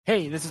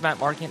Hey, this is Matt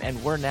Markin,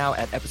 and we're now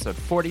at episode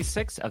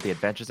 46 of the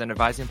Adventures in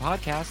Advising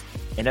podcast.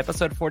 In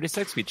episode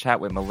 46, we chat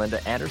with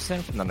Melinda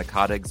Anderson from the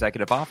NACADA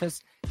Executive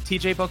Office,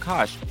 TJ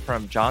Bokash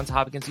from Johns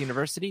Hopkins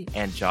University,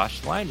 and Josh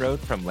Linerode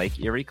from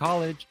Lake Erie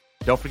College.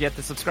 Don't forget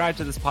to subscribe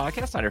to this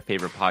podcast on your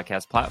favorite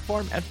podcast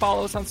platform and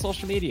follow us on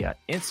social media,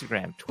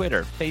 Instagram,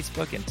 Twitter,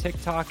 Facebook, and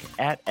TikTok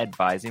at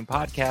Advising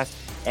Podcast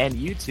and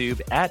YouTube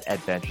at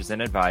Adventures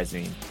in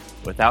Advising.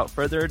 Without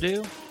further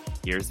ado,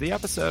 here's the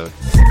episode.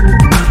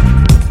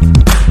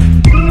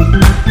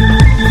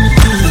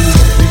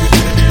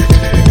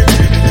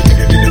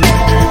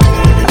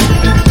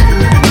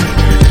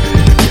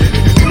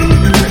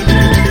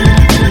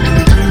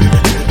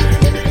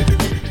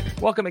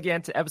 Welcome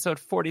again to episode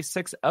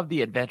 46 of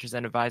the Adventures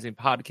in Advising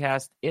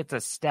podcast. It's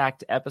a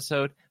stacked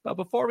episode, but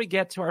before we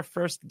get to our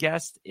first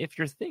guest, if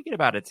you're thinking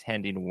about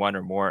attending one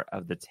or more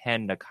of the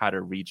 10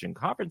 NACADA region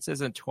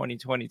conferences in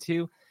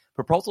 2022,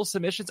 proposal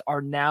submissions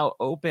are now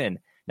open.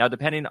 Now,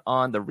 depending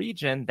on the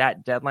region,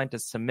 that deadline to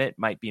submit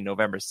might be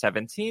November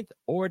 17th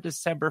or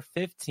December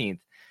 15th.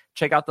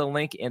 Check out the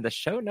link in the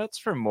show notes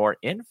for more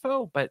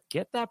info, but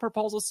get that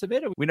proposal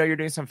submitted. We know you're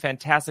doing some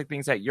fantastic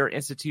things at your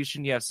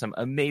institution. You have some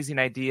amazing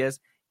ideas.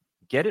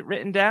 Get it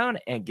written down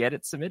and get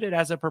it submitted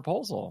as a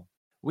proposal.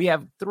 We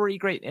have 3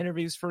 great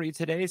interviews for you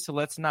today, so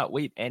let's not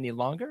wait any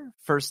longer.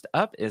 First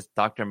up is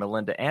Dr.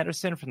 Melinda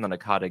Anderson from the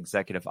NACADA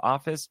Executive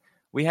Office.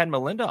 We had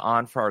Melinda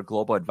on for our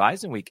Global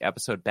Advising Week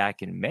episode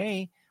back in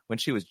May when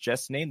she was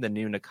just named the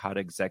new NACADA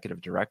Executive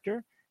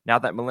Director. Now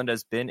that Melinda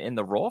has been in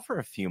the role for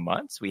a few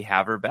months, we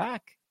have her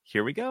back.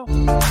 Here we go.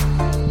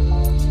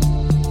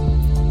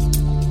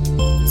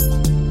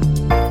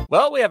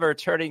 Well, we have a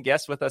returning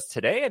guest with us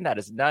today, and that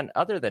is none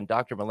other than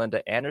Dr.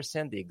 Melinda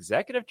Anderson, the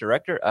Executive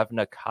Director of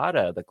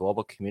NACADA, the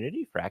Global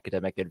Community for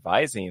Academic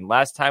Advising.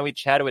 Last time we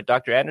chatted with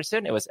Dr.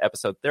 Anderson, it was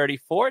episode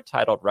 34,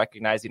 titled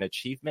Recognizing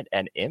Achievement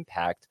and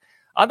Impact.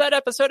 On that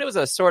episode, it was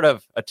a sort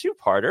of a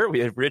two-parter.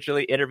 We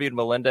originally interviewed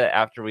Melinda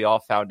after we all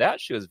found out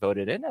she was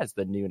voted in as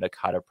the new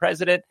NACADA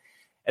president.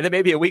 And then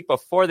maybe a week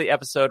before the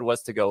episode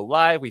was to go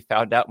live, we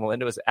found out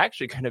Melinda was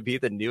actually going to be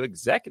the new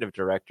executive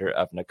director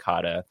of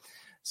NACADA.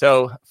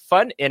 So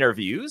fun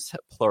interviews,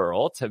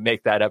 plural, to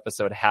make that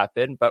episode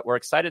happen. But we're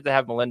excited to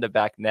have Melinda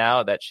back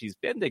now that she's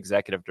been the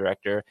executive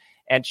director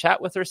and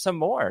chat with her some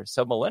more.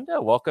 So Melinda,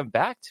 welcome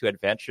back to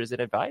Adventures in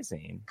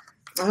Advising.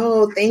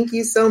 Oh, thank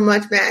you so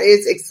much, Matt.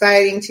 It's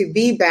exciting to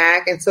be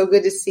back and so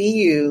good to see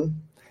you.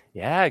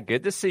 Yeah,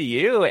 good to see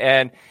you.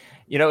 And,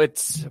 you know,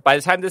 it's by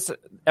the time this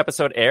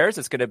episode airs,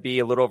 it's going to be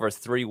a little over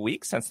 3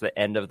 weeks since the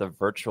end of the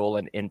virtual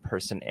and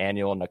in-person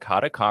annual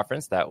NACADA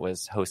conference that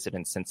was hosted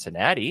in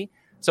Cincinnati.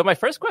 So my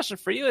first question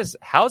for you is,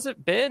 how's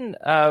it been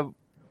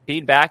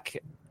being back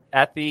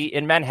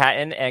in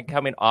Manhattan and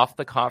coming off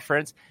the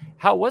conference?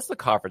 How was the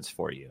conference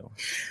for you?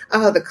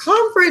 The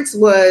conference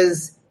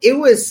was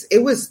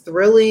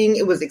thrilling.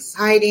 It was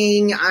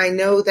exciting. I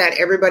know that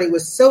everybody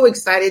was so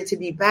excited to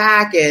be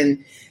back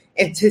and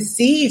to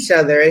see each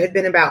other. It had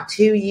been about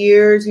 2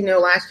 years. You know,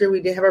 last year we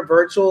did have a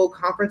virtual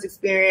conference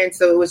experience.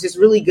 So it was just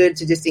really good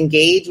to just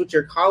engage with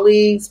your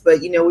colleagues.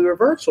 But, you know, we were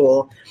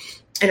virtual.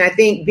 And I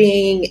think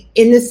being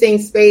in the same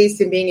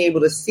space and being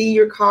able to see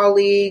your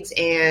colleagues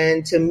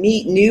and to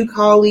meet new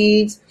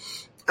colleagues,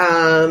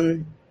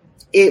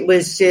 it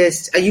was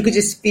just, you could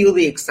just feel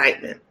the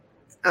excitement.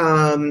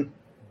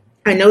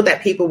 I know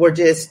that people were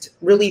just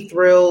really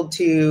thrilled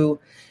to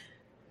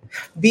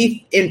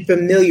be in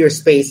familiar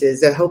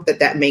spaces. I hope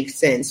that makes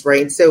sense,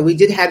 right? So we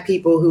did have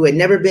people who had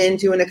never been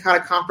to a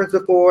NACADA conference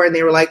before, and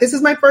they were like, this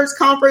is my first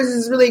conference. This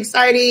is really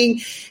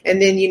exciting.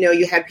 And then, you know,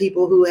 you had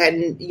people who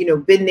hadn't, you know,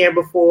 been there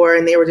before,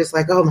 and they were just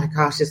like, oh my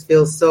gosh, this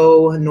feels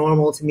so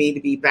normal to me to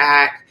be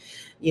back.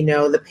 You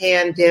know, the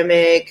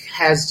pandemic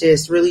has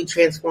just really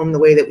transformed the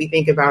way that we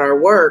think about our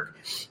work.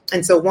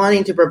 And so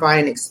wanting to provide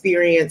an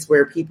experience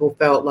where people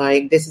felt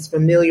like this is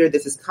familiar,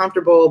 this is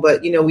comfortable,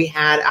 but, you know, we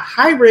had a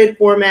hybrid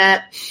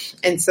format.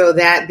 And so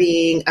that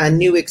being a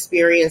new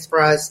experience for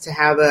us to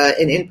have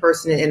an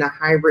in-person and a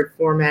hybrid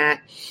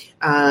format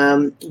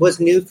was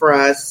new for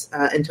us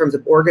in terms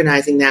of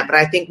organizing that. But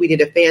I think we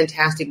did a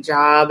fantastic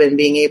job in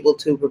being able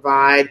to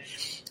provide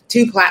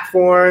 2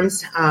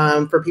 platforms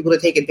for people to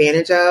take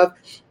advantage of.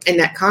 And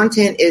that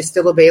content is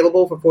still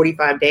available for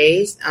 45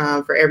 days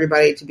for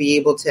everybody to be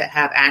able to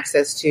have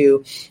access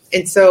to.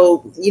 And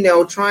so, you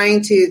know,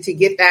 trying to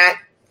get that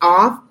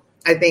off,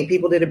 I think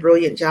people did a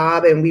brilliant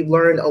job. And we've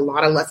learned a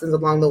lot of lessons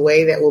along the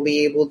way that we'll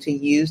be able to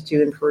use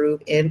to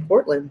improve in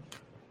Portland.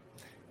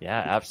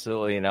 Yeah,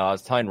 absolutely. You know, I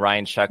was telling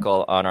Ryan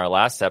Shekel on our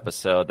last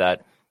episode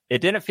that it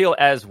didn't feel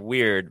as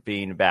weird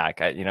being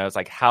back. It's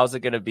like, how's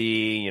it going to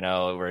be? You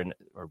know,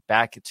 we're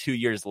back 2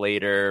 years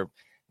later.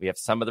 We have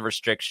some of the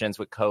restrictions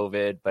with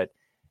COVID, but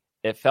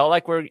it felt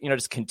like we're,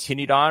 just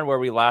continued on where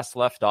we last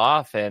left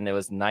off. And it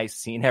was nice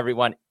seeing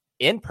everyone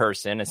in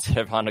person instead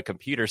of on a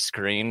computer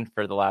screen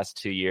for the last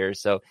 2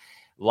 years. So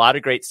a lot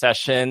of great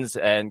sessions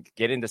and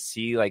getting to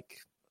see like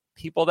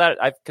people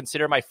that I've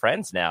considered my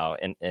friends now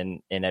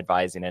in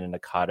advising and in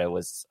NACADA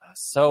was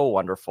so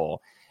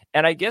wonderful.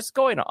 And I guess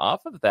going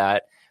off of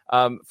that,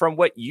 From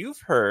what you've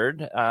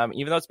heard,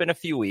 even though it's been a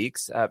few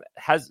weeks,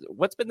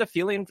 what's been the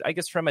feeling, I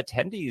guess, from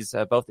attendees,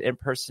 both in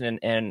person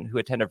and who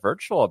attended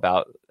virtual,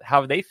 about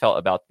how they felt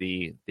about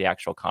the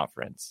actual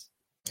conference?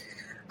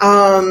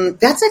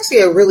 That's actually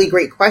a really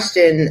great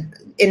question.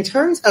 In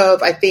terms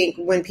of, I think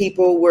when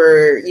people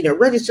were,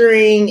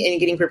 registering and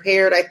getting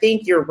prepared, I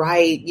think you're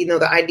right.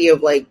 The idea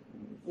of like,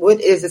 what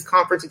is this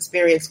conference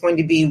experience going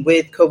to be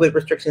with COVID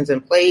restrictions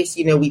in place?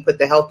 We put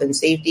the health and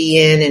safety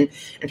in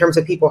terms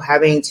of people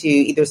having to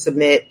either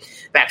submit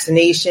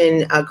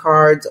vaccination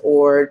cards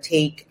or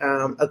take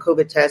a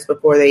COVID test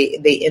before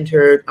they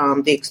enter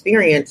the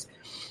experience.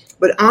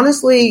 But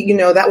honestly,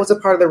 that was a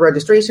part of the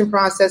registration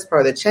process,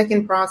 part of the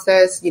check-in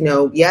process.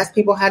 Yes,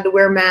 people had to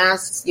wear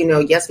masks.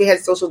 Yes, we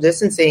had social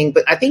distancing.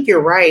 But I think you're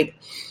right.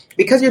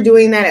 Because you're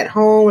doing that at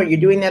home or you're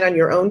doing that on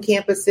your own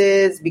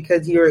campuses,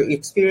 because you're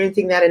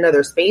experiencing that in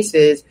other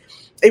spaces,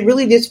 it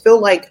really just feel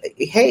like,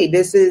 hey,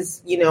 this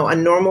is, a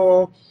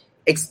normal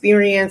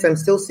experience. I'm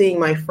still seeing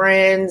my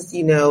friends.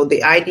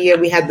 The idea,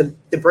 we had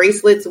the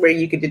bracelets where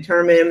you could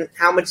determine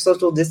how much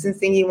social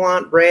distancing you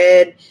want.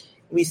 Red,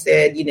 we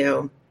said,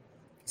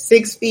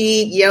 6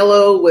 feet.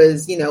 Yellow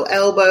was,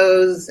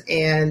 elbows,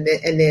 and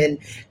then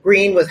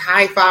green was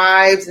high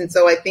fives. And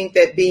so I think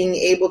that being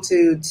able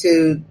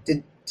to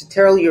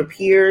tell your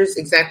peers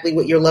exactly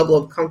what your level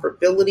of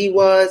comfortability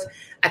was,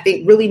 I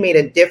think really made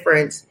a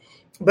difference.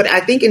 But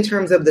I think in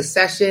terms of the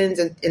sessions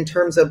and in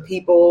terms of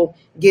people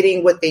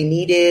getting what they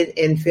needed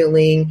and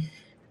feeling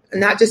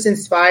not just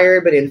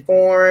inspired, but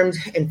informed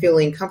and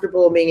feeling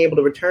comfortable being able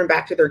to return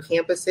back to their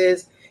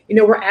campuses,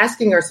 we're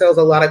asking ourselves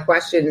a lot of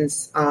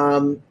questions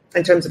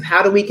in terms of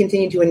how do we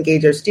continue to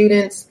engage our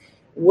students?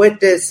 What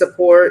does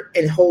support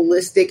and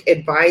holistic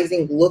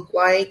advising look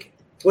like?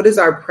 What does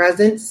our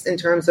presence in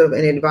terms of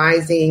an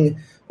advising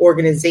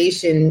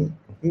organization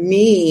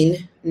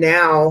mean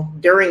now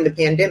during the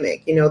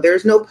pandemic?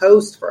 There's no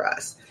post for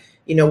us.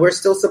 We're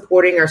still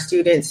supporting our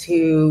students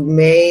who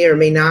may or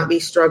may not be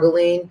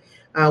struggling.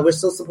 We're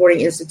still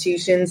supporting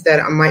institutions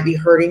that might be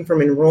hurting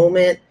from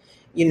enrollment.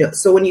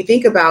 So when you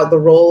think about the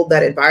role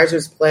that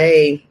advisors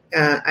play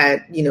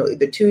at,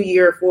 the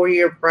 2-year,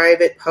 4-year,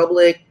 private,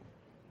 public,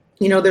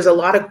 there's a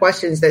lot of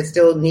questions that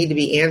still need to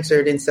be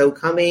answered. And so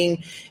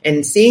coming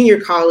and seeing your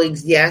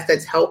colleagues, yes,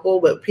 that's helpful,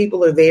 but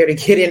people are there to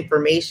get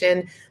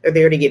information. They're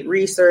there to get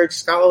research,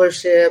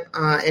 scholarship,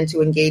 and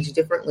to engage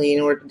differently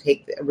in order to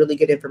take really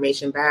good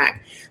information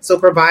back. So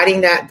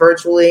providing that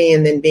virtually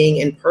and then being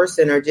in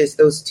person are just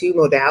those two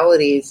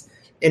modalities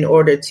in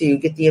order to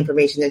get the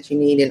information that you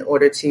need in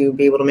order to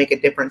be able to make a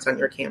difference on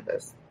your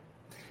campus.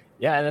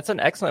 Yeah, and that's an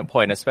excellent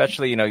point,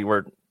 especially, you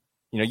were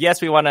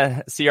yes, we want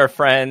to see our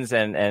friends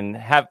and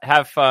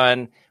have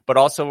fun, but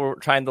also we're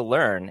trying to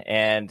learn.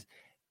 And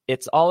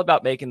it's all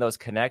about making those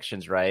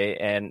connections, right?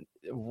 And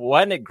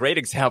one great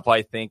example,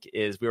 I think,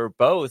 is we were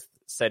both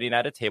sitting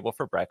at a table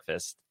for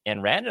breakfast,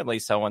 and randomly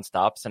someone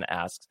stops and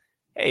asks,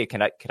 "Hey,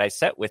 could I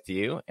sit with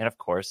you?" And of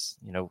course,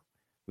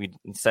 we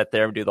sit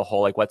there and do the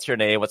whole, like, what's your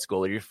name? What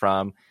school are you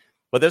from?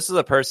 But this is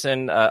a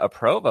person, a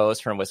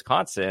provost from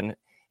Wisconsin.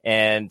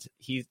 And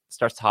he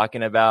starts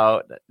talking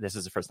about, this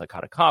is the first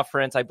NACADA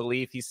conference, I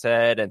believe he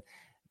said, and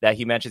that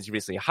he mentions he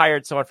recently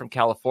hired someone from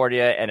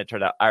California, and it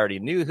turned out I already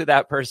knew who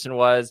that person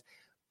was.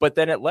 But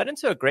then it led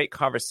into a great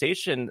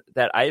conversation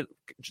that I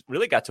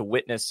really got to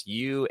witness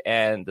you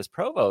and this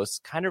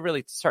provost kind of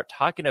really start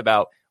talking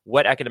about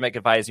what academic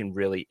advising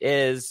really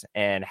is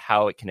and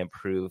how it can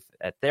improve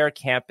at their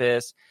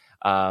campus.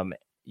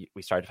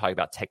 We started talking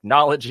about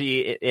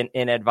technology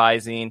in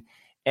advising.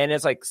 And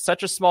it's like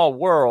such a small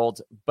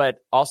world, but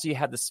also you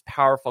had this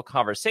powerful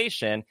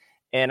conversation.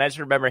 And I just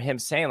remember him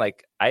saying,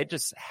 like, I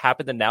just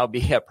happen to now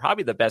be at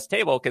probably the best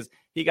table because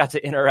he got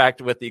to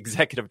interact with the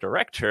executive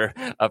director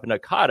of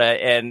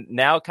NACADA and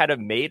now kind of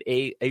made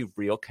a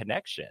real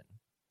connection.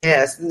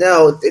 Yes,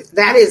 no,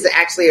 that is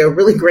actually a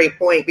really great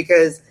point,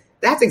 because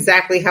that's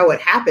exactly how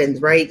it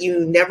happens, right?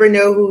 You never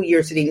know who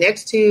you're sitting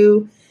next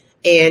to,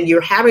 and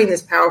you're having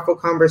this powerful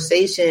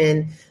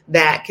conversation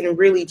that can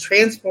really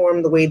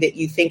transform the way that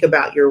you think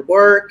about your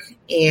work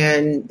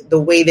and the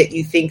way that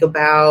you think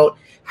about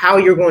how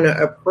you're going to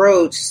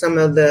approach some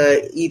of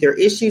the either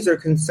issues or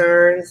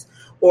concerns,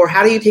 or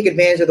how do you take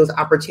advantage of those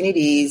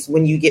opportunities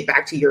when you get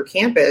back to your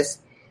campus.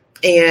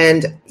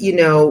 And,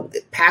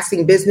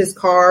 passing business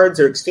cards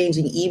or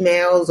exchanging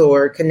emails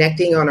or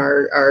connecting on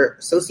our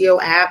Socio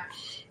app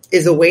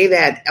is a way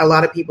that a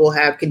lot of people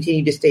have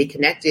continued to stay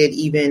connected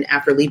even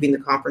after leaving the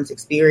conference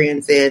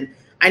experience. And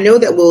I know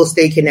that we'll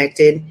stay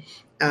connected.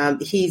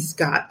 He's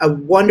got a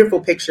wonderful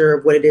picture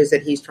of what it is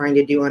that he's trying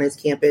to do on his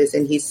campus,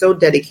 and he's so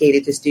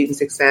dedicated to student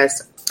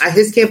success.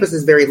 His campus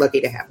is very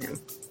lucky to have him.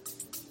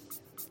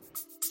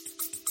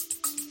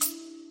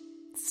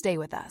 Stay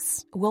with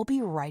us. We'll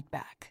be right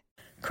back.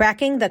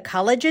 Cracking the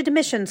college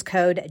admissions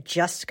code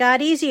just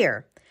got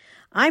easier.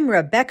 I'm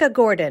Rebecca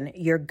Gordon,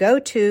 your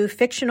go-to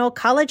fictional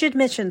college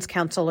admissions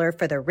counselor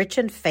for the rich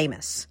and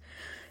famous.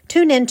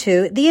 Tune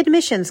into The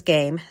Admissions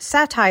Game,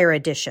 Satire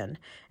Edition,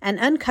 and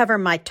uncover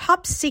my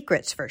top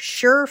secrets for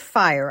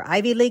surefire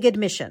Ivy League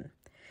admission.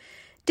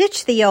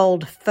 Ditch the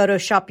old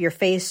Photoshop your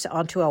face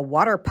onto a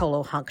water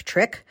polo hunk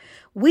trick.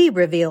 We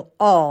reveal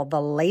all the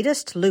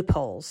latest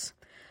loopholes.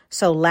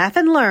 So laugh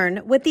and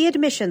learn with the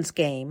Admissions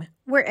Game,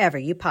 wherever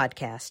you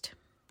podcast.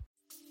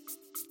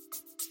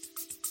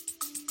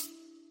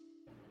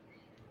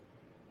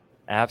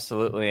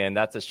 Absolutely. And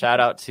that's a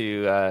shout out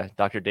to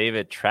Dr.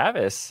 David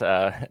Travis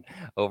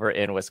over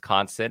in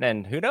Wisconsin.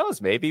 And who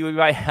knows, maybe we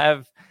might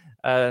have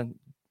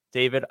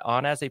David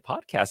on as a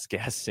podcast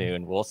guest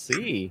soon. We'll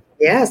see.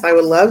 Yes, I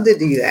would love to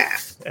do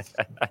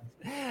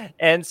that.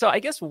 And so I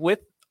guess with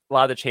a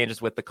lot of the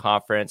changes with the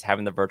conference,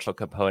 having the virtual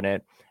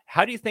component,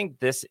 how do you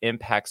think this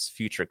impacts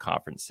future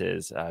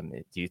conferences?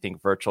 Do you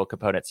think virtual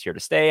component's here to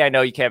stay? I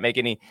know you can't make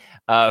any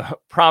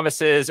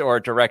promises or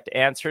direct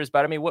answers,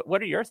 but I mean,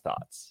 what are your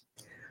thoughts?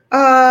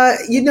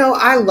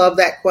 I love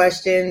that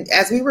question.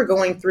 As we were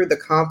going through the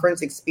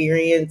conference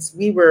experience,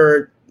 we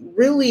were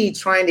really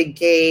trying to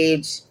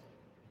gauge,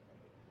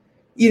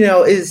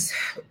 is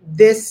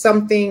this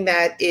something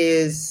that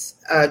is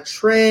a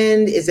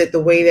trend? Is it the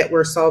way that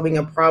we're solving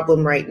a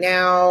problem right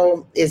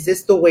now? Is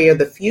this the way of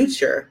the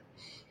future?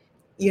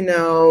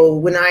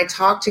 When I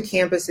talk to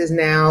campuses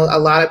now, a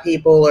lot of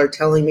people are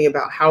telling me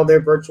about how their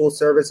virtual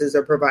services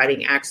are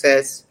providing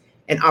access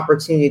and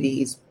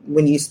opportunities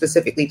when you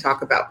specifically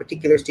talk about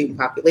particular student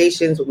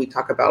populations, when we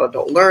talk about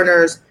adult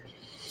learners,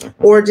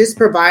 or just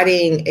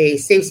providing a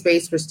safe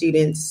space for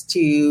students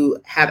to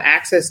have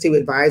access to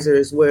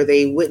advisors where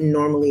they wouldn't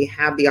normally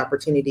have the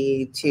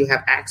opportunity to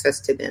have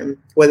access to them,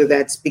 whether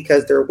that's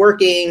because they're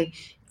working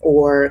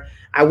or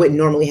I wouldn't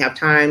normally have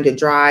time to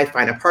drive,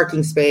 find a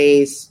parking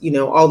space,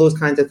 all those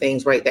kinds of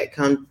things, right, that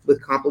come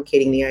with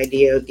complicating the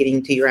idea of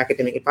getting to your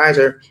academic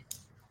advisor.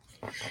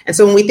 And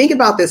so when we think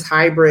about this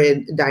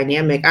hybrid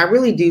dynamic, I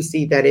really do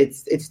see that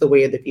it's the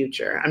way of the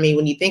future. I mean,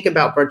 when you think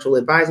about virtual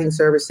advising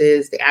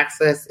services, the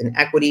access and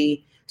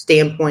equity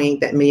standpoint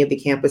that many of the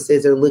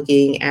campuses are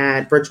looking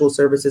at virtual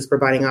services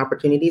providing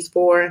opportunities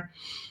for,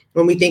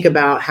 when we think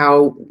about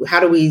how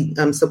do we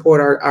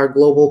support our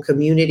global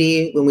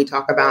community when we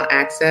talk about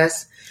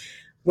access,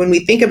 when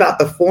we think about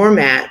the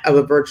format of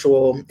a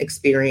virtual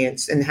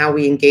experience and how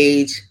we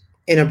engage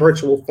in a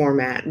virtual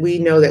format, we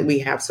know that we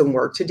have some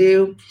work to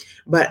do.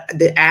 But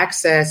the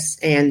access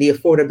and the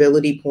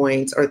affordability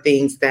points are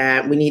things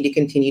that we need to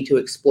continue to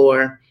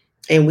explore.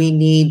 And we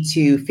need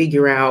to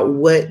figure out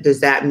what does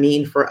that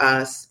mean for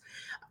us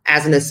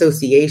as an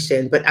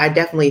association. But I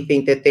definitely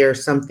think that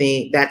there's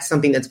something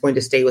that's going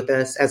to stay with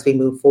us as we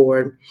move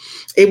forward.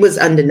 It was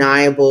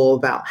undeniable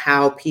about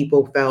how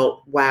people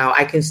felt, wow,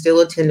 I can still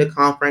attend a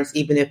conference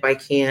even if I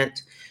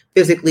can't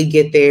physically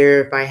get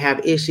there, if I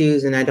have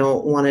issues and I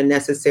don't want to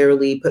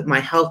necessarily put my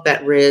health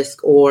at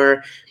risk,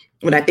 or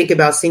when I think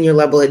about senior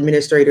level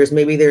administrators,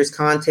 maybe there's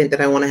content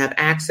that I want to have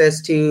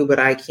access to, but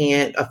I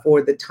can't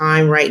afford the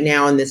time right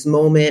now in this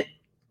moment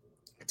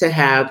to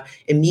have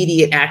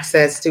immediate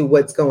access to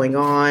what's going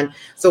on.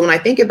 So when I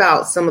think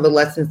about some of the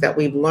lessons that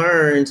we've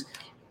learned,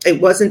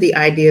 it wasn't the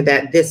idea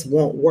that this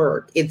won't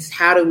work. It's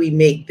how do we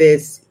make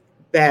this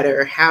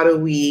better? How do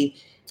we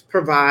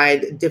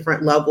provide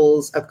different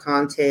levels of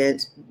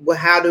content?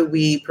 How do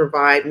we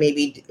provide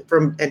maybe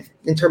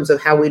in terms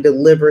of how we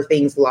deliver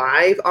things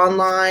live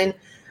online?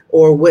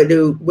 Or what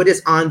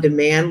does on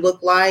demand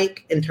look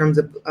like in terms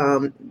of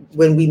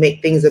when we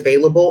make things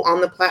available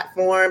on the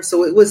platform?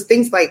 So it was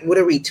things like, what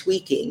are we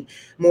tweaking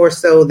more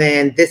so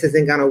than this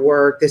isn't going to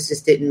work, this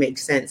just didn't make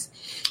sense.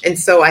 And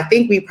so I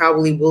think we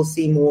probably will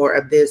see more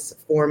of this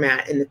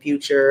format in the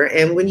future.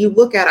 And when you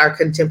look at our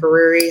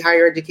contemporary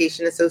higher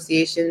education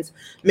associations,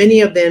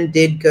 many of them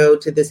did go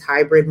to this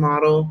hybrid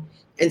model.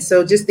 And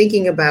so just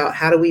thinking about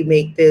how do we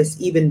make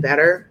this even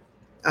better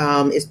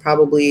is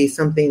probably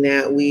something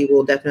that we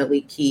will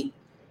definitely keep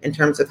in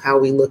terms of how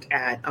we look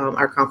at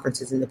our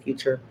conferences in the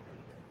future.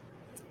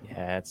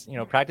 Yeah, it's,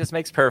 practice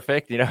makes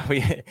perfect.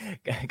 We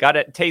got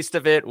a taste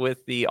of it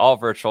with the all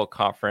virtual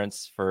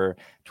conference for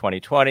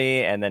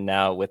 2020 and then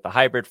now with the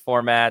hybrid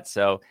format.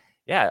 So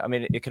yeah, I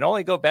mean, it can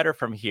only go better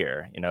from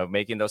here,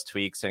 making those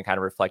tweaks and kind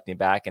of reflecting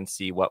back and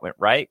see what went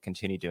right,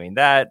 continue doing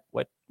that,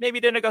 what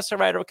maybe didn't go so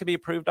right or what could be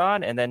improved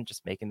on, and then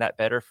just making that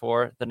better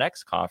for the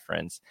next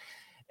conference.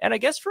 And I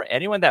guess for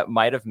anyone that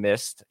might have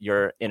missed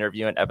your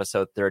interview in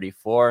episode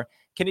 34,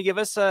 can you give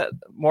us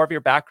more of your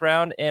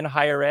background in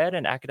higher ed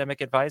and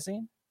academic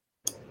advising?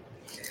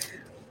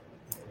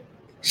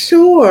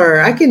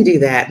 Sure, I can do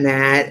that,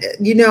 Matt.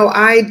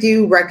 I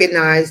do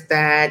recognize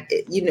that,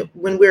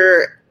 when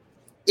we're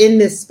in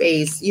this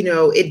space,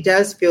 it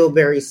does feel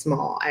very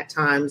small at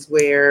times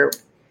where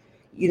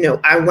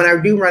when I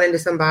do run into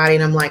somebody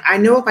and I'm like, I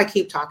know if I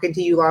keep talking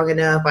to you long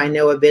enough, I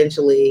know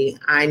eventually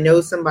I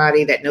know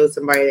somebody that knows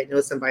somebody that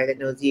knows somebody that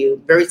knows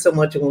you. Very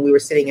similar to when we were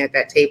sitting at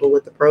that table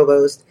with the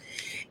provost.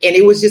 And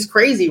it was just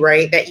crazy,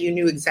 right? That you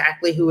knew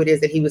exactly who it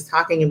is that he was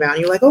talking about.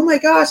 And you're like, oh my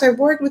gosh, I've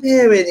worked with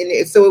him.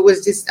 And so it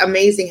was just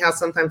amazing how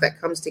sometimes that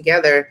comes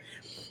together.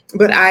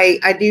 But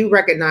I do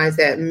recognize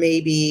that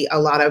maybe a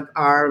lot of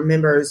our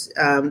members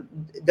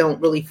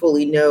don't really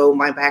fully know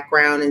my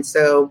background. And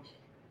so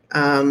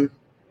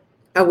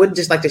I would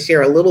just like to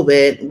share a little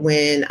bit.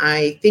 When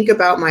I think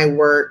about my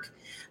work,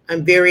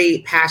 I'm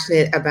very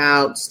passionate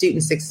about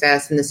student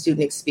success and the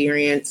student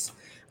experience.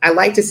 I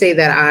like to say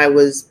that I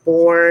was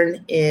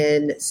born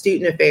in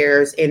student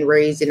affairs and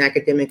raised in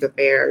academic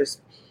affairs.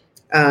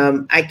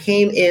 I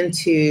came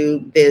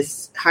into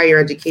this higher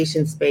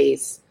education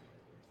space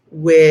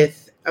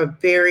with a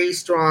very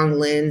strong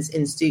lens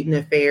in student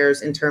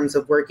affairs in terms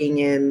of working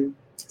in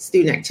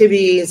student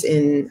activities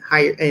in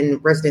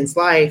residence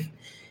life.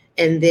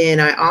 And then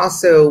I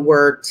also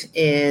worked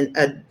in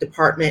a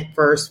department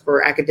first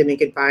for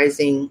academic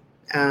advising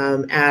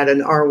at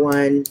an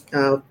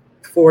R1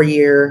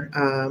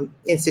 4-year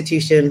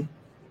institution,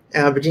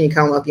 Virginia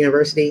Commonwealth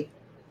University.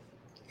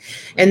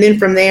 And then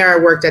from there,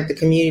 I worked at the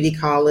community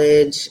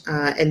college.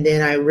 And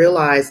then I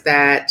realized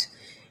that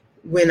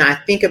when I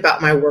think about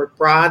my work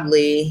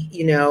broadly,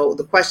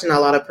 the question a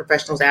lot of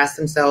professionals ask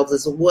themselves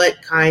is,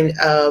 what kind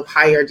of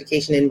higher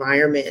education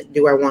environment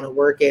do I want to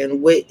work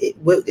in? What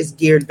is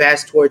geared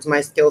best towards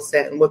my skill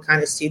set, and what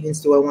kind of students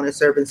do I want to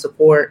serve and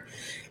support?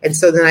 And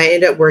so then I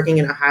ended up working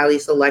in a highly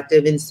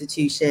selective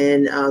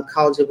institution,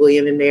 College of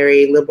William and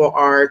Mary, liberal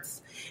arts.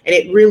 And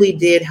it really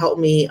did help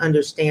me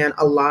understand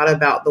a lot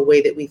about the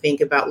way that we think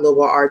about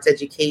liberal arts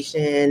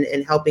education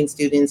and helping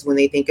students when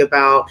they think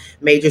about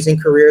majors and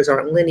careers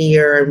aren't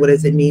linear, and what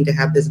does it mean to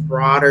have this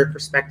broader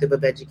perspective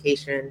of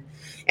education.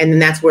 And then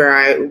that's where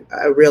I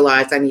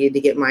realized I needed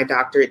to get my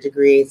doctorate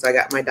degree. So I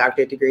got my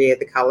doctorate degree at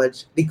the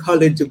College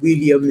of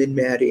William and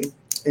Mary.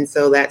 And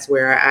so that's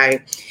where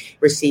I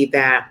received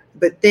that.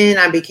 But then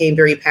I became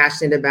very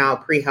passionate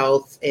about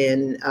pre-health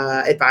and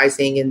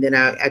advising. And then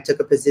I took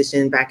a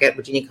position back at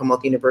Virginia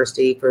Commonwealth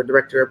University for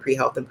director of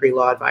pre-health and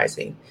pre-law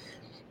advising.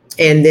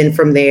 And then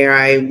from there,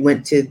 I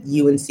went to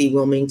UNC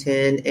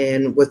Wilmington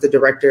and was the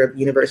director of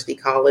University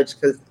College,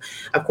 because,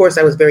 of course,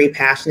 I was very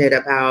passionate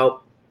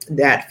about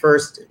that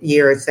first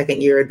year and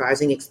second year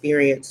advising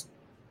experience.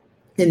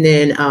 And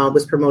then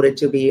was promoted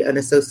to be an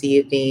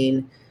associate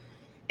dean.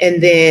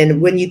 And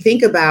then when you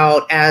think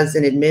about as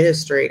an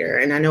administrator,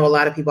 and I know a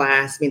lot of people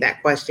ask me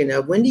that question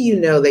of, when do you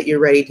know that you're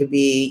ready to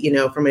be,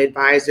 from an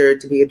advisor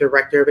to be a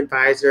director of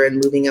advisor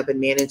and moving up in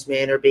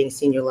management or being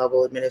senior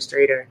level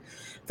administrator?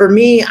 For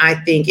me, I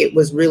think it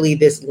was really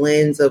this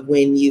lens of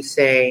when you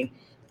say,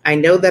 I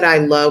know that I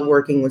love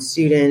working with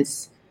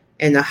students,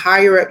 and the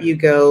higher up you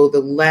go, the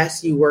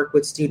less you work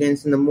with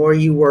students and the more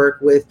you work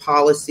with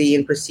policy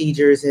and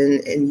procedures.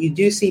 And you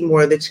do see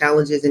more of the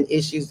challenges and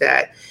issues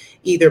that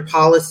either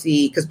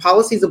policy, because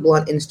policy is a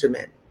blunt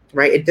instrument,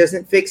 right? It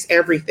doesn't fix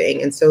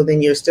everything. And so then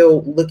you're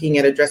still looking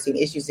at addressing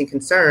issues and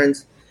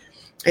concerns.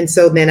 And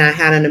so then I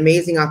had an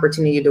amazing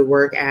opportunity to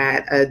work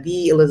at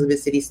the Elizabeth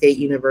City State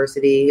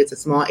University. It's a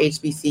small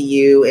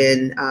HBCU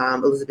in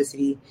Elizabeth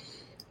City,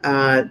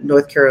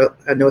 North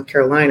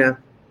Carolina.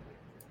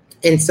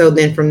 And so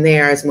then from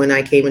there is when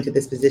I came into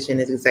this position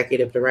as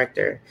executive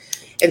director.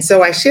 And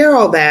so I share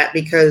all that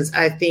because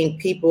I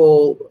think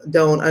people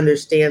don't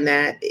understand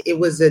that it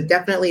was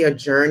definitely a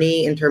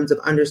journey in terms of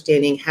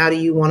understanding, how do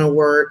you want to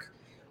work,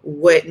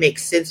 what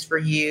makes sense for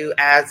you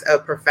as a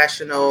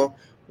professional,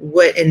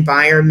 what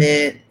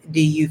environment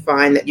do you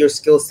find that your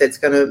skill set's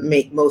going to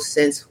make most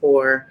sense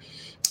for.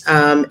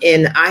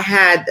 And I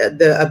had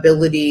the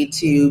ability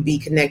to be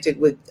connected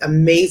with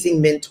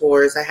amazing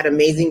mentors. I had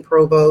amazing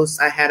provosts.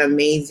 I had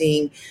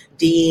amazing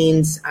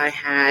deans. I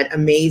had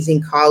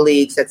amazing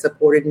colleagues that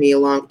supported me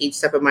along each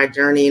step of my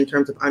journey in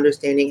terms of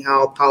understanding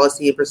how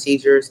policy and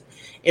procedures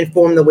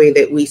inform the way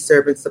that we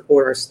serve and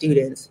support our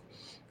students.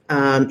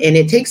 And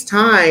it takes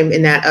time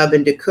in that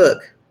oven to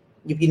cook,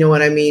 if you know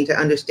what I mean, to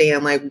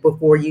understand, like,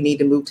 before you need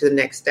to move to the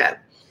next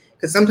step.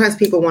 Because sometimes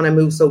people want to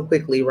move so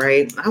quickly,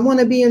 right? I want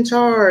to be in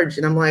charge.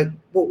 And I'm like,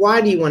 well, why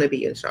do you want to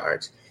be in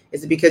charge?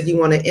 Is it because you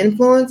want to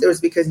influence, or is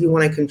it because you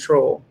want to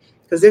control?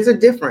 Because there's a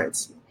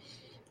difference.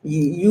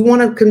 You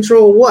want to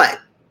control what?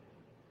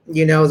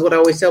 Is what I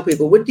always tell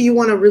people. What do you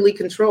want to really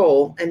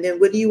control? And then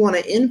what do you want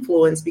to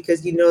influence?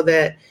 Because you know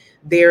that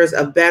there's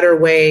a better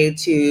way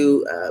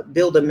to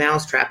build a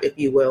mousetrap, if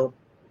you will.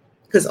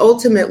 Because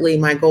ultimately,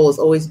 my goal has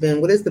always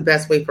been, what is the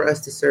best way for us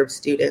to serve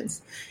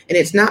students? And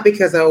it's not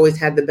because I always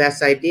had the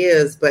best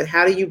ideas, but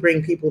how do you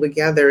bring people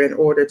together in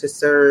order to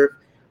serve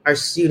our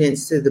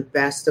students to the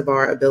best of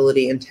our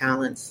ability and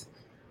talents?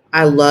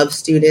 I love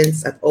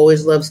students. I've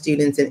always loved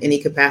students in any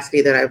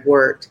capacity that I've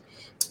worked.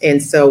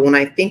 And so when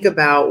I think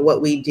about what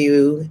we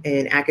do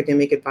in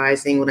academic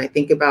advising, when I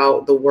think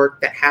about the work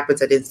that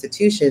happens at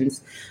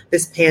institutions,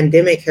 this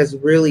pandemic has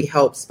really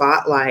helped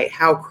spotlight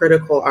how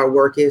critical our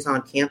work is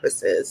on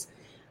campuses.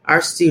 Our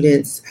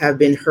students have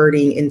been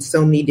hurting in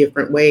so many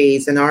different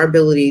ways, and our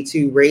ability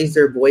to raise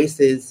their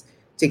voices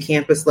to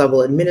campus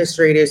level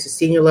administrators, to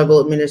senior level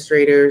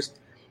administrators,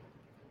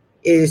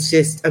 is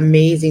just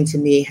amazing to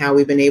me how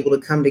we've been able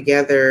to come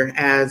together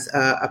as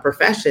a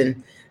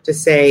profession to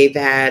say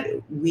that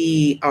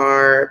we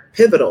are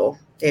pivotal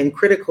and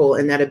critical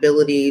in that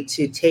ability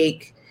to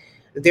take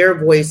their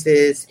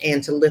voices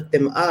and to lift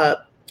them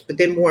up. But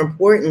then more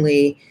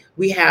importantly,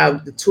 we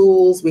have the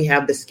tools, we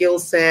have the skill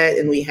set,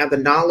 and we have the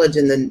knowledge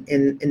and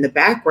the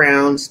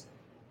backgrounds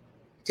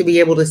to be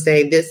able to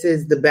say this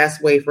is the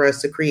best way for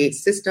us to create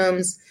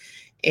systems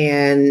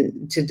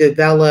and to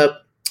develop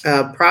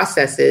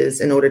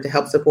processes in order to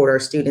help support our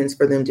students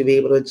for them to be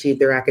able to achieve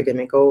their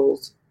academic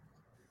goals.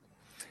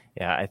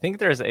 Yeah, I think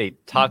there's a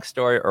talk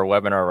story or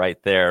webinar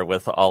right there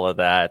with all of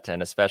that.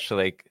 And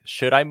especially,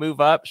 should I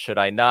move up? Should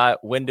I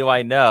not? When do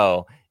I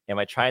know? Am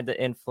I trying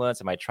to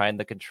influence? Am I trying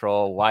to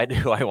control? Why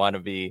do I want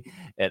to be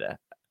at a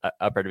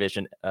upper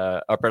division,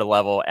 upper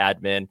level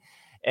admin?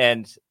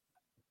 And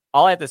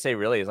all I have to say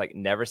really is like,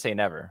 never say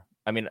never.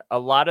 I mean, a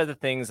lot of the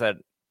things that,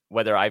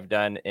 whether I've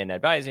done in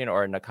advising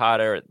or in NACADA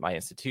or my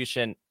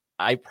institution,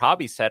 I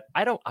probably said,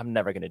 I'm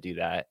never going to do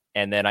that.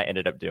 And then I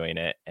ended up doing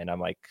it. And I'm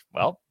like,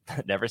 well,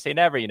 never say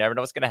never. You never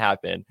know what's going to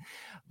happen.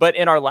 But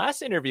in our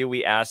last interview,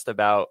 we asked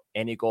about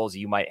any goals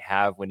you might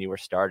have when you were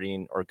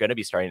starting or going to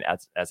be starting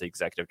as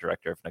executive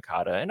director of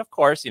NACADA. And of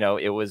course,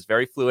 it was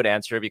very fluid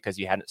answer because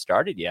you hadn't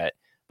started yet.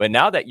 But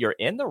now that you're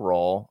in the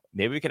role,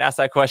 maybe we can ask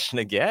that question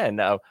again.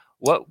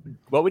 What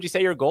would you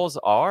say your goals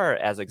are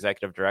as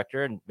executive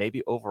director, and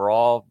maybe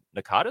overall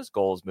NACADA's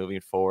goals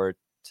moving forward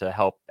to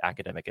help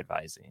academic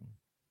advising?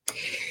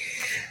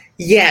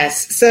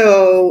 Yes.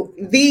 So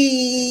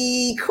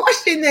the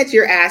question that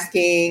you're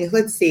asking,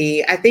 let's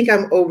see, I think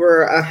I'm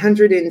over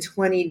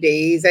 120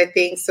 days, I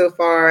think, so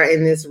far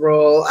in this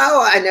role.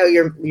 Oh, I know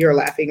you're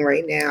laughing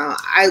right now.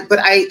 But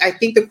I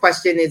think the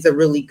question is a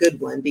really good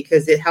one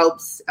because it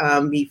helps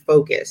me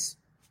focus.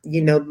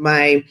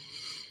 My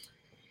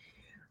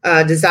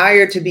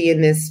desire to be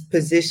in this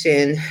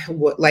position,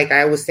 like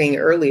I was saying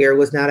earlier,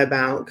 was not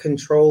about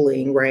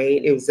controlling, right?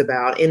 It was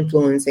about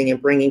influencing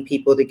and bringing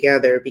people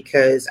together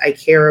because I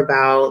care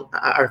about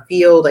our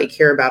field. I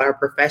care about our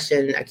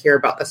profession. I care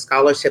about the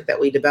scholarship that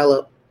we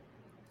develop.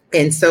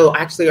 And so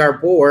actually our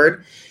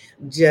board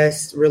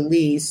just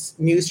released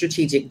new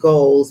strategic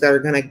goals that are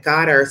going to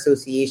guide our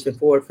association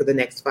forward for the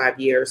next 5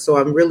 years. So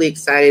I'm really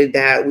excited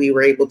that we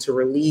were able to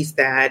release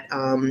that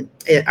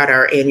at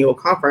our annual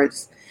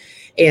conference.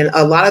 And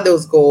a lot of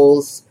those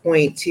goals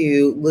point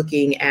to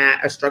looking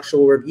at a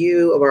structural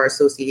review of our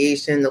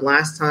association. The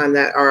last time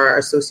that our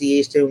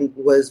association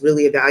was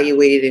really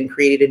evaluated and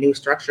created a new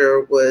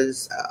structure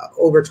was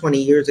over 20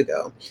 years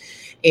ago.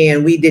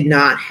 And we did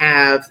not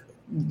have,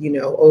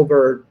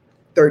 over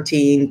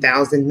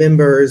 13,000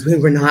 members. We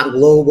were not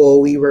global.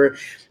 We were,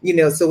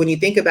 so when you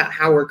think about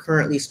how we're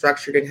currently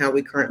structured and how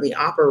we currently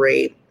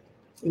operate,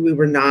 we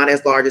were not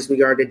as large as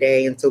we are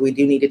today. And so we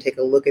do need to take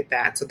a look at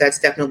that. So that's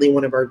definitely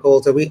one of our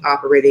goals. Are we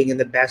operating in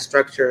the best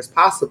structure as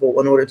possible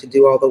in order to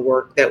do all the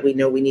work that we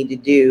know we need to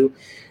do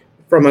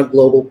from a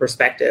global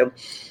perspective?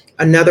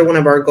 Another one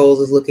of our goals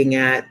is looking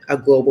at a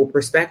global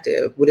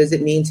perspective. What does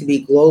it mean to be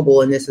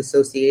global in this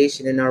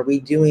association? And are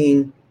we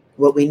doing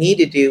what we need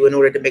to do in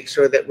order to make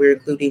sure that we're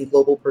including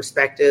global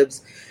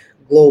perspectives,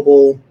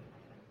 global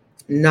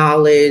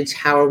knowledge?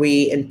 How are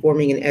we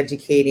informing and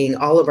educating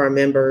all of our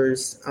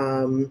members?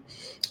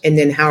 And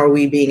then how are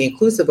we being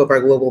inclusive of our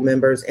global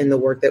members in the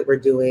work that we're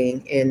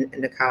doing in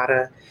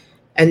NACADA?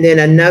 And then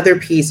another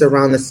piece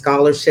around the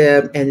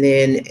scholarship and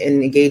then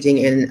engaging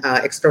in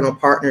external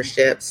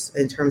partnerships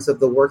in terms of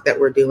the work that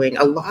we're doing.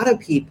 A lot of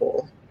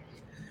people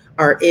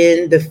are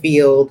in the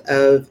field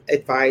of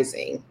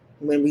advising.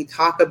 When we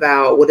talk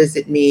about what does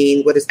it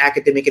mean, what does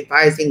academic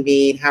advising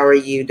mean, how are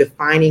you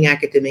defining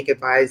academic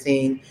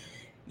advising,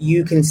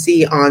 you can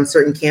see on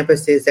certain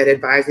campuses that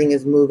advising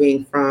is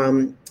moving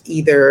from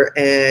either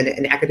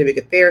an academic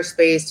affairs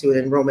space to an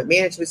enrollment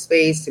management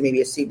space to maybe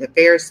a student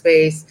affairs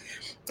space.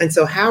 And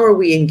so how are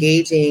we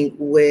engaging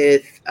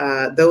with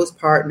those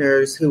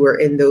partners who are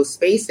in those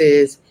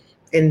spaces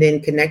and then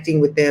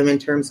connecting with them in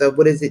terms of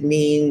what does it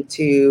mean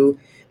to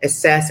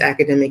assess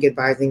academic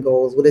advising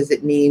goals? What does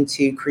it mean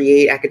to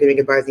create academic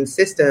advising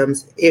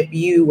systems? If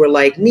you were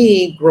like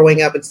me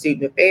growing up in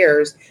student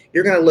affairs,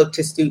 you're going to look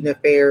to student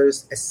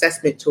affairs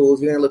assessment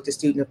tools. You're going to look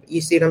to you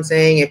see what I'm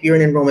saying? If you're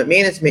in enrollment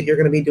management, you're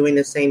going to be doing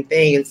the same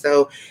thing. And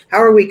so how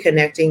are we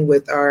connecting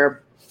with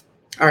our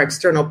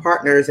external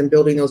partners and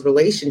building those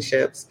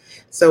relationships?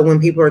 So when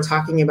people are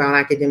talking about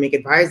academic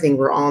advising,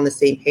 we're all on the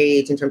same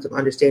page in terms of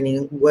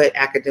understanding what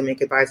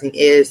academic advising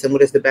is and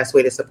what is the best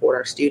way to support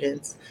our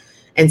students.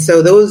 And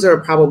so those are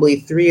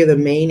probably three of the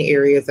main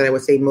areas that I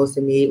would say most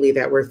immediately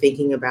that we're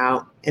thinking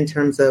about in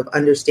terms of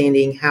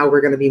understanding how we're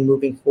going to be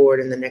moving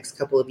forward in the next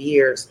couple of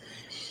years.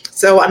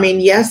 So, I mean,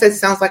 yes, it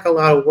sounds like a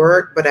lot of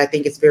work, but I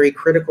think it's very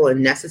critical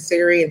and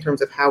necessary in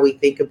terms of how we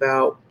think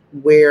about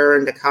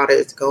where NACADA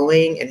is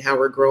going and how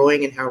we're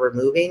growing and how we're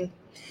moving.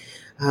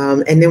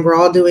 And then we're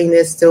all doing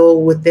this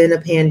still within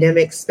a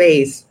pandemic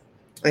space.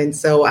 And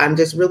so I'm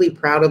just really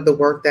proud of the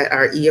work that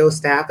our EO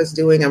staff is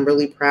doing. I'm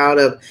really proud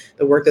of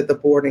the work that the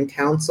board and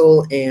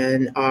council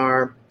and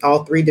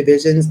all three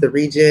divisions, the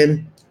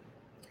region,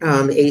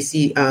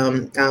 advising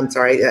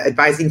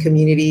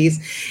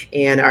communities,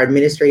 and our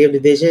administrative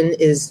division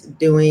is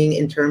doing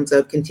in terms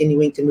of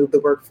continuing to move the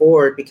work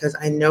forward, because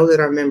I know that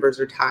our members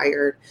are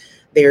tired.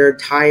 They're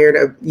tired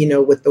of,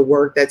 with the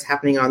work that's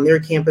happening on their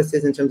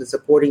campuses in terms of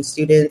supporting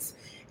students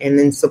and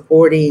then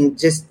supporting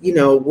just,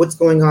 what's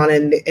going on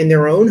in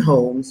their own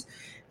homes.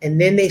 and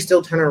then they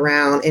still turn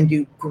around and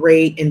do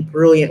great and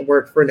brilliant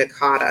work for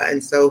NACADA.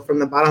 And so from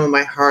the bottom of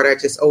my heart, I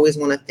just always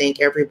want to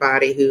thank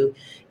everybody who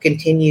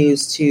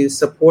continues to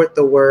support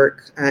the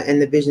work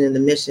and the vision and the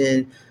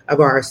mission of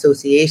our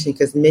association,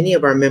 because many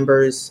of our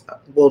members,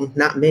 well,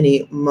 not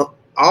many,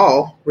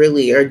 all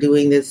really are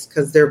doing this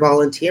because they're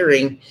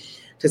volunteering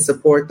to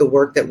support the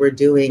work that we're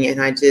doing.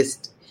 And I'm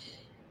just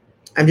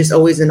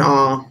always in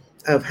awe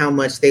of how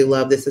much they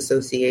love this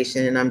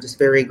association. And I'm just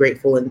very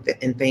grateful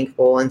and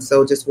thankful. And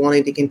so just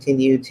wanting to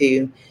continue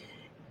to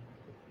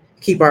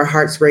keep our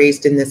hearts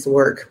raised in this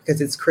work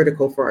because it's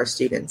critical for our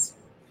students.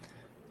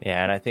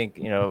 Yeah. And I think,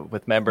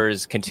 with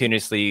members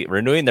continuously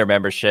renewing their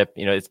membership,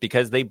 it's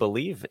because they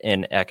believe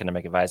in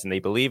academic advising. They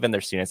believe in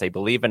their students. They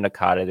believe in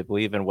NACADA. They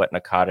believe in what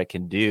NACADA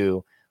can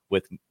do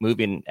with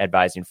moving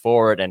advising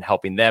forward and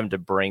helping them to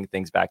bring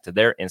things back to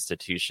their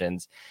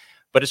institutions.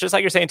 But it's just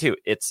like you're saying, too,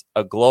 it's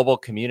a global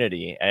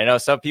community. And I know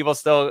some people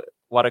still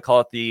want to call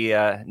it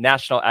the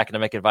National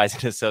Academic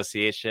Advising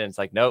Association. It's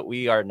like, no,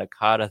 we are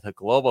NACADA, the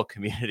global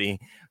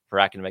community for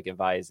academic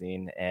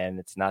advising. And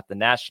it's not the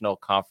national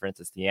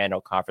conference, it's the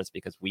annual conference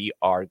because we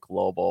are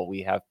global.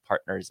 We have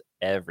partners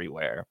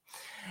everywhere.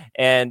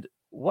 And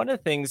one of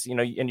the things,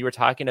 and you were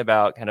talking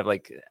about kind of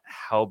like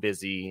how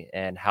busy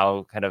and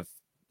how kind of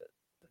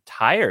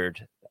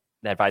tired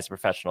the advising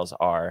professionals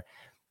are.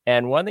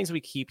 And one of the things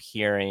we keep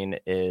hearing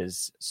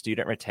is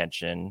student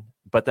retention,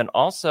 but then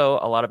also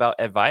a lot about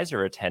advisor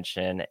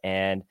retention,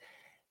 and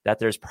that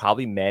there's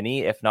probably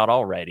many, if not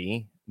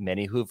already,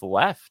 many who've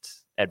left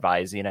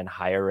advising and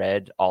higher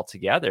ed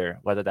altogether,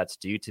 whether that's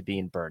due to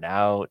being burnt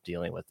out,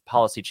 dealing with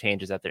policy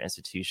changes at their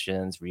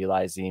institutions,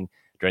 realizing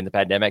during the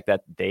pandemic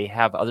that they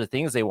have other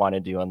things they want to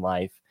do in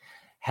life.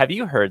 Have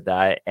you heard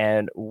that?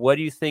 And what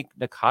do you think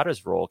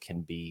NACADA's role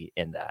can be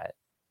in that?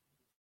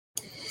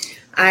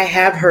 I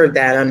have heard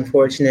that,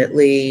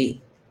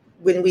 unfortunately.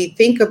 When we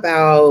think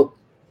about,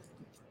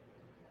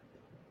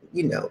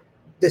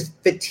 this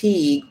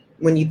fatigue,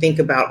 when you think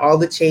about all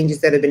the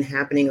changes that have been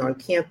happening on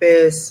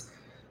campus,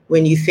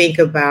 when you think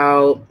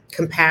about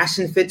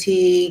compassion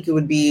fatigue, it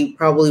would be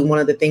probably one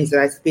of the things that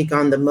I speak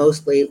on the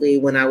most lately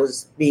when I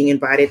was being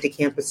invited to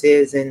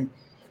campuses and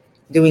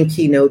doing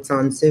keynotes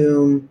on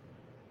Zoom,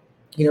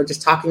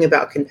 just talking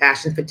about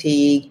compassion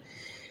fatigue,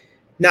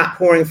 not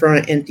pouring from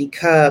an empty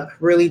cup,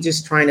 really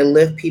just trying to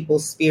lift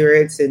people's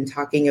spirits and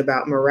talking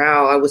about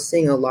morale. I was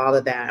seeing a lot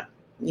of that.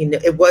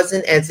 It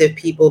wasn't as if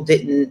people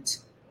didn't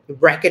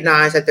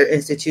recognize that their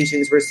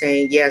institutions were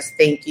saying, yes,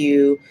 thank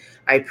you,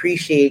 I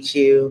appreciate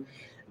you,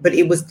 but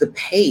it was the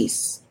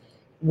pace.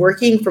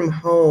 Working from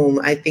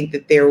home, I think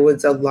that there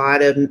was a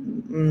lot of,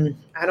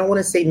 I don't want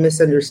to say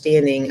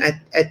misunderstanding.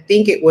 I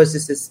think it was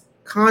just this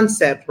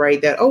concept,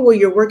 right, that,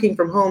 you're working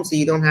from home, so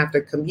you don't have to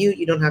commute,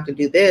 you don't have to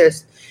do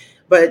this.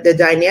 But the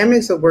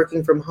dynamics of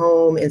working from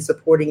home and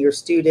supporting your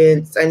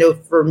students, I know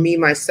for me,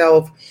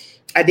 myself,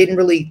 I didn't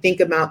really think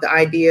about the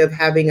idea of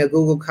having a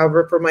Google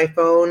cover for my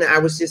phone. I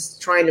was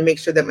just trying to make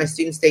sure that my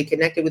students stayed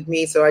connected with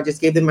me. So I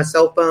just gave them my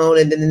cell phone.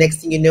 And then the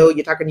next thing you know,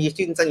 you're talking to your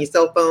students on your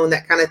cell phone,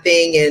 that kind of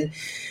thing. And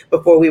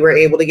before we were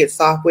able to get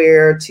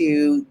software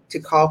to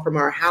call from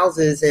our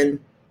houses. And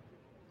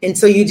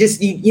so you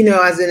just,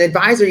 as an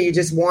advisor, you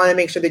just want to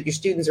make sure that your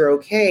students are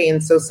okay.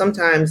 And so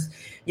sometimes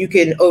you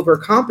can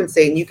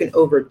overcompensate and you can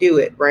overdo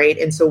it, right?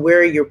 And so where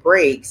are your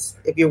breaks?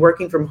 If you're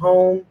working from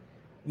home,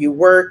 you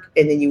work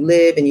and then you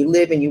live and you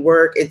live and you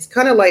work. It's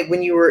kind of like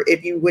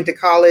if you went to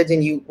college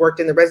and you worked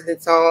in the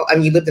residence hall,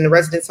 you lived in the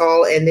residence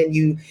hall and then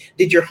you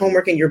did your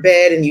homework in your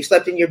bed and you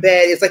slept in your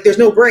bed. It's like there's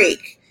no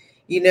break,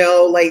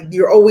 like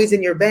you're always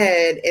in your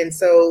bed. And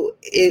so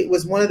it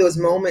was one of those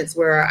moments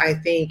where I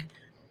think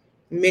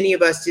many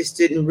of us just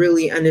didn't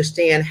really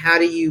understand how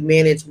do you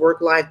manage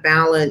work-life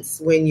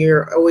balance when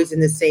you're always in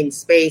the same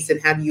space,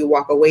 and how do you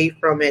walk away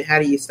from it? How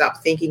do you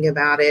stop thinking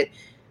about it?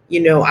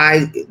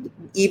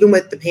 Even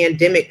with the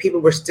pandemic, people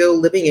were still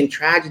living in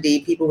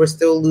tragedy. People were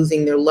still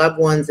losing their loved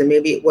ones. And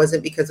maybe it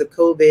wasn't because of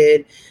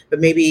COVID,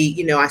 but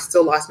maybe, I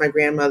still lost my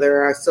grandmother,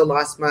 or I still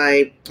lost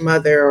my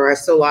mother, or I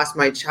still lost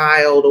my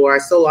child, or I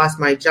still lost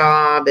my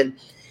job. And,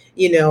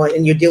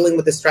 and you're dealing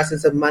with the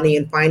stresses of money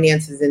and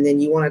finances. And then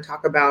you want to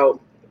talk about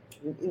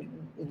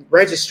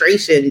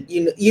registration,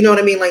 you know what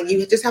I mean? Like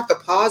you just have to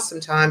pause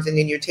sometimes, and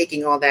then you're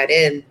taking all that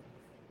in.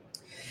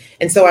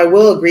 And so I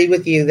will agree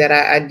with you that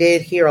I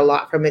did hear a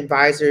lot from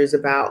advisors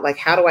about like,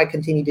 how do I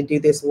continue to do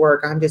this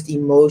work? I'm just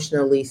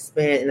emotionally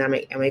spent and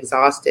I'm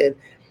exhausted.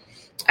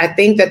 I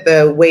think that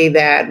the way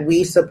that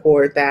we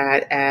support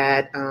that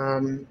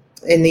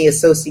in the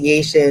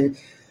association,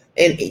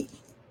 and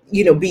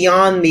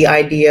beyond the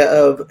idea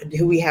of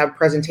do we have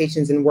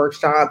presentations and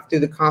workshops through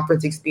the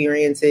conference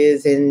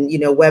experiences and,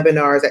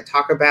 webinars that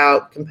talk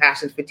about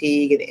compassion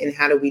fatigue and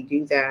how do we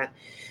do that?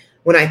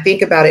 When I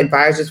think about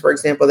advisors, for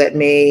example, that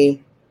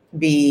may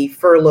be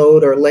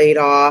furloughed or laid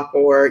off,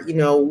 or,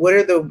 what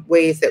are the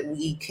ways that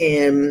we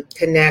can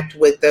connect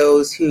with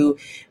those who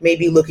may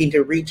be looking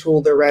to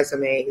retool their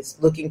resumes,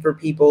 looking for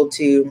people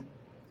to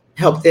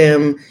help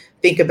them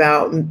think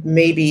about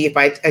maybe if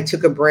I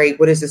took a break,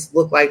 what does this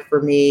look like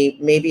for me?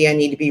 Maybe I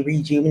need to be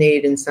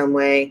rejuvenated in some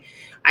way.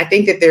 I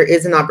think that there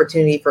is an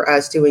opportunity for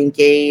us to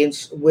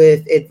engage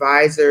with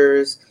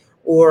advisors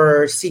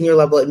or senior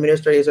level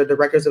administrators or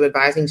directors of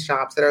advising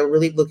shops that are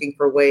really looking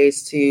for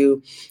ways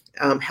to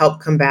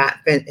help combat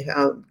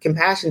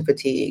compassion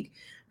fatigue.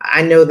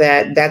 I know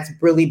that that's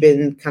really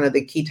been kind of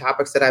the key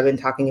topics that I've been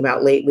talking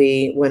about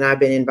lately when I've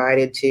been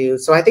invited to.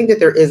 So I think that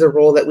there is a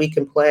role that we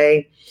can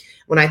play.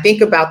 When I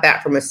think about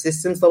that from a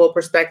systems level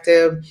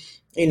perspective,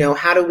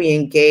 how do we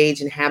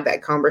engage and have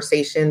that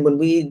conversation? When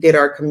we did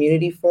our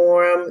community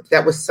forum,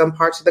 that was some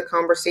parts of the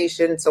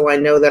conversation. So I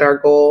know that our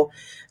goal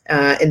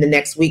in the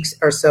next weeks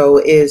or so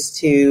is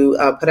to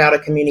put out a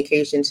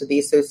communication to the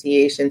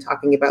association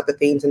talking about the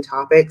themes and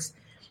topics,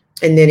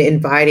 and then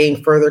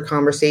inviting further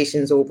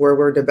conversations of where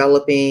we're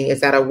developing.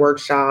 Is that a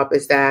workshop?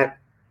 Is that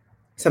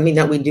something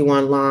that we do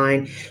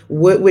online?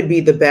 What would be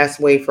the best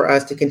way for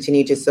us to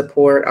continue to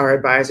support our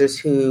advisors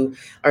who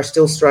are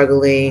still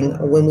struggling?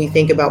 When we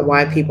think about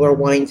why people are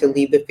wanting to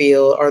leave the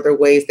field, are there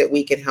ways that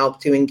we can help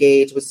to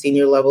engage with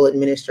senior level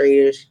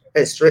administrators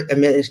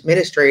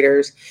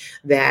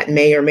that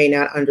may or may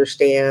not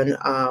understand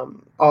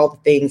all the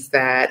things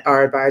that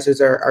our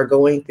advisors are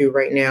going through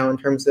right now in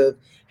terms of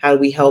how do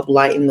we help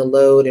lighten the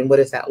load and what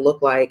does that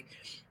look like?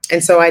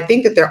 And so I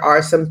think that there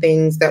are some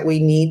things that we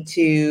need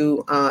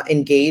to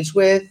engage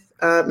with,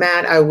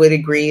 Matt. I would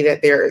agree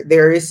that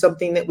there is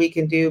something that we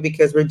can do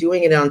because we're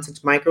doing it on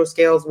such micro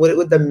scales. What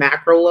would the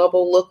macro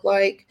level look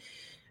like?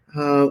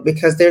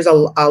 Because there's a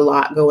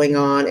lot going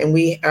on, and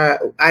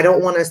I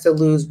don't want us to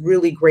lose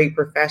really great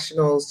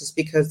professionals just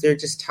because they're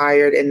just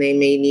tired and they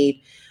may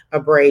need a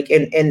break.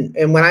 And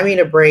when I mean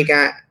a break,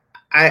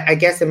 I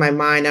guess in my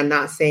mind, I'm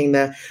not saying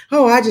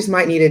I just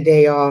might need a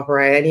day off,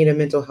 right? I need a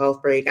mental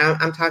health break.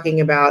 I'm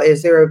talking about,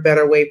 is there a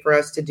better way for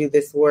us to do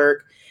this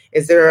work?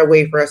 Is there a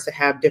way for us to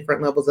have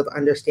different levels of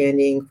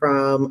understanding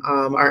from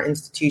our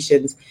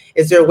institutions?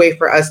 Is there a way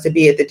for us to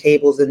be at the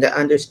tables and to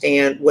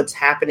understand what's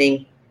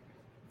happening?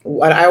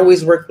 What I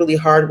always work really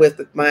hard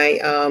with my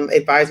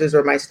advisors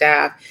or my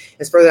staff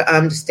is for them to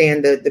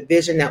understand the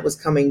vision that was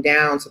coming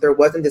down. So there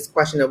wasn't this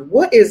question of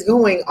what is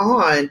going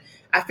on.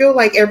 I feel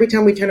like every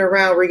time we turn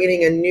around, we're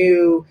getting a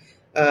new,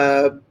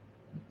 we're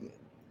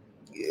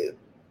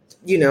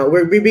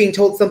being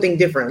told something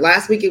different.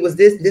 Last week it was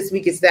this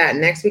week it's that,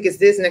 next week it's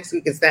this, next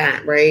week it's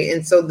that, right?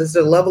 And so there's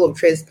a level of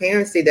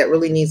transparency that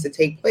really needs to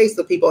take place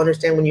so people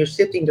understand when you're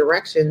shifting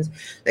directions,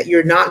 that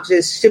you're not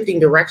just shifting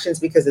directions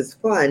because it's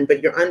fun,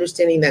 but you're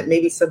understanding that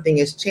maybe something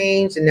has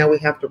changed and now we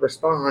have to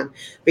respond,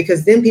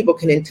 because then people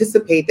can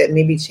anticipate that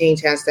maybe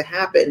change has to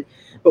happen.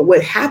 But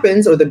what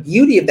happens, or the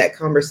beauty of that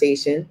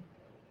conversation,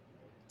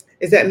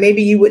 is that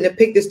maybe you wouldn't have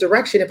picked this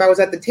direction if I was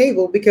at the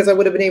table, because I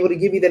would have been able to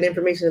give you that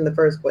information in the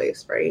first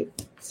place, right?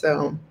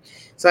 So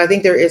I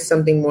think there is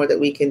something more that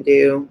we can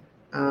do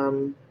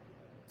to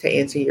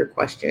answer your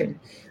question.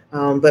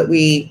 But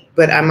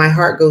my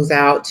heart goes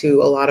out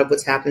to a lot of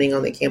what's happening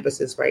on the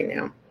campuses right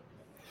now.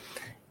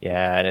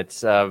 Yeah, and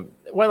it's one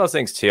of those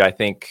things too. I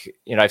think,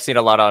 I've seen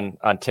a lot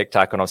on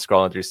TikTok when I'm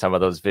scrolling through some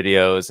of those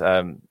videos,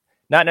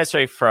 not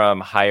necessarily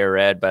from higher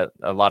ed, but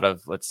a lot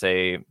of, let's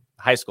say,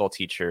 high school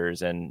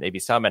teachers and maybe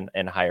some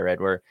in higher ed,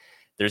 where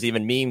there's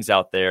even memes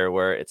out there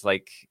where it's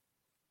like,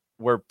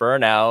 we're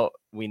burnout,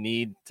 we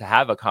need to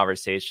have a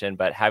conversation,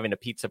 but having a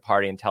pizza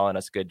party and telling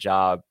us good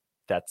job,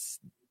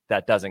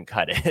 that doesn't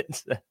cut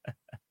it.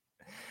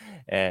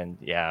 And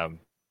yeah.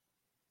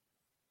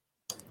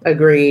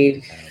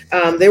 Agreed.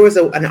 There was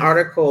an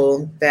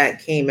article that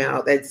came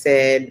out that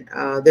said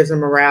there's a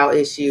morale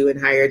issue in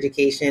higher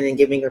education and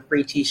giving a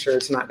free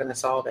t-shirt is not going to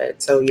solve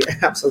it. So you're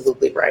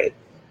absolutely right.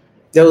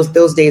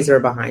 Those days are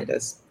behind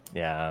us.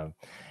 Yeah.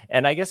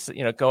 And I guess,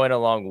 going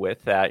along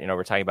with that,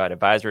 we're talking about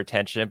advisor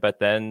retention, but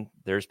then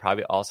there's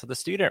probably also the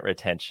student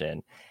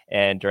retention.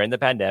 And during the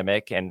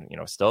pandemic and,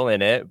 still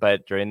in it,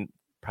 but during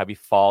probably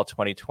fall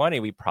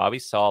 2020, we probably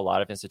saw a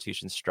lot of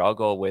institutions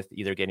struggle with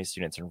either getting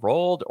students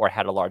enrolled or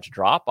had a large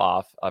drop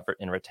off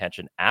in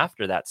retention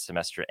after that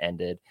semester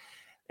ended.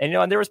 And,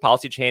 and there was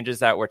policy changes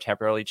that were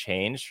temporarily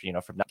changed,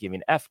 from not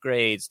giving F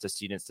grades to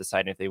students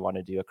deciding if they want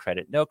to do a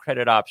credit, no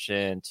credit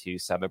option, to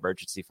some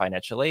emergency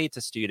financial aid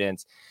to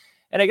students.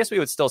 And I guess we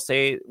would still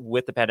say,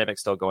 with the pandemic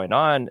still going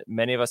on,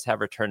 many of us have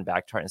returned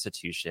back to our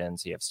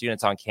institutions. You have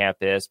students on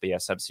campus, but you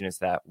have some students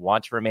that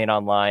want to remain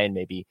online.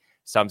 Maybe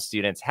some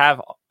students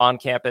have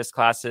on-campus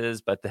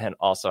classes, but then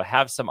also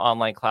have some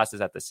online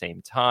classes at the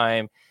same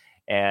time.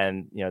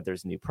 And,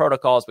 there's new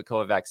protocols with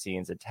COVID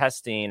vaccines and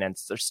testing, and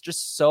there's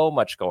just so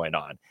much going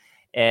on.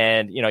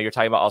 And, you're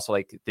talking about also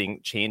like thing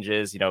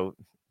changes,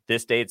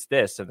 this day it's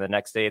this, and the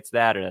next day it's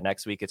that, or the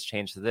next week it's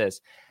changed to this.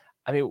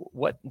 I mean,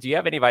 what do you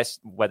have any advice,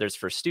 whether it's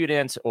for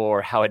students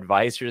or how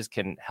advisors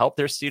can help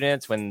their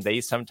students when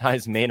they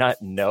sometimes may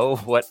not know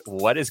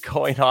what is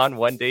going on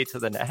one day to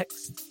the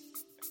next?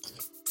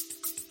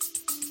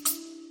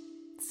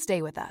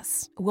 Stay with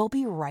us. We'll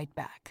be right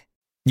back.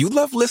 You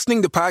love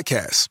listening to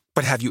podcasts,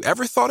 but have you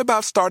ever thought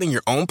about starting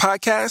your own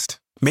podcast?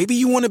 Maybe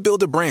you want to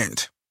build a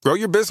brand, grow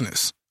your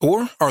business,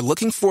 or are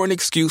looking for an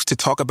excuse to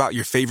talk about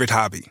your favorite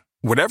hobby.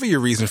 Whatever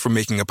your reason for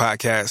making a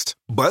podcast,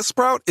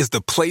 Buzzsprout is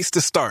the place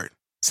to start.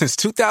 Since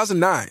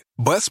 2009,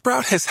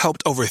 Buzzsprout has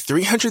helped over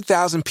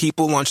 300,000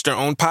 people launch their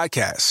own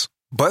podcasts.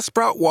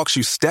 Buzzsprout walks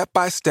you step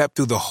by step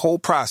through the whole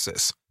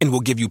process and will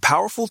give you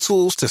powerful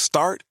tools to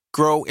start,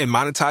 grow, and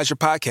monetize your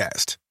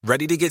podcast.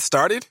 Ready to get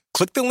started?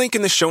 Click the link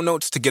in the show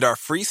notes to get our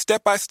free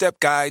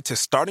step-by-step guide to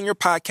starting your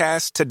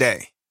podcast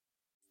today.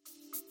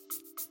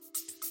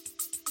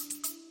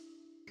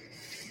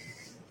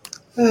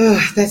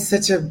 Oh, that's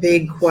such a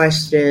big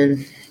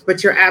question,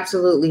 but you're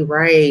absolutely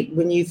right.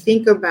 When you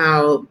think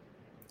about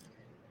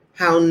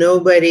how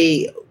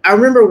I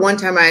remember one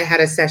time I had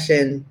a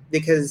session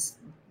because,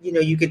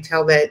 you could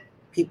tell that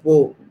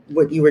people,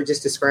 what you were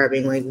just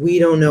describing, like, we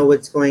don't know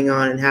what's going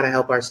on and how to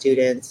help our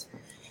students.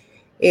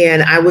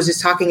 And I was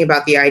just talking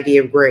about the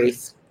idea of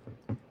grace,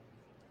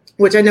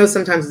 which I know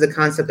sometimes is a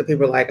concept that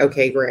people are like,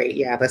 okay, great.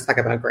 Yeah, let's talk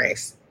about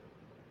grace.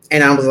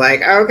 And I was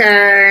like,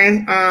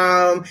 okay. And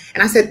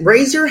I said,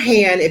 raise your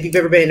hand if you've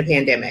ever been in a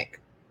pandemic.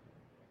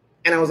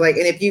 And I was like,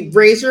 and if you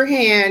raise your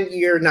hand,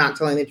 you're not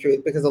telling the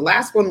truth, because the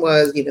last one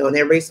was, and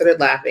everybody started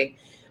laughing.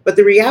 But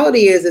the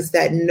reality is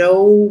that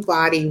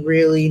nobody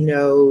really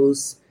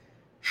knows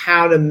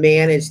how to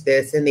manage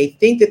this. And they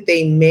think that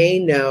they may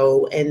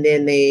know, and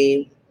then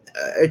they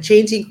are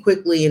changing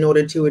quickly in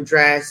order to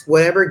address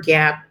whatever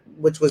gap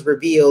which was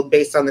revealed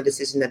based on the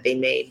decision that they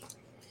made.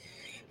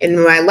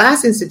 In my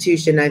last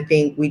institution, I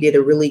think we did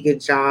a really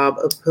good job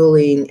of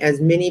pulling as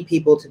many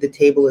people to the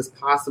table as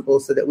possible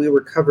so that we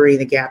were covering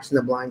the gaps and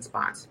the blind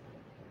spots.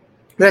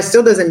 That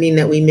still doesn't mean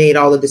that we made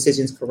all the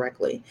decisions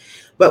correctly.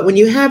 But when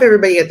you have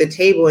everybody at the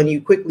table and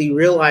you quickly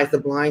realize the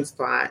blind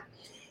spot,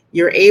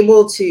 you're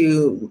able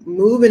to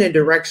move in a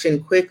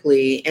direction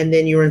quickly, and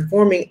then you're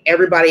informing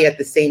everybody at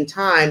the same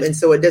time. And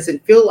so it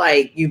doesn't feel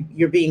like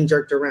you're being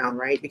jerked around,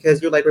 right?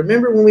 Because you're like,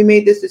 remember when we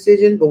made this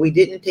decision, but we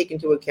didn't take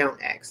into account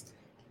X.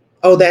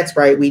 Oh, that's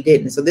right, we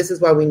didn't. So this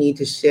is why we need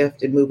to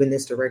shift and move in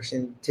this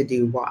direction to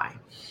do Y.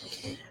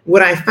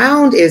 What I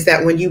found is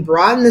that when you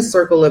broaden the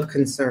circle of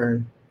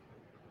concern,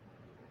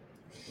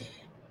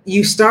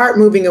 you start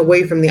moving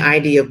away from the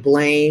idea of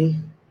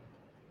blame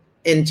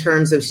in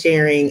terms of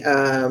sharing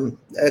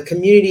a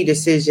community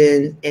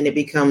decision, and it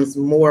becomes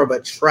more of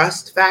a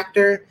trust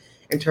factor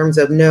in terms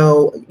of,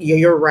 no,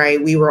 you're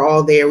right, we were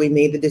all there, we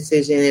made the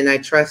decision, and I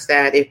trust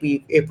that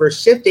if we're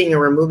shifting or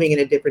we're moving in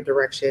a different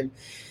direction,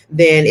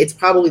 then it's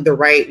probably the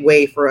right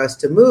way for us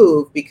to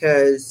move,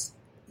 because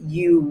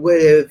you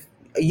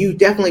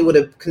definitely would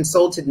have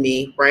consulted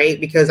me, right?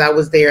 Because I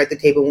was there at the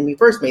table when we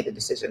first made the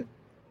decision.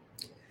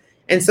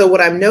 And so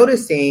what I'm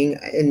noticing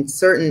in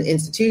certain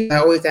institutions, I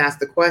always ask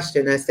the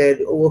question, I said,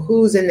 well,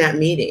 who's in that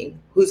meeting?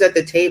 Who's at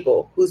the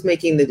table? Who's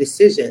making the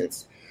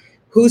decisions?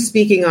 Who's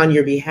speaking on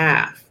your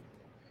behalf?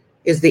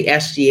 Is the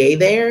SGA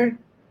there?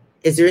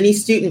 Is there any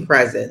student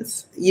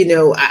presence?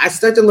 I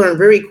start to learn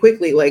very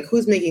quickly, like,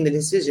 who's making the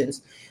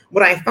decisions.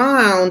 What I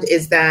found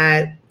is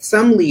that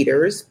some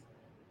leaders,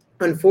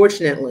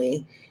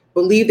 unfortunately,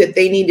 believe that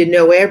they need to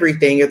know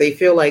everything, or they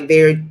feel like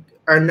they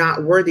are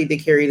not worthy to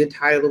carry the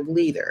title of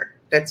leader.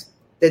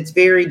 That's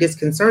very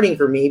disconcerting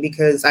for me,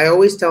 because I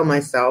always tell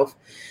myself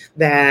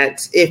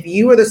that if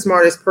you are the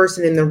smartest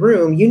person in the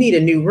room, you need a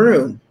new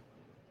room.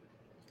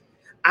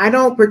 I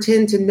don't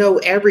pretend to know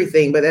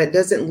everything, but that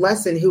doesn't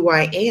lessen who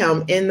I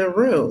am in the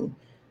room.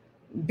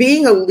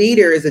 Being a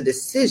leader is a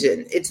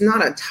decision. It's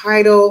not a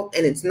title,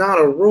 and it's not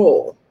a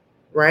role,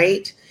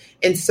 right?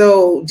 And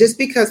so just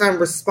because I'm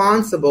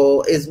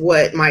responsible is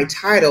what my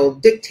title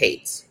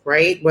dictates,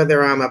 right?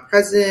 Whether I'm a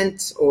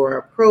president or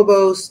a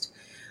provost,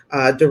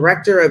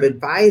 director of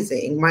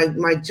advising,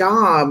 my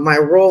job, my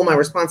role, my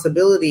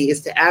responsibility is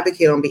to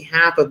advocate on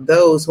behalf of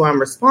those who I'm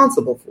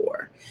responsible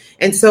for.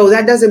 And so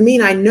that doesn't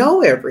mean I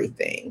know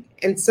everything.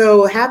 And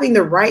so having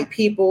the right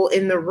people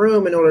in the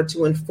room in order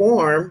to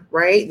inform,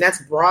 right, and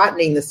that's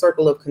broadening the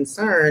circle of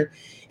concern,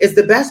 is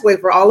the best way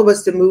for all of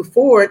us to move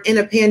forward in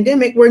a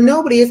pandemic where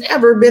nobody has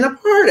ever been a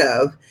part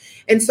of.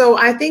 And so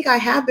I think I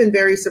have been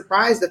very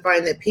surprised to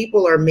find that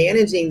people are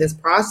managing this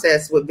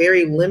process with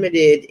very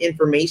limited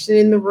information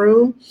in the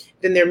room.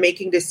 Then they're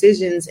making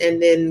decisions.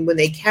 And then when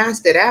they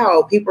cast it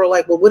out, people are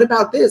like, well, what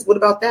about this? What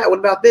about that? What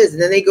about this?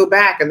 And then they go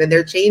back and then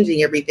they're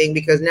changing everything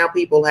because now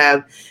people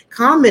have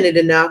commented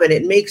enough and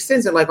it makes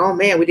sense. And like, oh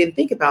man, we didn't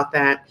think about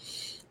that.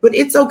 But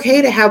it's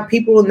okay to have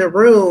people in the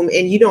room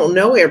and you don't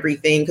know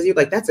everything because you're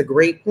like, that's a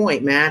great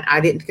point, Matt. I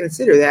didn't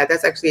consider that.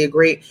 That's actually a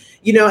great,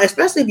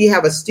 especially if you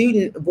have a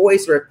student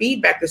voice or a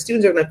feedback, the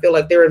students are going to feel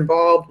like they're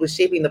involved with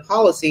shaping the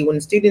policy.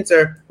 When students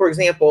are, for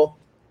example,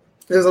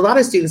 there's a lot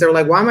of students that are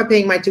like, why am I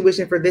paying my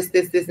tuition for this,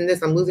 and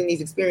this? I'm losing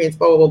these experience,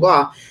 blah, blah, blah,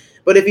 blah.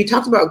 But if you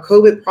talked about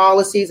COVID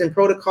policies and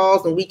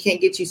protocols and we can't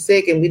get you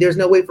sick and there's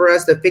no way for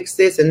us to fix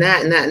this and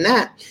that and that and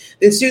that,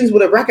 then students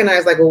would have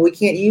recognized like, well, we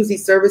can't use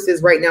these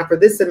services right now for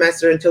this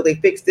semester until they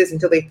fix this,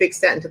 until they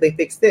fix that, until they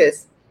fix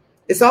this.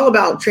 It's all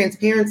about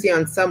transparency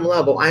on some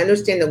level. I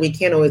understand that we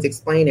can't always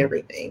explain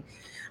everything.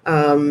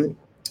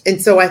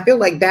 And so I feel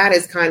like that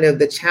is kind of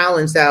the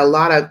challenge that a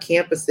lot of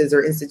campuses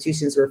or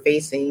institutions are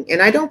facing.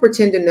 And I don't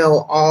pretend to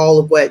know all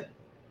of what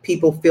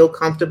people feel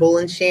comfortable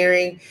in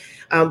sharing.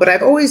 But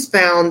I've always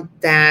found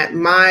that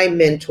my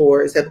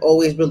mentors have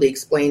always really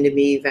explained to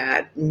me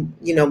that,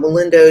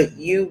 Melinda,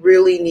 you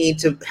really need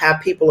to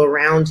have people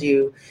around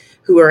you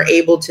who are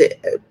able to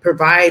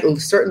provide a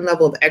certain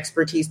level of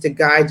expertise to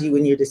guide you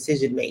in your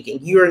decision making.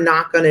 You are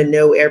not going to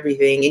know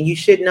everything, and you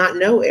should not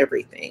know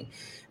everything.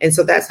 And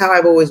so that's how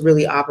I've always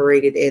really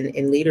operated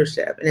in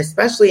leadership, and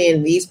especially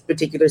in these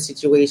particular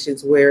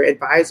situations where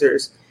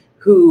advisors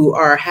who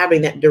are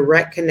having that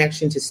direct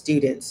connection to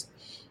students,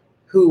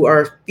 who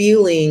are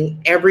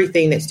feeling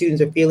everything that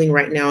students are feeling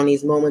right now in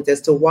these moments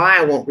as to why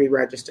I won't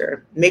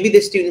re-register. Maybe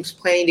the student's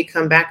planning to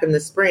come back in the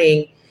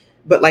spring,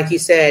 but like you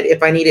said,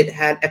 if I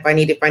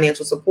needed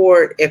financial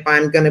support, if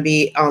I'm going to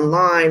be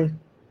online,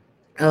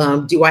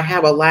 do I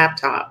have a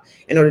laptop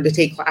in order to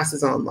take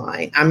classes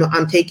online?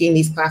 I'm taking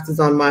these classes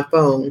on my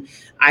phone.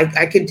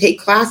 I could take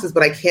classes,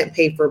 but I can't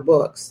pay for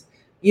books.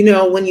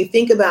 When you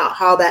think about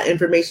how that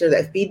information or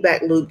that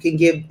feedback loop can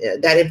give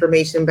that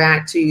information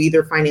back to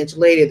either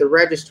financial aid, or the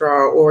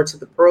registrar, or to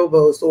the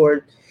provost,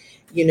 or,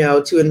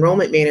 to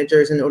enrollment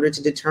managers in order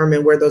to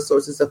determine where those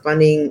sources of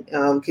funding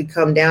could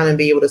come down and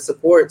be able to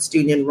support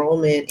student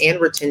enrollment and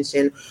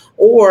retention,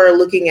 or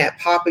looking at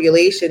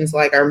populations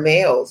like our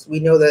males. We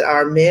know that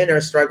our men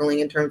are struggling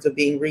in terms of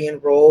being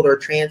re-enrolled or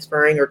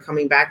transferring or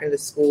coming back into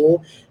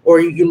school, or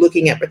you're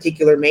looking at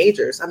particular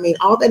majors. I mean,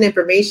 all that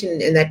information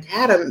and that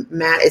data,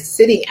 Matt, is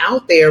sitting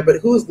out there,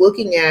 but who's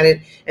looking at it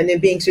and then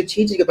being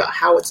strategic about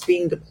how it's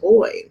being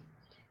deployed?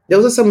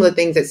 Those are some of the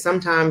things that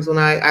sometimes when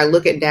I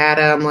look at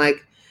data, I'm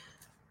like,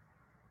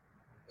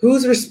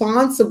 who's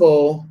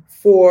responsible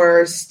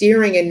for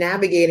steering and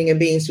navigating and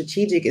being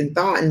strategic in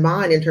thought and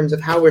mind in terms of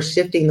how we're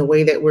shifting the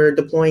way that we're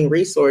deploying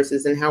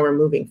resources and how we're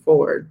moving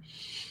forward?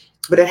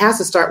 But it has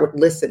to start with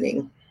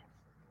listening.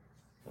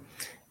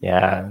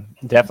 Yeah,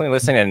 definitely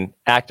listening and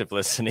active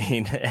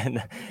listening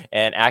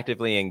and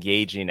actively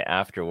engaging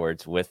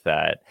afterwards with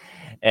that.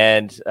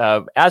 And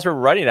as we're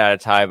running out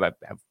of time, I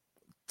have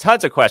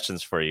tons of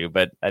questions for you,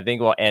 but I think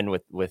we'll end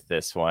with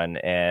this one.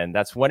 And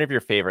that's one of your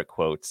favorite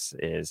quotes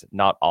is,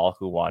 "Not all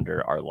who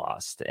wander are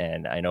lost."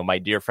 And I know my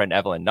dear friend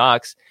Evelyn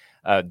Knox,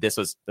 this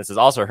is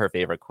also her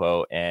favorite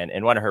quote. And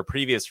in one of her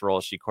previous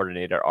roles, she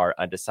coordinated our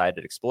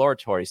undecided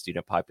exploratory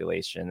student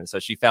population. And so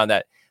she found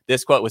that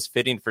this quote was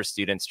fitting for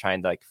students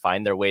trying to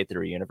find their way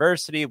through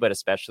university, but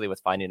especially with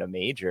finding a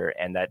major,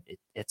 and that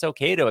it's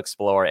okay to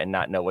explore and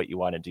not know what you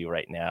want to do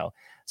right now.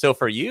 So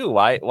for you,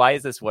 why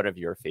is this one of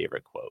your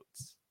favorite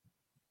quotes?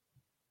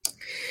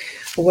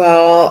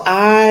 Well,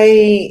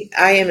 I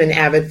am an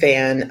avid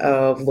fan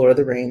of Lord of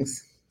the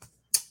Rings.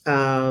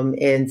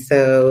 And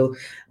so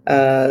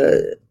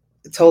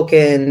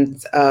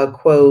Tolkien's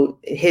quote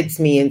hits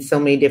me in so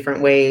many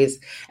different ways.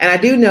 And I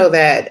do know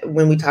that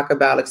when we talk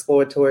about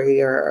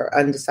exploratory or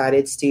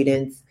undecided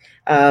students,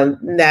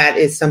 that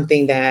is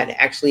something that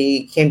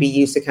actually can be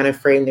used to kind of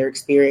frame their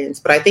experience.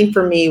 But I think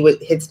for me,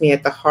 what hits me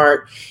at the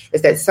heart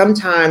is that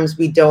sometimes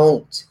we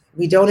don't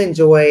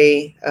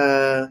enjoy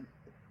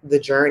the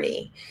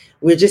journey.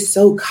 We're just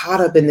so caught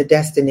up in the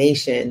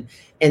destination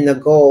and the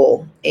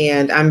goal.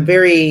 And I'm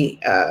very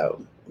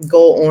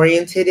goal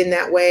oriented in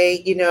that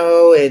way,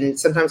 and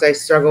sometimes I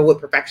struggle with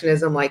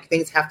perfectionism, like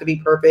things have to be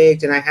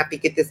perfect and I have to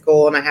get this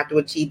goal and I have to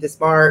achieve this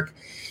mark.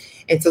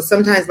 And so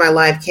sometimes my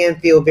life can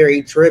feel very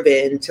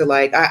driven to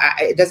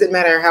it doesn't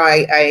matter how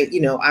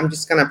I'm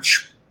just going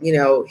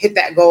to, hit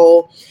that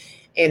goal.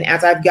 And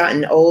as I've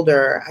gotten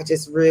older, I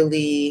just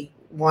really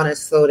want to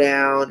slow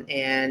down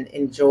and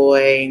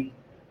enjoy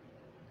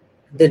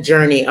the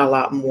journey a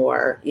lot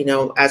more,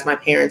 as my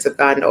parents have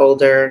gotten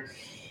older.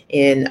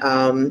 And,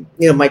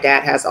 my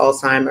dad has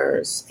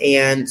Alzheimer's,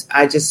 and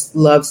I just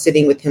love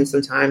sitting with him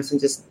sometimes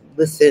and just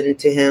listen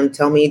to him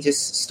tell me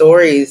just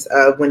stories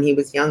of when he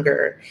was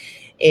younger.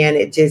 And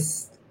I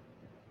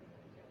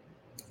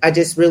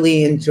just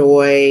really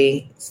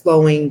enjoy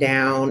slowing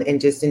down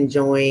and just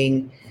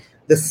enjoying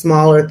the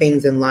smaller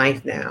things in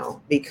life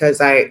now,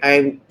 because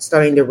I'm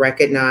starting to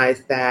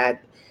recognize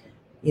that,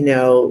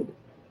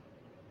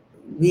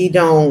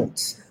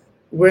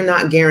 we're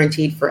not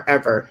guaranteed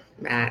forever,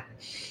 Matt.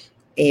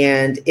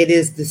 And it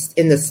is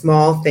in the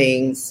small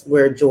things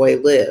where joy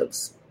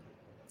lives.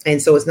 And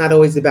so it's not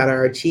always about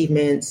our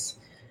achievements,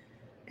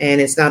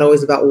 and it's not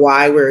always about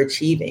why we're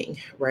achieving,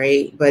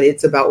 right? But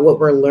it's about what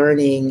we're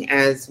learning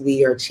as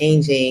we are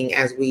changing,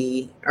 as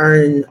we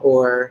earn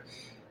or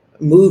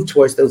move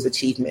towards those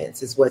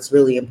achievements is what's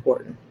really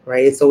important,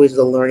 right? It's always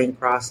the learning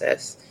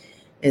process.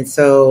 And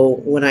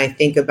so when I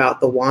think about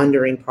the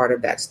wandering part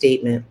of that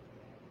statement,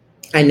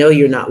 I know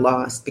you're not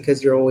lost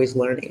because you're always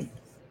learning.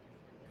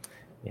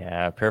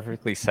 Yeah,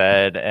 perfectly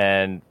said.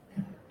 And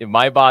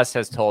my boss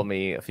has told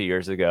me a few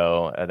years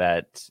ago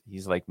that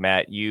he's like,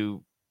 Matt,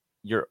 you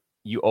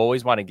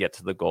always want to get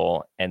to the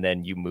goal and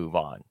then you move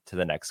on to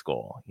the next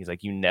goal. He's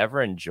like, you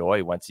never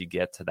enjoy once you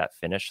get to that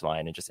finish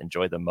line and just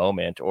enjoy the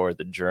moment or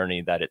the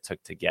journey that it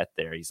took to get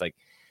there. He's like,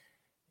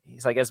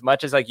 he's like, as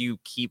much as like you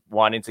keep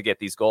wanting to get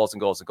these goals and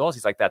goals and goals,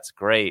 he's like, that's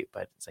great.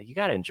 But it's like, you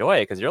got to enjoy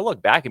it, because you'll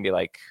look back and be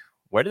like,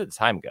 where did the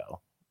time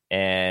go?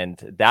 And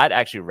that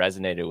actually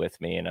resonated with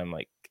me. And I'm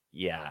like,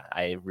 yeah,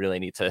 I really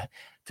need to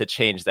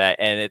change that.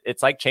 And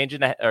it's like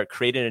changing or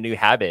creating a new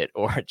habit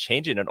or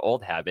changing an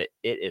old habit.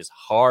 It is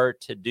hard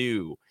to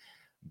do,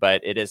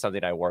 but it is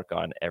something I work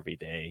on every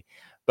day.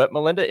 But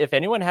Melinda, if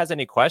anyone has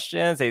any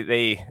questions,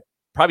 they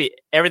probably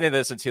everything they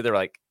listen to, they're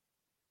like,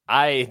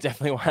 I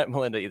definitely want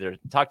Melinda either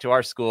talk to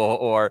our school,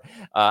 or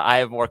I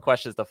have more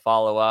questions to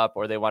follow up,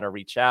 or they want to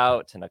reach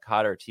out to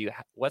NACADA or to you.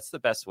 What's the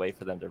best way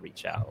for them to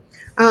reach out?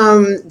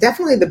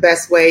 Definitely the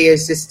best way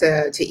is just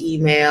to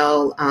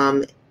email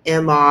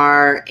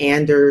Mr.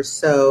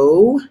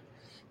 Anderso,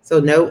 so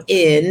no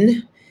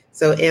N,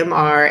 so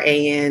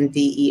MRANDERSO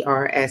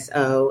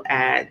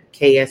at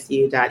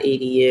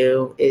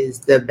ksu.edu is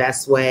the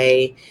best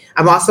way.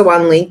 I'm also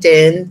on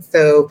LinkedIn,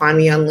 so find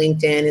me on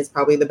LinkedIn is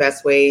probably the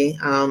best way.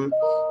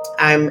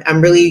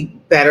 I'm really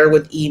better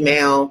with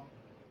email,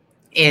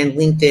 and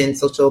LinkedIn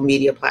social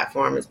media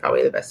platform is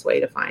probably the best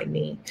way to find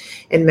me.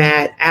 And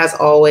Matt, as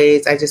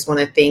always, I just want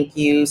to thank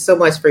you so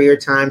much for your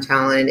time,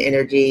 talent, and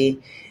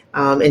energy,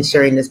 and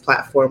sharing this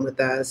platform with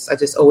us. I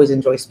just always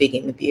enjoy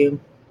speaking with you.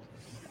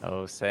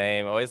 Oh,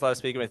 same. Always love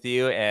speaking with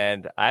you.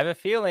 And I have a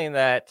feeling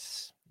that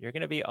you're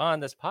going to be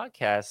on this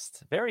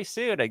podcast very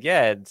soon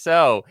again.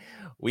 So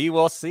we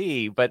will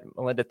see. But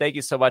Melinda, thank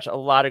you so much. A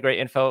lot of great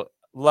info.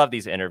 Love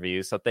these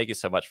interviews. So thank you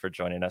so much for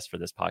joining us for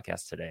this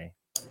podcast today.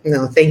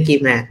 No, thank you,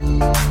 Matt.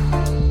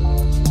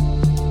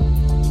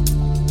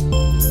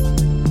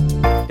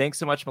 Thanks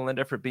so much,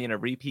 Melinda, for being a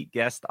repeat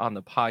guest on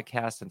the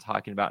podcast and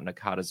talking about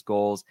NACADA's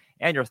goals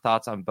and your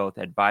thoughts on both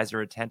advisor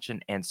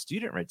retention and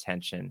student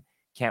retention.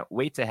 Can't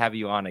wait to have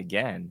you on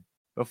again.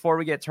 Before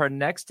we get to our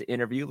next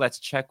interview, let's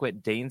check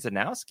with Dane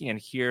Zanowski and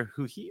hear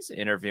who he's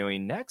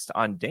interviewing next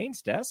on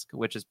Dane's Desk,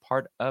 which is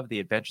part of the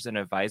Adventures in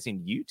Advising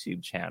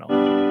YouTube channel.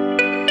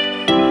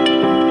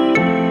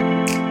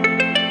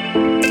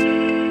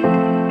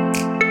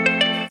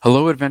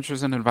 Hello,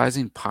 Adventures in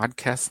Advising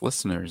podcast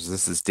listeners.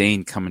 This is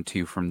Dane coming to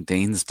you from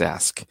Dane's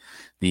Desk,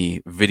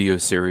 the video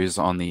series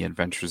on the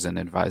Adventures in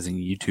Advising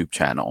YouTube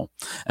channel.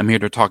 I'm here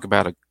to talk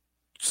about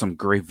some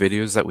great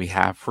videos that we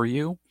have for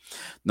you.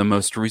 The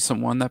most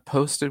recent one that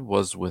posted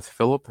was with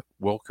Philip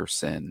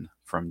Wilkerson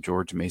from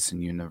George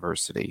Mason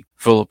University.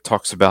 Philip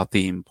talks about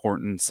the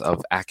importance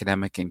of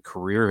academic and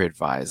career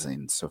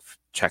advising, so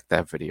check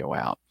that video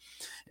out.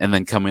 And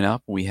then coming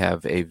up, we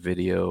have a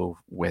video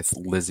with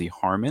Lizzie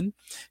Harmon,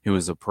 who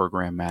is a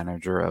program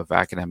manager of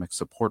academic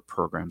support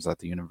programs at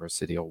the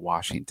University of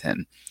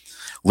Washington.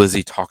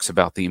 Lizzie talks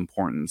about the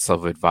importance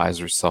of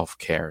advisor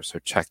self-care, so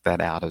check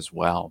that out as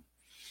well.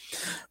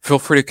 Feel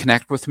free to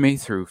connect with me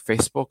through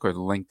Facebook or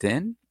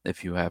LinkedIn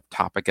if you have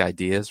topic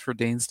ideas for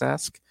Dane's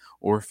Desk,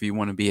 or if you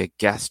want to be a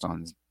guest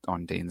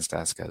on Dane's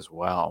Desk as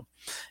well.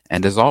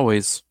 And as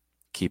always,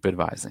 keep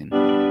advising.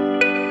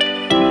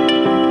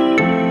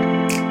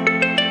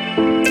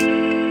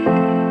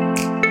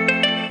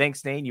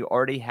 Thanks, Dane. You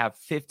already have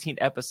 15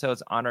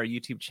 episodes on our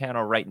YouTube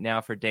channel right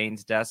now for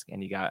Dane's Desk,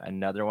 and you got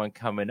another one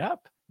coming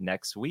up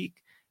next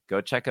week.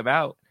 Go check them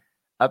out.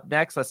 Up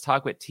next, let's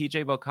talk with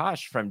TJ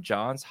Bokash from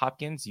Johns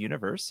Hopkins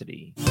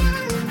University.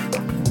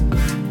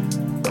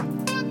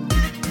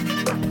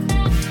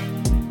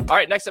 All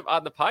right, next up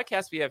on the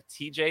podcast, we have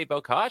TJ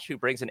Bokash, who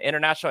brings an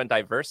international and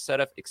diverse set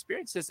of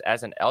experiences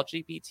as an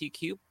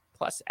LGBTQ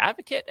plus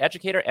advocate,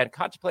 educator, and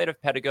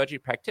contemplative pedagogy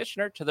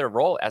practitioner to their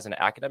role as an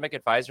academic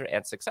advisor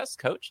and success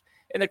coach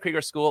in the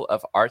Krieger School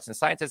of Arts and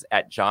Sciences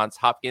at Johns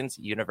Hopkins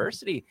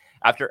University.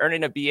 After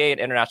earning a BA in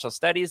International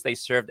Studies, they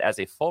served as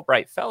a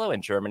Fulbright Fellow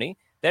in Germany,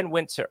 then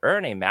went to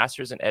earn a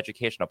Master's in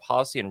Educational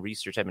Policy and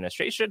Research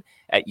Administration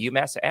at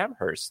UMass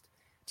Amherst.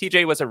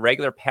 TJ was a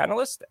regular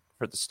panelist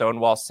for the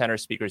Stonewall Center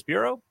Speakers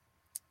Bureau,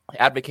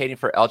 advocating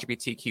for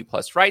LGBTQ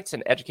plus rights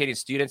and educating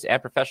students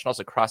and professionals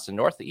across the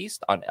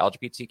Northeast on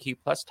LGBTQ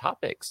plus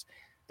topics.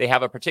 They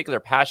have a particular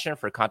passion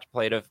for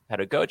contemplative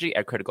pedagogy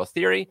and critical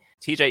theory.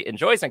 TJ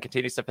enjoys and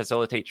continues to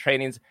facilitate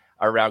trainings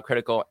around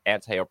critical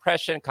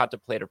anti-oppression,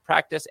 contemplative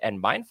practice, and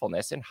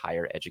mindfulness in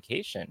higher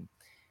education.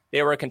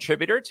 They were a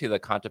contributor to the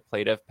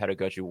Contemplative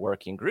Pedagogy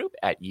Working Group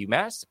at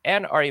UMass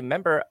and are a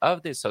member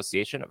of the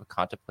Association of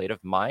Contemplative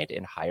Mind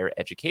in Higher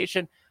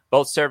Education,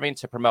 both serving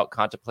to promote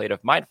contemplative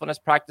mindfulness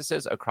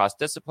practices across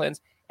disciplines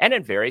and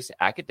in various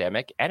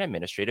academic and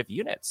administrative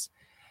units.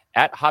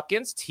 At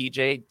Hopkins,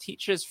 TJ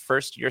teaches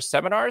first-year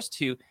seminars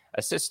to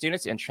assist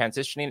students in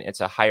transitioning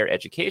into higher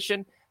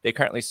education. They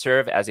currently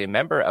serve as a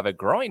member of a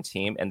growing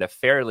team in the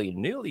fairly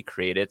newly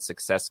created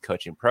Success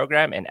Coaching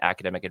Program in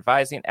Academic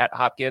Advising at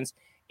Hopkins,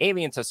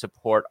 aiming to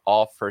support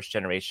all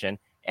first-generation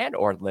and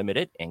or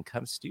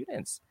limited-income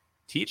students.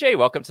 TJ,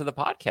 welcome to the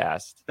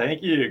podcast.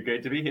 Thank you.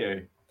 Great to be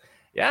here.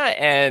 Yeah,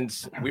 and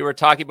we were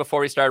talking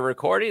before we started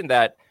recording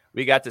that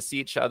we got to see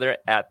each other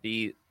at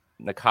the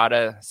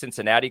NACADA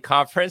Cincinnati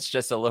conference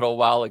just a little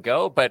while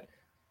ago, but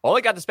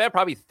only got to spend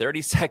probably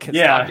 30 seconds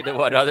talking to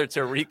one another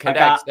to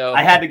reconnect.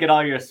 I had to get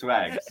all your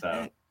swag,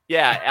 so.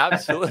 Yeah,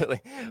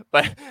 absolutely.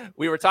 But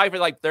we were talking for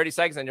like 30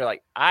 seconds and you're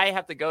like, I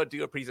have to go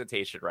do a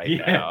presentation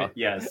right now.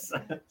 Yes.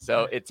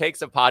 So it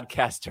takes a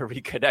podcast to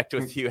reconnect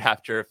with you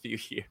after a few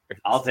years.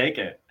 I'll take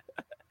it.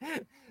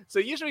 So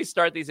usually we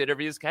start these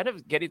interviews kind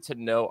of getting to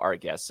know our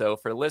guests. So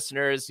for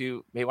listeners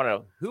who may want to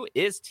know, who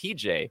is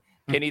TJ?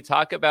 Can you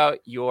talk about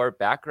your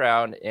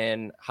background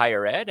in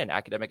higher ed and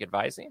academic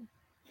advising?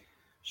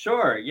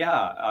 Sure.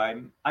 Yeah.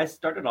 I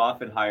started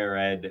off in higher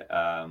ed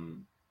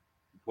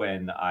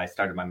when I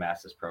started my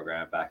master's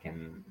program back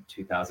in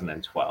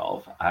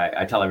 2012.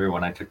 I tell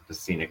everyone I took the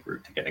scenic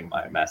route to getting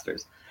my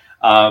master's.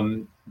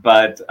 And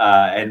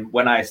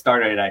when I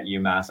started at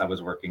UMass, I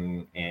was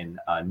working in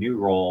a new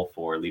role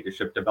for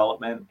leadership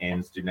development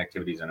in student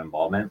activities and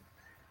involvement.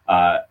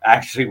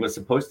 Actually was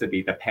supposed to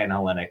be the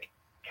Pan-Hellenic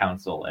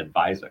Council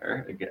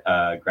advisor,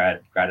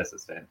 grad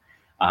assistant.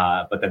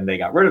 But then they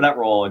got rid of that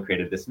role and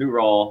created this new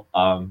role.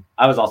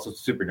 I was also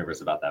super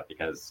nervous about that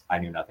because I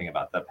knew nothing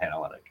about the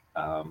Pan-Hellenic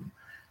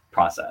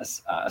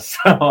process.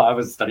 So I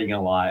was studying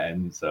a lot,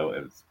 and so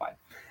it was fine.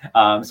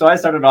 So I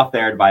started off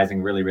there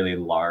advising really, really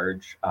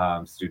large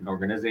student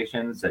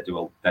organizations that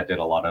did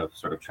a lot of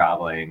sort of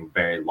traveling,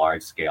 very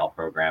large scale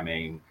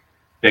programming,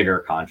 bigger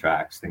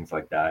contracts, things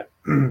like that.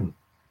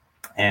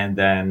 And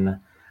then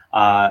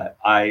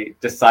I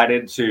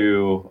decided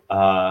to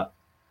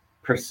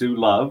pursue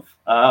love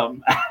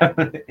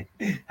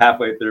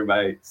halfway through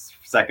my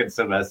second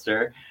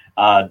semester.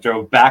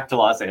 Drove back to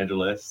Los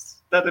Angeles.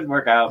 That didn't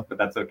work out, but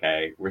that's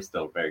okay. We're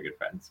still very good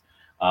friends.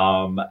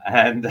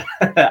 And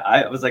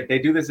I was like, they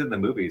do this in the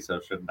movie,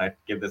 so shouldn't I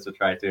give this a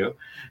try too?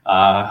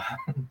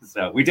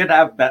 So we did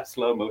have that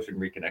slow motion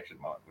reconnection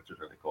moment, which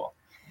was really cool.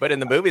 But in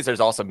the movies, there's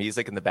also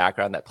music in the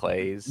background that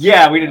plays.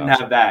 Yeah, we didn't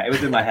have that. It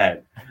was in my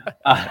head.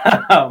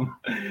 And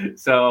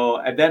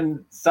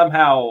then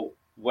somehow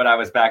when I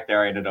was back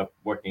there, I ended up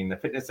working in the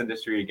fitness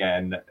industry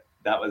again.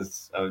 That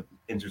was an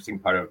interesting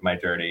part of my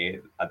journey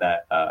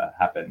that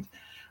happened.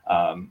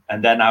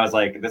 And then I was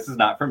like, this is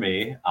not for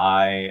me.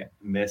 I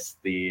miss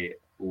the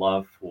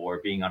love for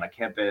being on a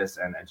campus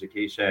and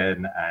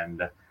education,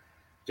 and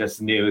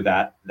just knew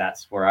that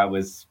that's where I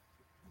was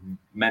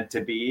meant to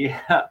be.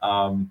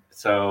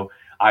 So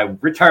I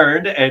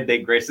returned, and they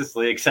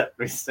graciously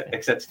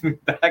accepted me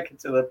back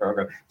into the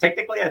program.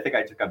 Technically, I think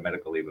I took a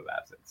medical leave of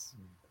absence.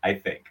 I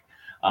think,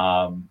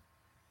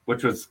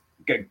 which was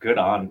good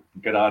on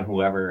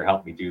whoever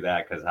helped me do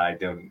that, because I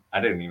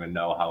didn't even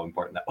know how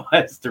important that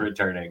was to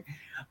returning.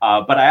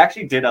 But I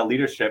actually did a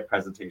leadership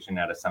presentation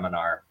at a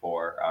seminar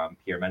for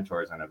peer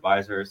mentors and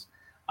advisors.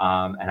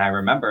 And I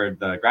remembered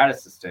the grad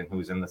assistant who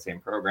was in the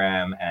same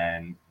program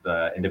and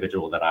the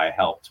individual that I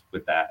helped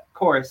with that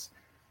course.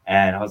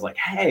 And I was like,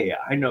 hey,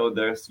 I know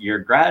your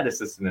grad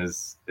assistant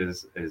is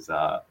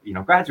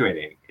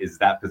graduating. Is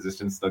that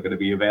position still going to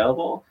be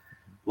available?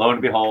 Lo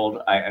and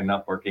behold, I ended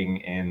up working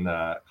in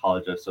the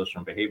College of Social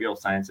and Behavioral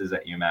Sciences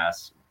at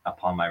UMass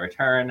upon my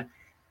return.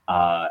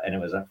 And it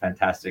was a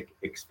fantastic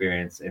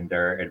experience in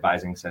their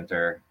advising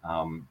center.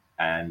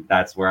 And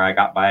that's where I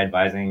got my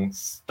advising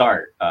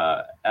start.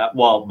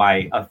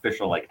 My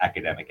official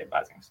academic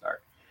advising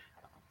start.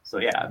 So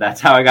yeah,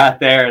 that's how I got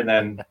there. And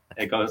then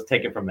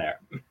take it from there.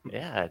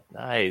 Yeah,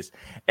 nice.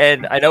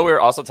 And I know we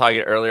were also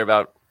talking earlier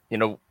about,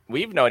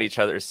 we've known each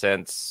other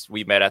since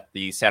we met at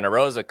the Santa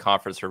Rosa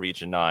conference for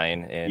Region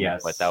 9 in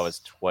what that was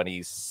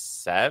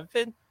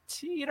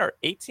 2017 or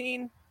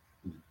 18?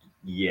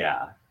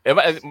 Yeah.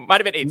 It might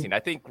have been 18. I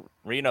think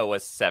Reno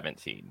was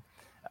 17.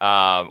 Yes.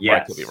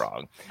 I could be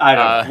wrong. I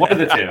don't know. One of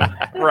the two.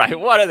 Right,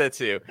 one of the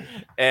two.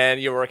 And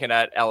you're working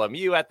at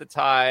LMU at the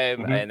time.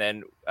 Mm-hmm. And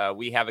then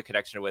we have a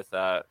connection with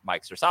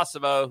Mike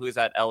Sersasimo, who's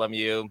at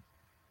LMU.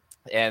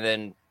 And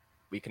then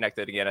we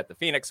connected again at the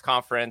Phoenix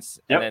conference.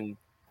 Yep. And then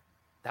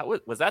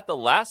was that the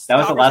last? That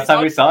was the last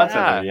time we saw each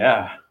other.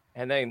 Yeah.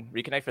 And then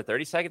reconnect for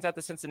 30 seconds at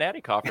the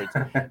Cincinnati conference.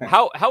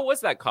 How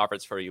was that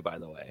conference for you, by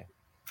the way?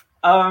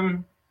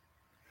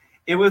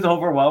 It was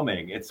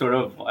overwhelming. It's sort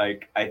of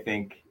like, I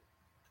think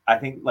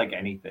like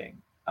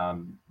anything,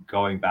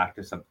 going back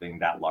to something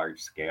that large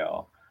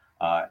scale,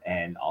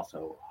 and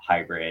also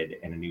hybrid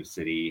in a new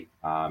city,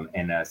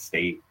 in a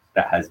state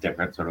that has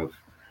different sort of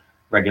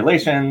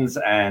regulations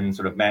and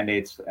sort of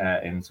mandates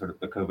in sort of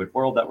the COVID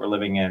world that we're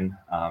living in.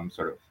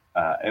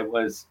 It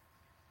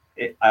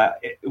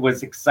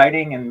was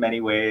exciting in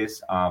many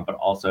ways, but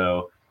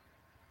also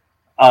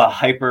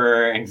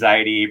hyper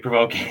anxiety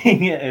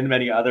provoking in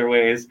many other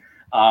ways.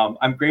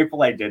 I'm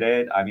grateful I did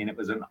it. I mean, it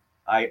was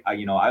I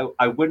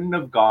wouldn't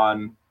have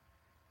gone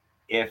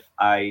if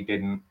I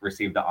didn't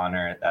receive the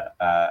honor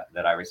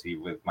that I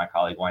received with my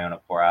colleague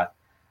Wyona Porath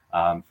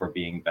for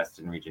being best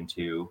in Region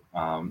 2.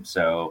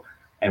 So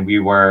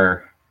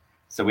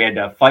we had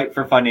to fight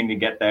for funding to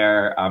get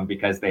there,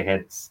 because they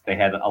had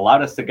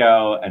allowed us to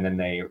go, and then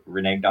they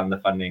reneged on the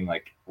funding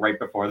right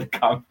before the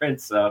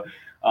conference. So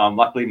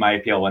luckily my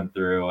appeal went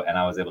through, and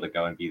I was able to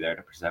go and be there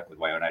to present with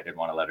Wyona. I didn't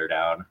want to let her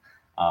down.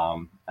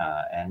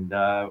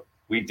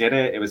 We did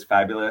it. It was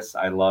fabulous.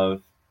 I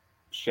love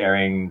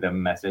sharing the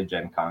message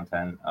and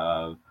content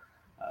of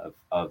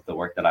the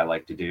work that I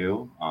like to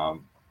do.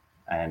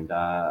 And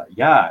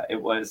yeah,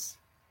 it was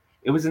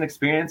an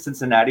experience.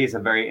 Cincinnati is a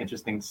very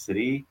interesting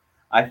city,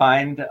 I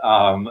find.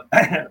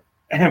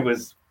 I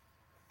was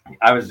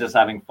just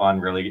having fun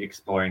really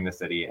exploring the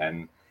city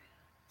and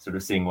sort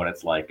of seeing what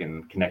it's like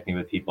and connecting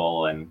with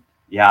people. And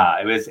yeah,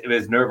 it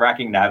was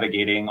nerve-wracking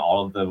navigating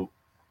all of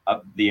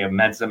the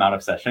immense amount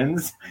of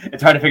sessions and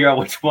trying to figure out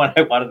which one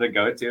I wanted to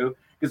go to.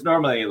 Because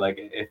normally, like,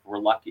 if you're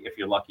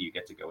lucky, you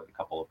get to go with a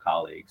couple of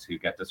colleagues who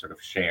get to sort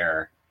of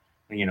share,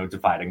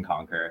 divide and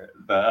conquer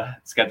the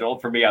schedule.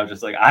 For me, I was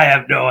just like, I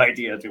have no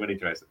idea, too many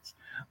choices.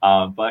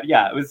 But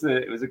yeah, it was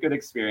a good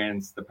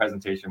experience. The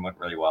presentation went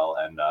really well,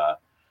 and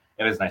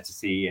it was nice to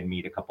see and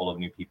meet a couple of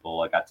new people.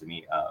 I got to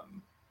meet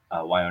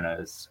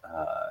Wyona's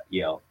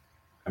Yale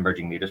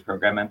Emerging Leaders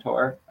Program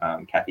mentor,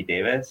 Kathy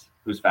Davis,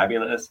 who's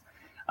fabulous.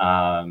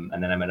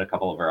 And then I met a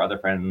couple of our other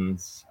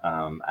friends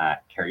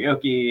at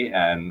karaoke,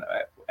 and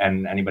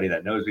anybody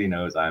that knows me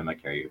knows I'm a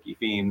karaoke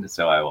fiend,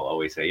 so I will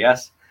always say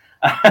yes.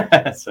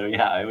 So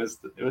yeah, it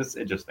was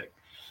interesting.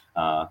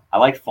 I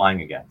liked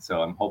flying again,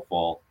 so I'm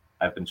hopeful.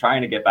 I've been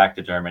trying to get back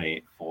to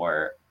Germany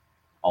for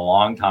a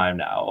long time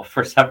now.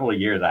 For several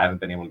years, I haven't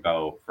been able to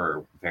go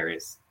for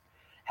various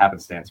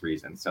happenstance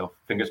reasons. So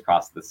fingers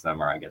crossed this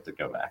summer I get to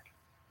go back.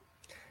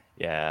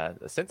 Yeah,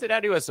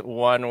 Cincinnati was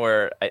one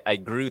where I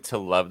grew to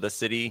love the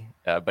city,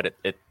 but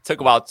it took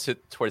a while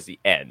towards the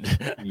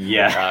end.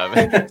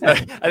 Yeah. So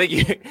I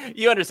think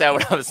you understand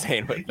what I was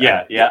saying with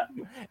that. Yeah.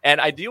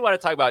 And I do want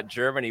to talk about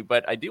Germany,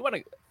 but I do want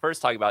to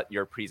first talk about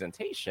your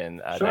presentation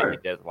that you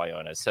did with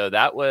Wyona. So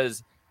that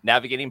was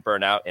navigating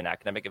burnout in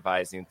academic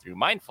advising through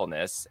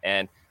mindfulness.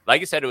 And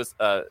like you said, it was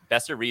a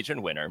Best of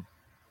Region winner.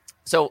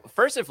 So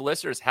first, if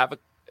listeners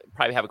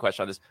probably have a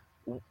question on this,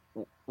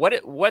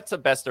 what's a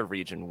Best of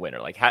Region winner?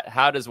 Like,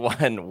 how does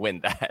one win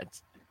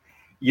that?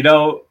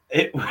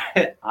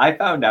 I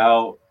found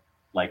out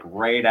like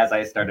right as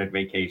I started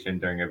vacation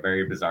during a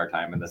very bizarre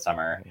time in the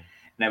summer,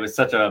 and it was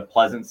such a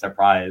pleasant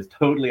surprise,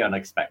 totally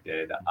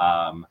unexpected.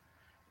 So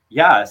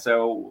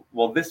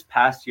this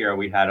past year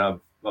we had a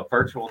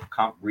virtual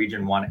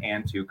Region 1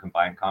 and 2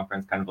 combined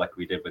conference, kind of like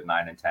we did with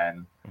 9 and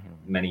 10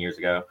 many years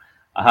ago.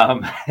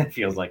 It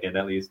feels like it,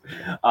 at least.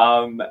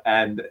 Wyona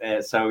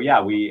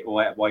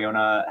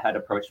had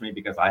approached me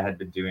because I had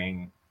been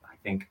doing, I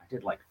think I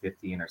did like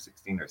 15 or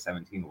 16 or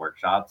 17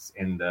 workshops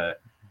in the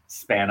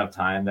span of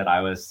time that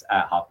I was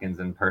at Hopkins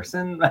in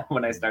person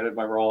when I started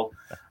my role,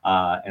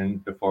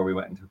 and before we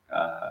went into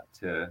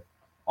to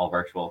all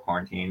virtual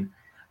quarantine.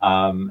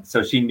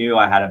 So she knew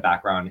I had a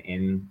background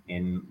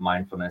in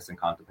mindfulness and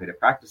contemplative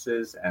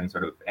practices, and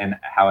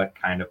how it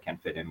kind of can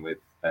fit in with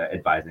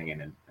advising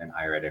in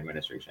higher ed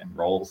administration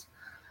roles.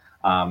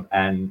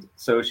 And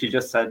so she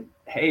just said,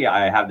 hey,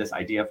 I have this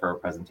idea for a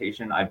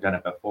presentation. I've done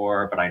it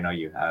before, but I know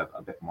you have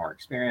a bit more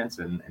experience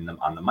on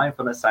the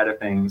mindfulness side of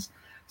things.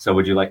 So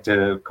would you like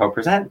to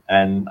co-present?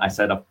 And I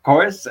said, of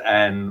course.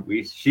 And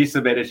she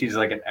submitted. She's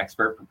like an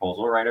expert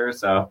proposal writer.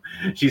 So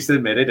she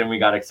submitted and we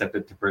got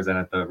accepted to present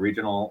at the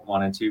Regional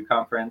 1 and 2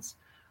 conference.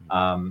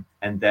 And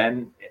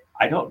then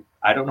I don't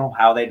know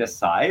how they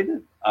decide.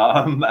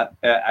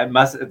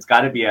 It's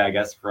got to be, I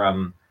guess,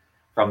 from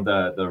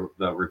the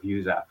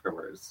reviews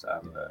afterwards.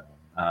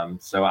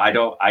 So I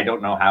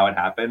don't know how it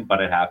happened, but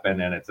it happened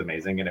and it's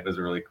amazing and it was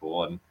really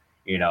cool. And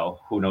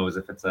who knows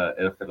if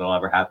it'll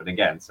ever happen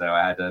again. So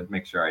I had to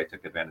make sure I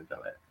took advantage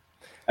of it.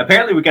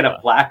 Apparently we get a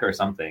plaque or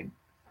something.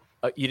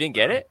 You didn't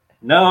get it?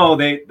 No,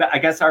 I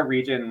guess our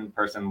region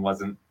person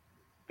wasn't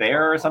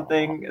there or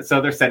something. So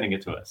they're sending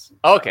it to us.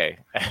 Okay.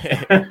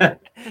 Yeah,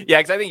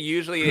 because I think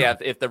usually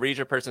if the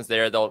region person's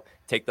there, they'll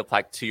take the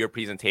plaque to your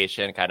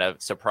presentation, kind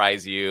of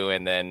surprise you,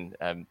 and then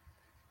kind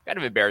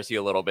of embarrass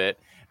you a little bit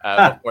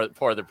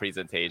for the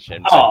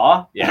presentation.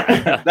 Aw,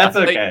 yeah, that's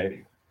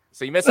okay.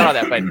 So you missed out on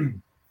that, but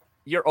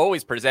you're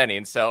always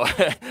presenting, so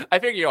I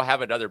figure you'll have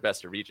another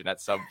Best of Region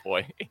at some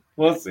point.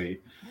 We'll see.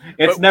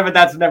 That's never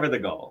the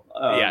goal.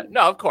 Yeah,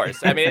 no, of course.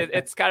 I mean,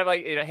 it's kind of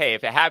like, hey,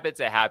 if it happens,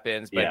 it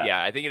happens. But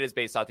yeah, I think it is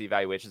based off the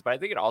evaluations. But I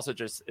think it also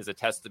just is a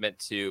testament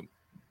to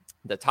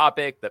the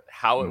topic,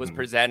 how it was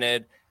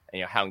presented,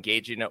 and how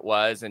engaging it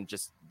was, and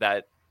just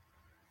that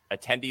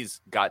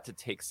attendees got to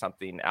take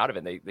something out of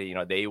it.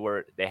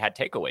 They had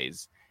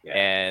takeaways. Yeah.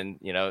 And,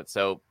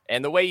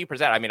 and the way you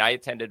present, I mean, I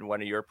attended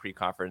one of your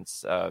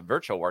pre-conference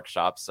virtual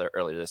workshops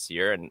earlier this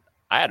year, and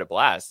I had a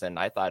blast, and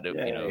I thought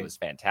it was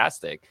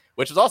fantastic,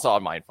 which was also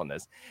on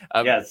mindfulness.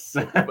 Yes.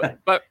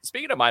 but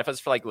speaking of mindfulness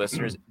for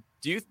listeners,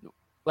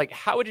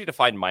 how would you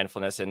define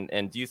mindfulness?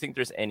 And do you think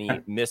there's any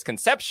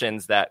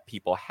misconceptions that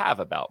people have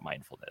about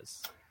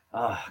mindfulness?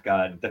 Oh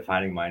God,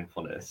 defining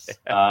mindfulness.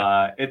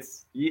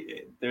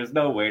 There's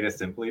no way to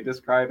simply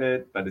describe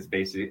it, but it's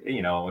basically,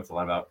 it's a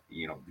lot about,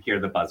 here are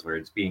the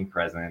buzzwords: being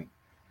present,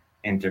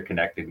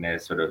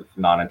 interconnectedness, sort of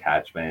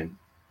non-attachment,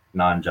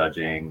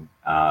 non-judging,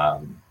 a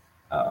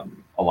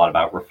lot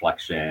about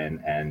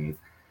reflection and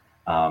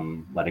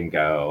letting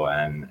go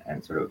and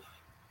sort of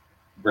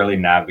really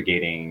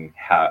navigating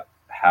how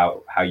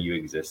you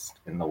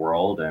exist in the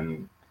world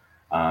and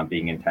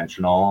being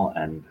intentional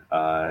and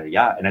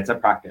and it's a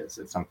practice.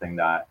 It's something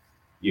that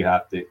You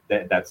have to,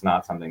 that's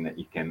not something that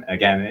you can,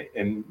 again,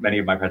 in many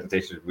of my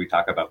presentations, we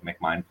talk about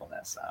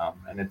mindfulness.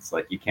 And it's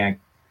like, you can't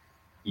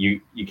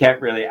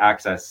really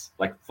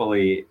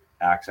fully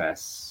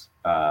access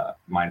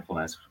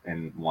mindfulness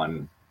in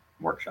one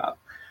workshop.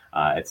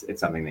 It's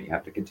something that you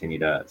have to continue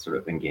to sort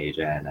of engage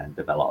in and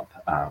develop,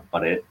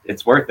 but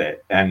it's worth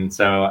it. And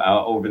so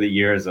over the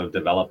years of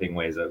developing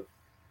ways of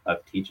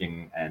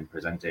teaching and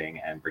presenting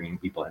and bringing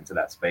people into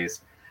that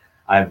space,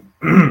 I've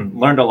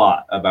learned a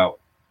lot about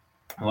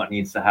what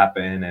needs to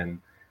happen and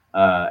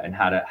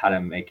how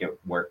to make it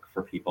work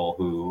for people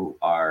who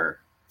are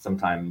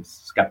sometimes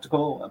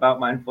skeptical about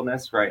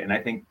mindfulness, right? And I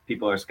think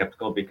people are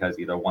skeptical because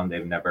either one,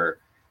 they've never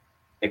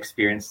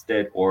experienced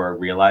it or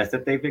realized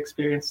that they've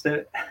experienced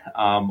it,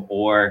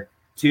 or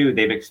two,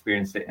 they've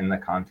experienced it in the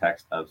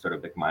context of sort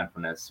of like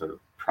mindfulness, sort of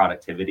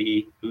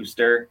productivity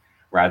booster,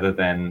 rather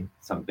than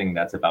something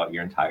that's about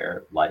your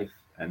entire life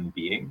and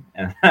being.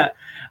 And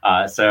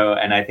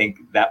and I think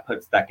that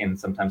can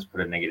sometimes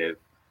put a negative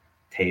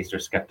taste or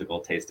skeptical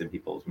taste in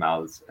people's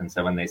mouths. And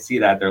so when they see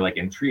that, they're like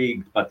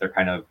intrigued, but they're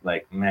kind of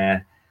like, meh,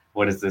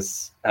 what is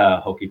this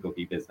hokey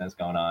pokey business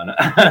going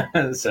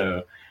on?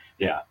 So,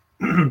 yeah.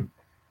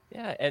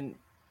 Yeah. And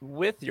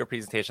with your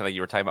presentation, like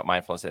you were talking about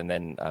mindfulness and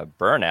then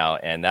burnout,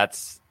 and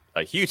that's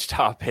a huge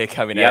topic.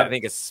 I mean, I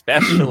think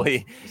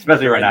especially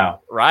right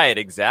now. Right.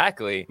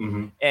 Exactly.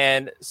 Mm-hmm.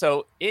 And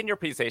so in your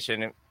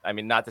presentation, I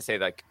mean, not to say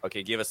like,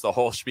 okay, give us the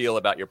whole spiel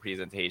about your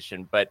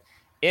presentation, but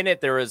in it,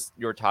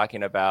 you were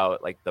talking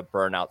about like the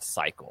burnout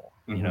cycle.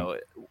 Mm-hmm. You know,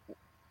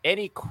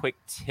 any quick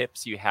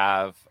tips you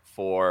have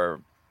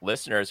for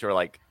listeners who are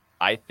like,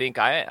 I think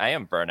I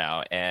am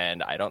burnout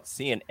and I don't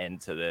see an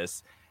end to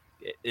this.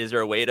 Is there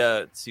a way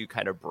to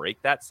kind of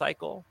break that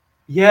cycle?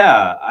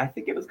 Yeah, I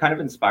think it was kind of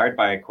inspired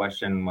by a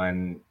question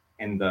when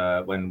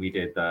we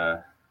did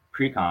the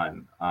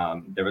pre-con.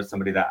 There was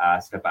somebody that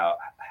asked about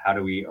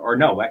when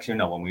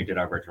we did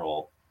our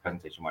virtual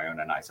presentation,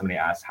 Mariona and I, somebody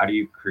asked, how do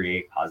you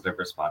create positive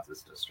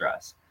responses to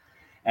stress?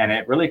 And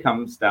it really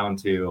comes down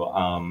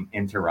to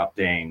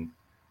interrupting,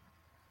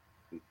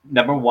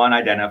 number one,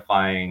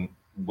 identifying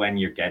when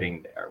you're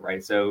getting there,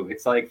 right? So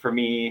it's like, for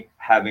me,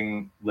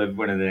 having lived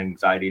with an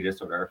anxiety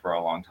disorder for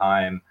a long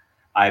time,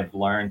 I've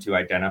learned to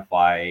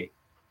identify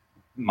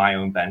my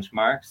own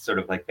benchmarks, sort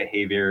of like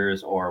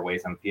behaviors or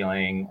ways I'm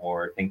feeling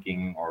or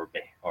thinking or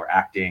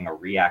acting or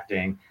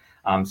reacting.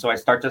 So I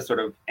start to sort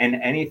of, in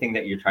anything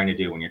that you're trying to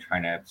do when you're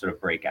trying to sort of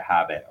break a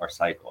habit or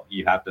cycle,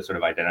 you have to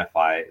sort of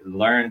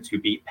learn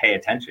to pay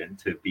attention,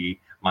 to be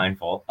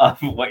mindful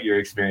of what you're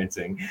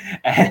experiencing,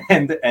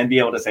 and be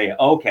able to say,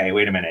 okay,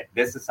 wait a minute,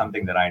 this is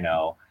something that I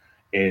know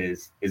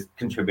is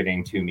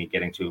contributing to me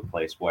getting to a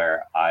place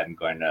where I'm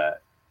going to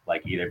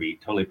like either be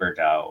totally burnt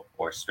out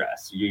or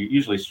stress. You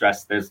usually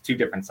stress, there's two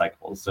different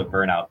cycles. So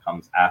burnout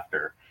comes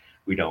after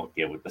we don't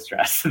deal with the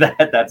stress.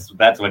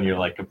 That's when you're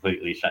like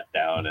completely shut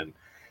down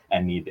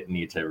and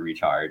need to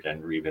recharge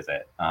and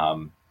revisit.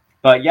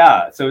 But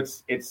yeah, so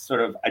it's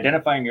sort of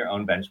identifying your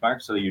own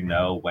benchmark so you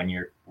know when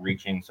you're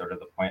reaching sort of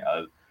the point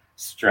of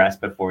stress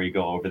before you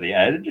go over the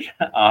edge.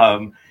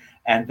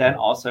 And then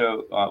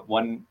also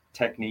one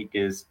technique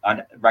is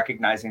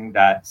recognizing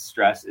that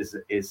stress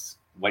is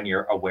when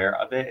you're aware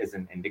of it, is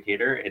an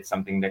indicator. It's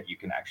something that you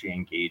can actually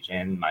engage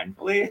in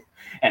mindfully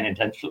and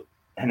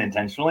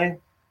intentionally,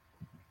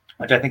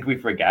 which I think we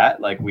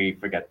forget. Like we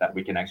forget that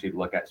we can actually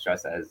look at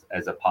stress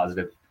as a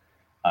positive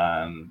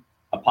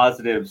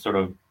sort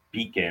of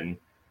beacon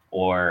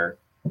or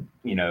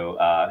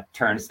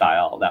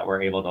turnstile that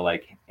we're able to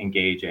like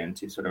engage in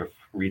to sort of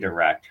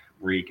redirect,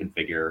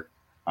 reconfigure,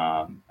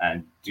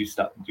 and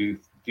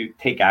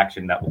take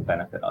action that will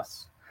benefit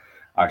us,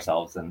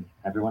 ourselves, and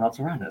everyone else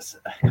around us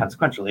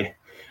consequentially.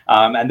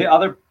 And the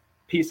other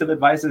piece of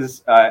advice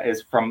is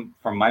from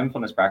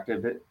mindfulness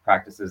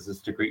practices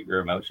is to greet your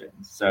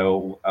emotions.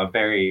 So a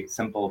very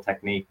simple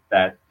technique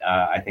that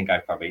I think I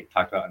probably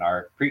talked about in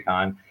our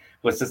pre-con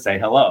was to say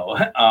hello.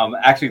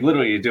 Actually,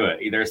 literally, you do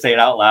it. Either say it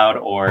out loud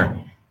or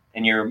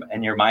in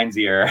your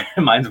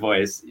mind's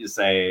voice, you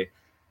say,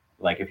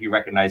 like, if you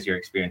recognize you're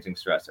experiencing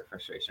stress or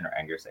frustration or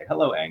anger, say,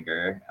 hello,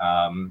 anger,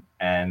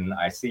 and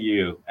I see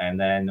you. And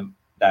then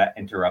that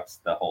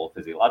interrupts the whole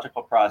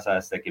physiological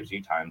process. That gives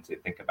you time to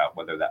think about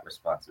whether that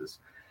response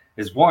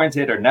is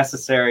warranted or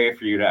necessary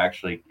for you to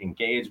actually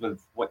engage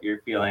with what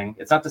you're feeling.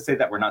 It's not to say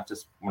that we're not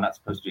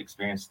supposed to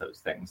experience those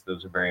things.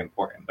 Those are very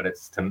important, but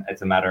it's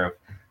a matter of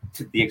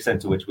to the extent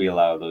to which we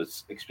allow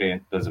those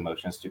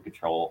emotions to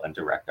control and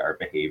direct our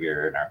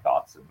behavior and our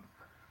thoughts and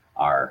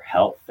our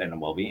health and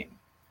well-being.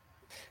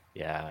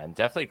 Yeah, and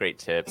definitely great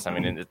tips. I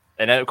mean,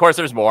 and of course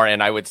there's more.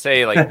 And I would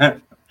say,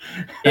 like,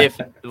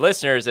 if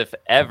listeners, if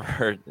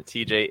ever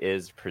TJ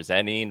is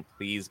presenting,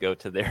 please go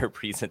to their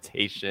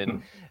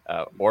presentation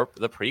or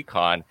the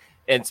pre-con.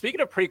 And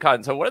speaking of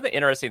pre-con, so one of the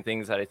interesting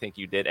things that I think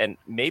you did, and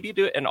maybe you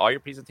do it in all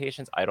your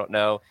presentations, I don't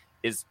know,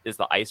 is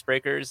the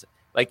icebreakers.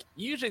 Like,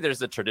 usually there's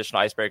the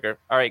traditional icebreaker.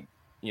 All right,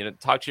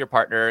 talk to your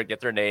partner,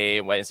 get their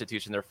name, what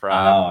institution they're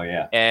from. Oh,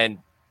 yeah. And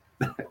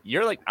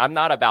You're like, I'm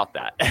not about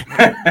that.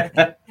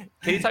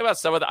 Can you talk about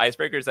some of the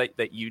icebreakers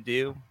that you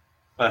do?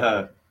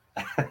 That's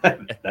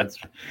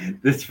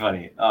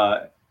funny.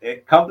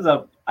 It comes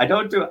up.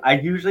 I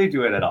usually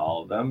do it at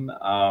all of them.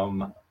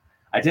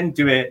 I didn't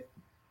do it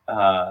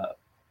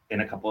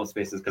in a couple of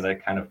spaces because I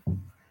kind of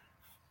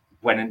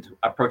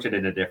approach it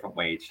in a different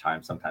way each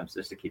time, sometimes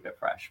just to keep it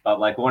fresh. But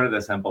like one of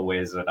the simple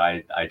ways that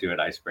I do an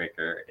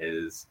icebreaker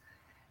is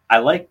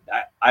I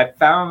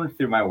found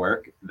through my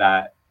work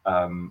that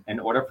in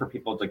order for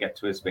people to get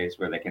to a space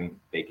where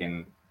they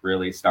can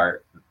really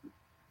start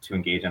to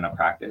engage in a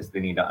practice, they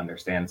need to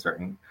understand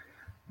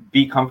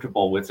be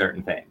comfortable with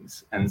certain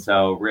things. And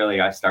so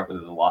really I start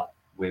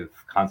with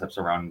concepts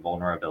around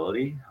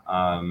vulnerability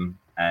and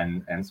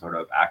sort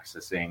of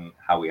accessing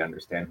how we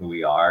understand who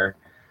we are.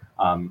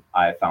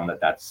 I found that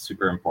that's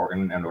super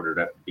important in order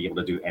to be able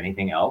to do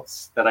anything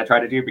else that I try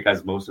to do,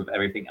 because most of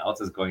everything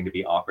else is going to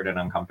be awkward and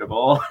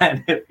uncomfortable.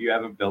 And if you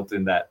haven't built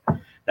in that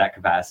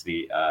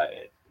capacity,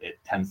 it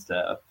tends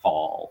to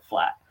fall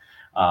flat.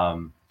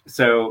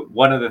 So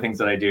one of the things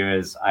that I do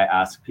is I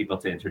ask people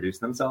to introduce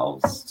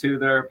themselves to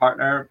their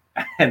partner,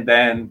 and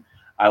then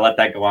I let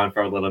that go on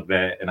for a little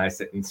bit, and I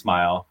sit and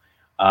smile.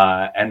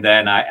 And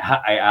then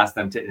I ask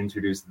them to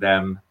introduce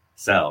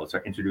themselves,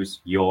 or introduce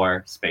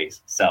your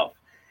space self.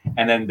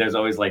 And then there's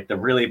always like the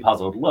really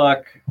puzzled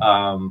look,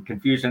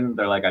 confusion.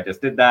 They're like, I just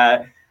did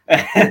that.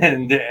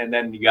 And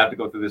then you have to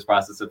go through this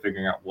process of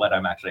figuring out what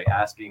I'm actually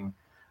asking.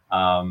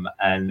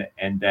 And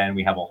then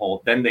we have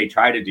then they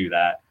try to do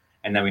that.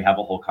 And then we have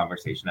a whole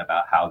conversation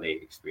about how they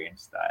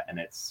experienced that. And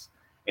it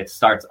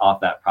starts off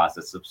that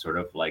process of sort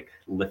of like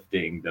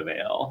lifting the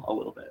veil a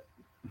little bit.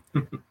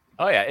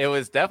 Oh yeah, it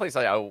was definitely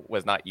something I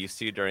was not used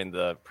to during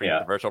the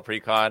virtual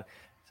pre-con.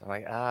 So I'm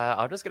like,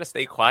 I'm just gonna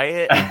stay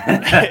quiet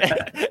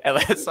and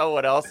let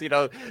someone else,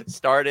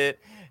 start it.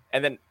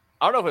 And then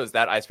I don't know if it was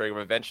that icebreaker,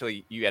 but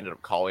eventually you ended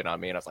up calling on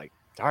me, and I was like,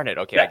 darn it,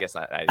 okay, yeah. I guess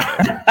not.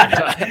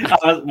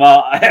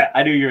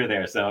 I knew you were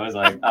there, so I was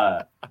like,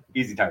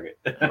 easy target.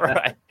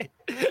 Right.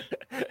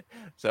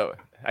 So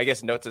I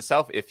guess note to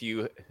self: if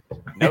you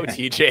know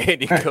TJ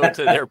and you go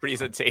to their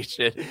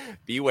presentation,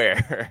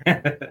 beware.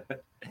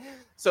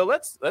 So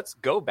let's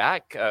go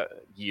back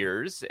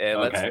years and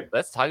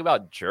let's talk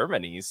about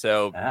Germany.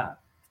 So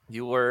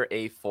you were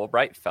a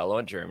Fulbright fellow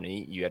in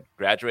Germany. You had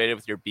graduated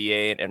with your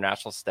BA in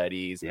International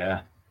Studies.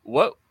 Yeah.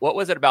 What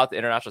was it about the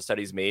International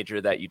Studies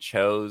major that you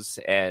chose,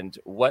 and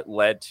what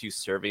led to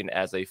serving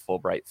as a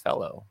Fulbright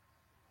fellow?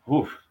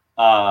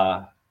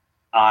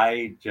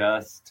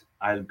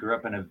 I grew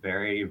up in a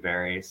very,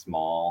 very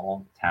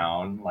small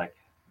town. Like,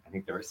 I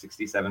think there were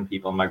 67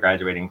 people in my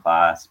graduating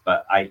class,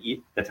 but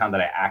the town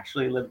that I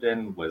actually lived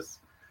in was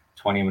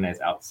 20 minutes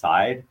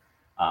outside,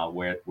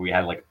 where we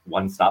had like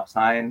one stop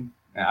sign.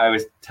 And I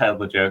always tell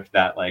the joke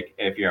that like,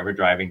 if you're ever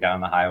driving down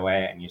the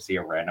highway and you see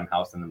a random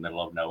house in the middle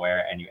of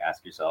nowhere and you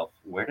ask yourself,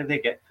 where do they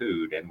get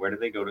food and where do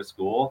they go to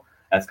school?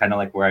 That's kind of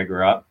like where I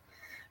grew up.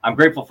 I'm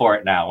grateful for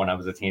it now. When I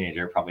was a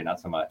teenager, probably not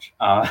so much.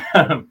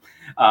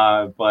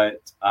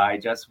 But I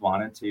just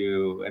wanted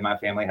to, and my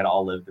family had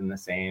all lived in the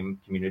same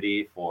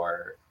community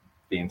for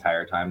the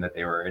entire time that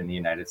they were in the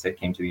United States,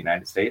 came to the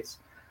United States.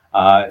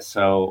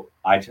 So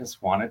I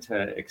just wanted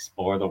to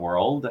explore the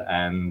world,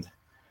 and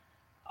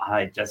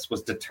I just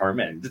was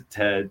determined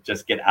to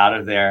just get out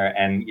of there.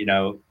 And,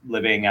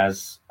 living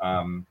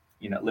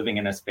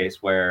in a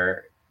space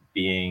where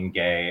being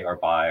gay or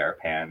bi or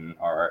pan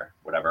or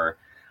whatever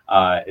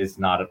is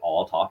not at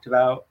all talked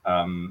about.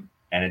 And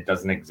it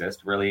doesn't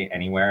exist really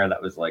anywhere.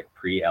 That was like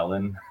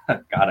pre-Ellen.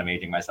 God, I'm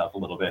aging myself a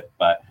little bit,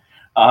 but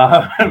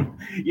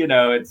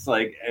it's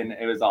like, and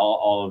it was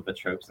all of the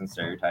tropes and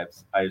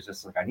stereotypes. I was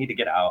just like, I need to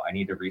get out. I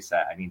need to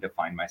reset. I need to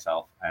find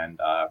myself. And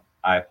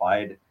I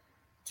applied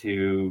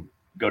to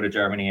go to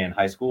Germany in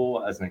high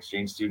school as an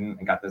exchange student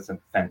and got this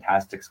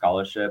fantastic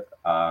scholarship.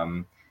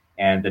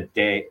 And the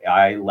day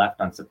I left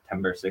on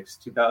September 6,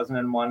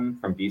 2001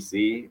 from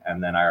BC,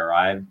 and then I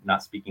arrived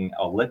not speaking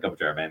a lick of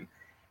German.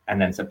 And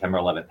then September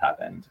 11th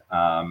happened.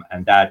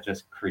 And that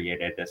just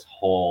created this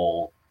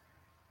whole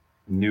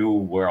new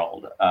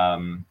world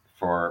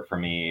for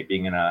me,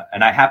 being and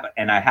I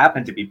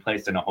happened to be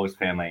placed in a host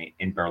family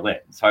in Berlin.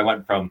 So I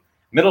went from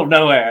middle of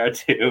nowhere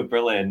to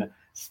Berlin,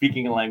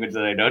 speaking a language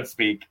that I don't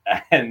speak,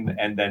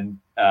 and then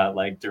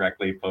like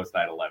directly post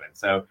 9/11.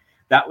 So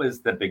that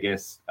was the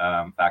biggest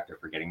factor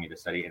for getting me to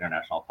study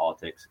international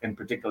politics, and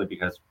particularly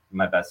because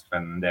my best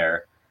friend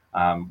there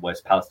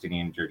was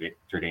Palestinian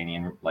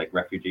Jordanian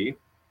refugee,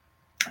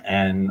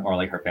 or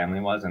like her family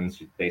was, and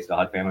they still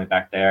had family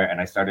back there. And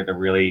I started to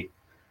really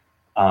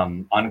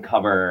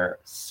uncover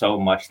so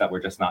much that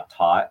we're just not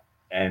taught,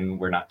 and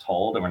we're not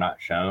told, and we're not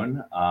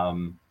shown.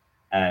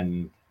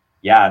 And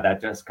yeah, that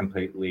just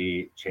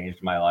completely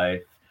changed my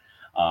life.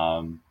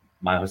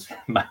 My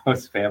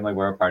host family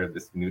were a part of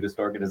this nudist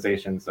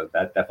organization, so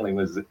that definitely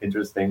was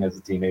interesting as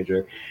a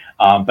teenager.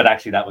 But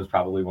actually, that was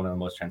probably one of the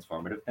most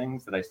transformative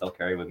things that I still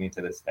carry with me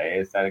to this day,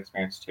 is that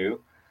experience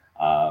too.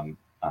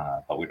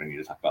 But we don't need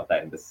to talk about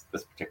that in this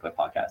particular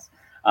podcast.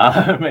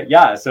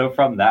 Yeah, so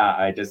from that,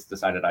 I just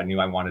decided I knew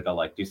I wanted to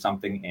like do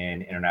something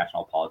in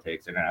international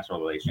politics, international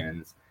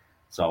relations.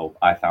 So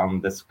I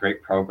found this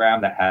great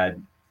program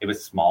it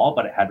was small,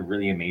 but it had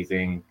really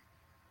amazing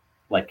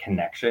like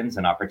connections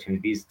and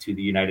opportunities to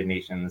the United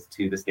Nations,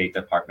 to the State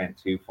Department,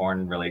 to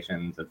foreign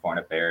relations and foreign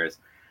affairs.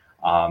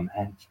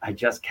 And I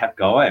just kept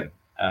going.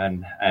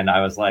 And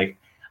I was like,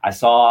 I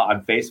saw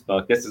on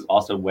Facebook, this is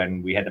also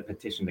when we had to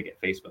petition to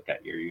get Facebook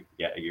at your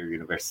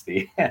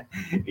university.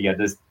 You had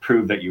to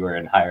prove that you were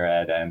in higher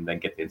ed and then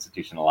get the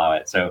institution to allow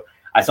it. So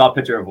I saw a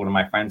picture of one of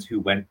my friends who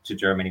went to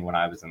Germany when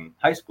I was in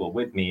high school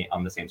with me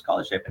on the same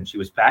scholarship. And she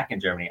was back in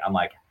Germany. I'm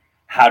like,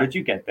 how did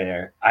you get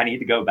there? I need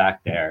to go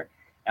back there.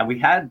 And we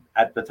had,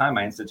 at the time,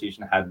 my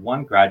institution had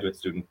one graduate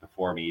student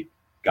before me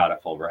got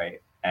it Fulbright.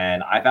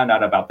 And I found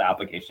out about the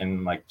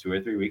application like 2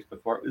 or 3 weeks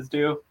before it was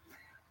due.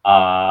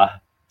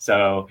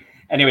 So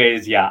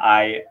anyways, yeah,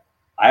 I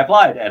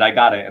applied and I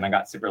got it and I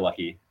got super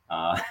lucky.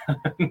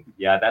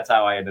 Yeah, that's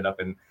how I ended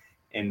up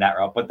in that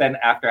route. But then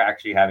after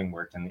actually having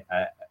worked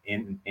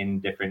in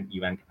different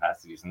UN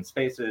capacities and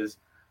spaces,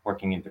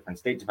 working in different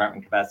State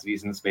Department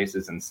capacities and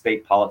spaces and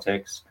state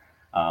politics,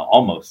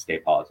 almost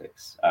state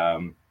politics,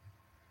 and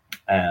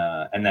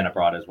then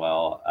abroad as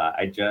well,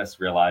 I just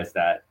realized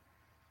that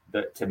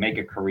to make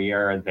a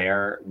career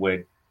there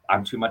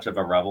I'm too much of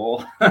a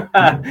rebel.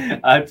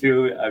 I'm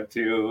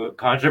too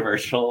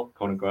controversial,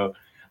 quote unquote.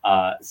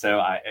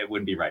 So it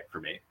wouldn't be right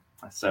for me.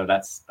 So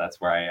that's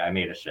where I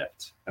made a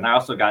shift. And I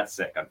also got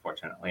sick,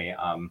 unfortunately.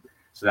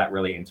 So that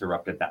really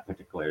interrupted that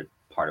particular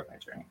part of my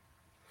journey.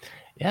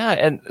 Yeah.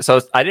 And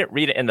so I didn't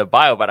read it in the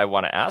bio, but I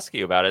want to ask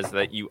you about is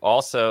that you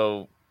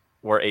also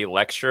were a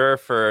lecturer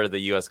for the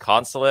U.S.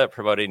 consulate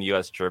promoting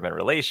U.S.-German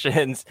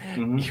relations.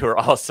 Mm-hmm. You were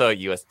also a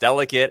U.S.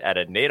 delegate at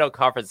a NATO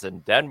conference in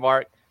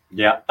Denmark.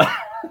 Yeah.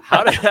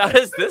 How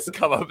does this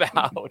come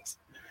about?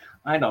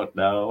 I don't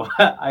know.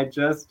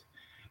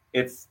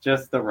 It's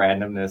just the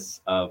randomness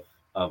of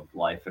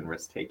life and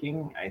risk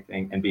taking, I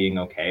think, and being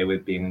okay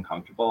with being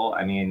uncomfortable.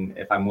 I mean,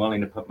 if I'm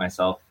willing to put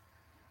myself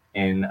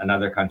in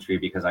another country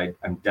because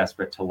I'm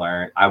desperate to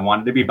learn, I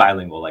wanted to be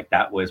bilingual. Like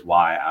that was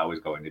why I was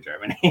going to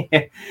Germany,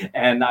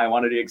 and I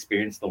wanted to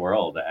experience the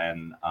world,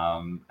 and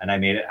I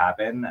made it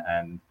happen.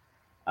 And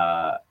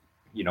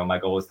my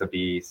goal was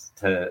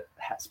to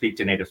speak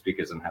to native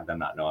speakers and have them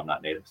not know I'm not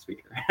a native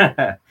speaker.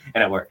 And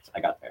it worked. I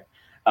got there.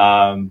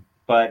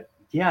 But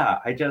yeah,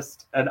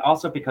 and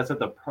also because of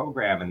the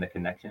program and the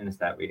connections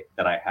that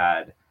I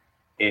had,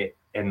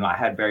 and I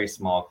had very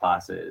small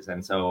classes.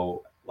 And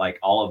so like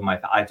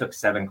I took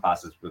 7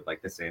 classes with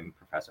like the same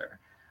professor,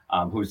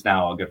 who's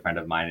now a good friend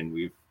of mine. And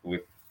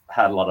we've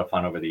had a lot of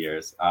fun over the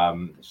years.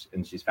 And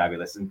she's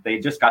fabulous. And they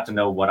just got to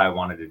know what I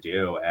wanted to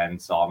do and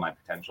saw my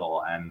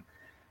potential and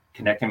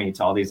connecting me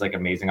to all these like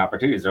amazing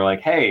opportunities. They're like,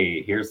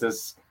 hey, here's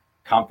this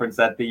conference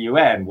at the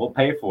UN, we'll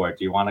pay for it,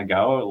 do you want to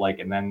go? Like,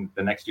 and then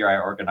the next year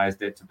I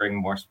organized it to bring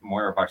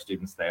more of our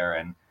students there,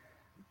 and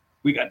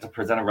we got to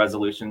present a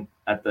resolution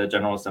at the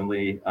General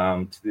Assembly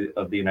of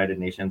the United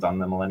Nations on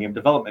the Millennium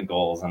Development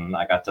Goals, and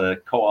I got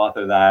to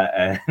co-author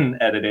that and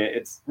edit it.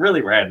 It's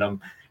really random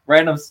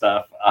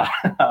stuff.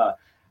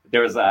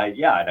 There was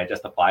and I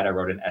just applied. I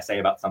wrote an essay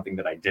about something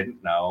that I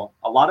didn't know.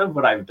 A lot of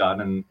what I've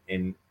done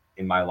in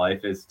my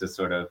life is to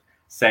sort of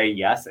say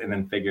yes and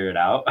then figure it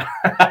out.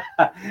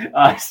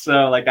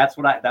 So like that's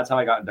how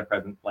I got into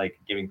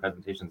giving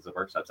presentations of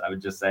workshops. I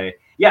would just say,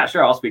 yeah,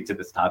 sure, I'll speak to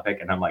this topic,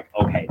 and I'm like,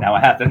 okay, now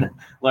I have to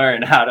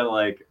learn how to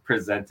like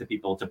present to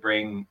people to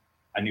bring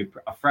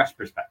a fresh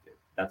perspective.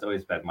 That's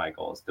always been my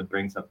goal, is to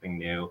bring something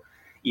new,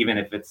 even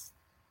if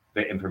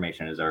the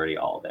information is already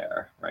all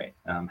there, right?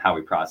 How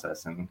we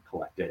process and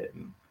collect it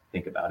and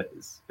think about it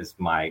is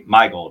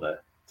my goal to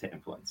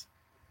influence.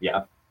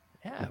 Yeah.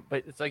 Yeah,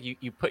 but it's like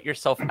you put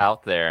yourself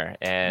out there,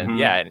 and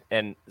Mm-hmm.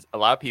 and a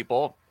lot of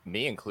people,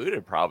 me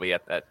included, probably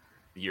at that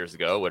years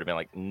ago would have been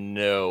like,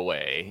 no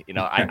way,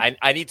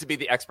 I need to be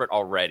the expert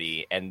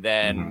already, and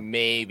then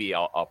maybe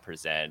I'll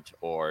present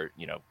or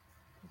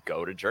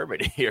go to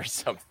Germany or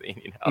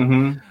something,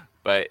 Mm-hmm.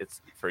 But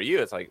it's for you,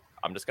 it's like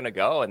I'm just gonna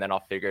go and then I'll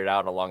figure it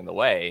out along the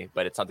way.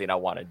 But it's something I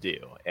want to do,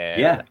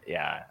 and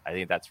yeah, I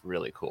think that's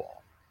really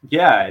cool.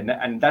 Yeah,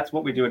 and that's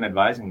what we do in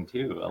advising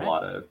too. A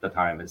lot of the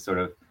time is sort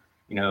of,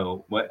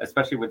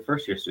 especially with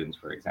first year students,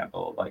 for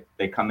example, like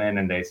they come in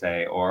and they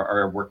say, or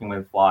are working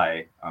with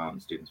FLY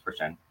students, first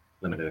gen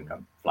limited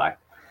income FLY,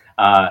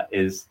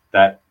 is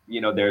that,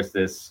 there's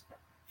this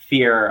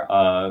fear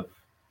of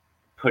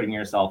putting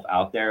yourself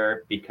out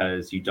there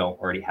because you don't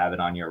already have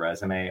it on your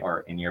resume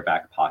or in your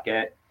back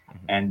pocket.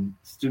 Mm-hmm.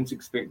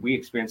 And we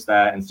experience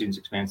that, and students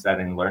experience that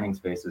in learning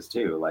spaces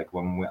too. Like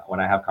when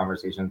I have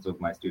conversations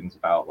with my students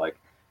about like,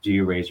 do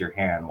you raise your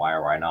hand? Why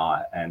or why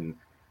not? And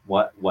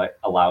what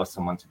allows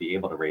someone to be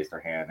able to raise their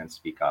hand and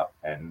speak up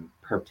and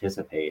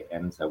participate.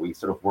 And so we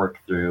sort of work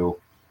through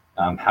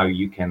how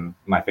you can,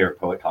 my favorite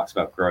poet talks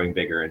about growing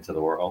bigger into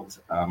the world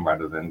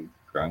rather than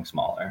growing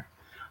smaller.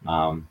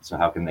 So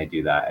how can they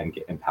do that and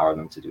empower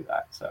them to do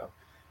that? So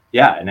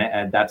yeah,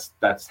 and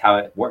that's how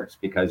it works,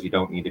 because you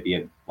don't need to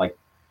be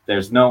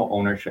there's no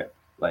ownership.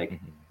 Like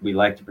we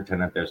like to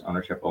pretend that there's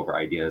ownership over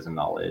ideas and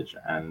knowledge,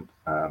 and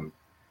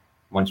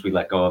once we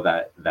let go of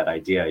that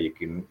idea, you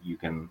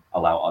can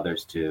allow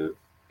others to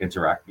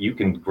interact. You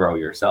can grow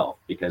yourself,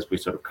 because we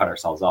sort of cut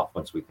ourselves off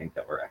once we think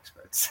that we're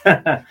experts,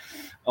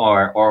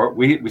 or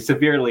we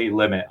severely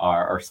limit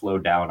or slow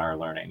down our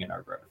learning and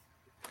our growth.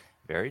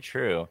 Very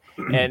true.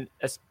 And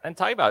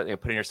talking about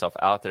putting yourself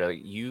out there,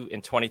 you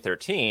in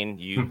 2013,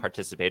 you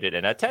participated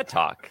in a TED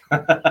Talk.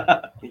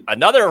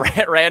 Another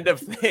random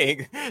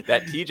thing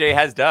that TJ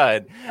has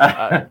done.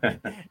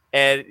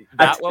 And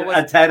that one was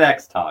a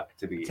TEDx talk,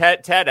 to be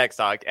TEDx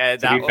talk.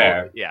 And to be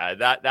fair.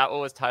 That one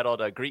was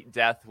titled Greet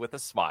Death with a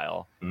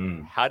Smile.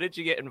 How did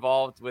you get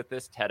involved with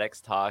this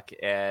TEDx talk?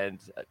 And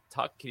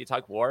can you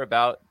talk more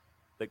about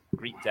the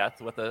Greet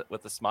Death with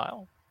a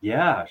smile?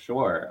 Yeah,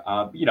 sure.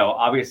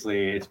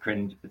 Obviously it's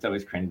cringe. It's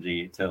always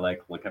cringy to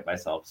like look at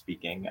myself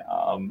speaking.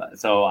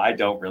 So I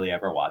don't really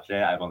ever watch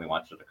it. I've only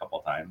watched it a couple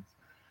of times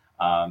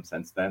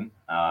since then.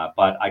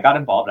 But I got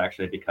involved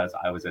actually because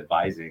I was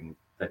advising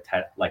the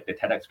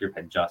TEDx group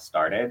had just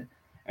started,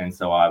 and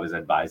so I was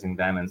advising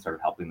them and sort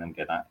of helping them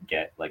get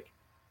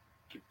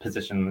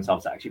position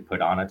themselves to actually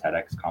put on a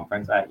TEDx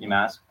conference at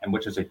UMass, and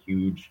which is a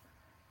huge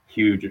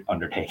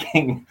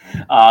undertaking.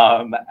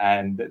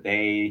 And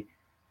they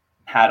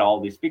had all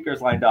these speakers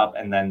lined up,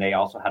 and then they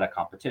also had a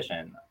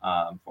competition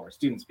for a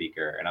student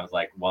speaker. And I was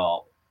like,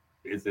 well,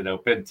 is it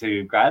open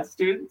to grad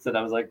students? And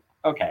I was like,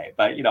 okay,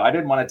 but I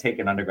didn't want to take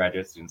an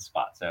undergraduate student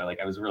spot, so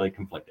I was really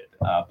conflicted.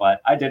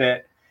 But I did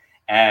it,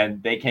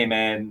 and they came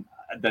in.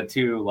 The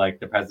two,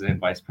 the president,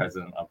 vice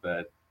president of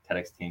the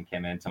TEDx team,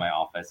 came into my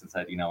office and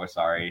said, we're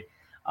sorry,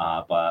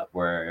 but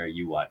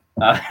you won.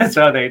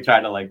 So they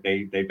tried to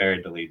they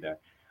buried the lead there,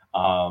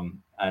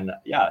 and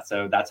yeah,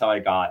 so that's how I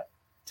got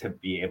to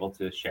be able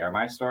to share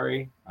my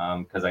story,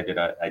 because I did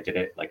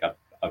it like a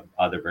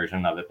other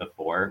version of it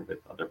before with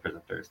other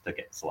presenters to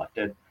get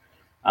selected.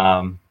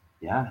 And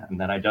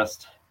then I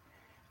just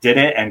did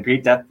it, and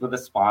Greet Death with a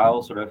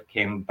Smile sort of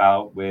came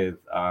about with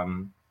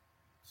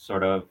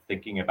sort of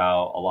thinking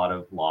about a lot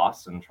of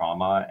loss and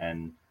trauma.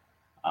 And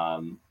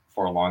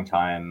for a long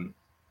time,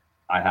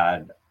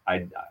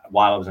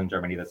 while I was in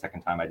Germany the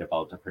second time, I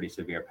developed a pretty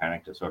severe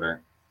panic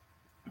disorder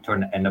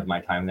toward the end of my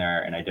time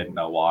there, and I didn't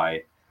know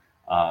why.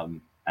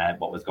 And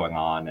what was going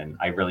on, and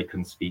I really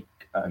couldn't speak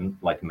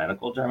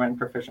medical German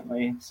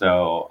proficiently,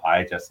 so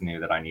I just knew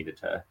that I needed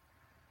to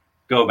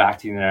go back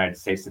to the United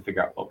States to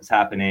figure out what was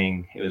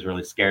happening. It was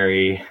really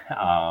scary,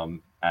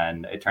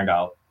 and it turned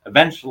out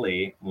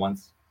eventually,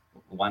 once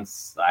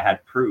I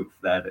had proof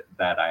that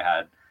I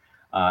had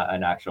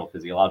an actual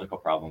physiological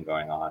problem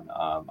going on,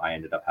 I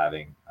ended up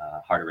having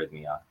heart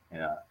arrhythmia,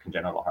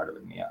 congenital heart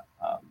arrhythmia,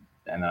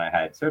 and then I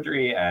had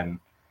surgery, and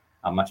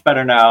I'm much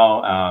better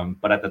now.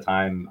 But at the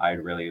time, I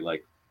really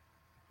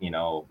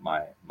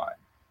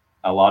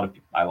I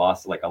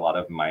lost a lot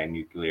of my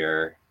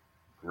nuclear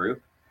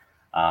group,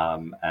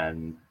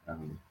 and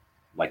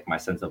my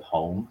sense of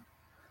home.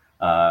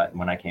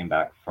 When I came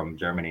back from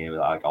Germany,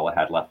 all I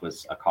had left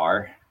was a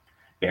car,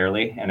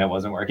 barely, and it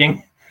wasn't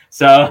working.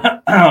 So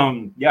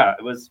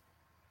it was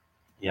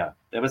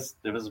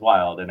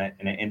wild, and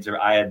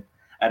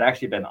I'd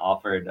actually been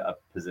offered a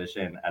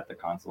position at the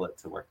consulate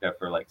to work there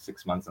for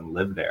 6 months and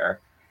live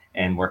there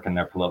and work in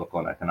their political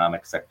and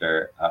economic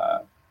sector.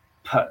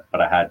 But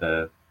I had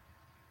to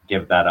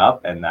give that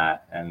up, and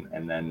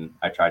then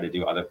I tried to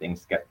do other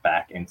things to get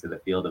back into the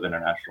field of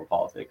international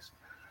politics.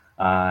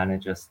 And it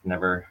just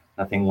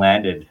nothing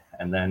landed.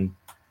 And then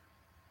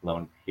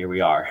here we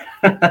are.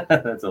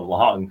 That's a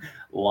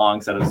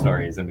long set of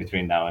stories in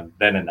between then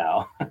and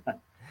now.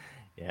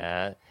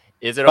 Yeah.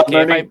 Is it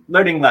okay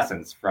learning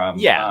lessons from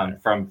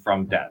death,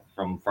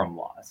 from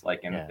loss,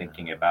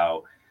 thinking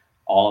about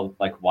all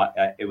what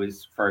it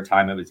was. For a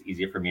time, it was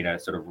easier for me to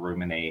sort of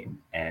ruminate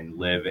and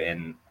live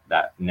in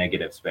that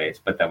negative space.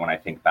 But then when I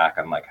think back,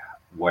 I'm like,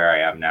 where I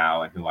am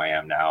now and who I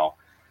am now,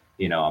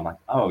 I'm like,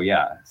 oh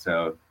yeah.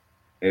 So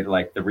it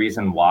the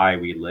reason why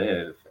we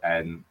live,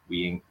 and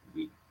the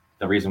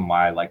reason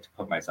why I like to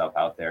put myself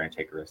out there and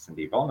take risks and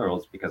be vulnerable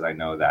is because I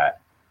know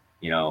that,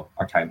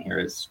 our time here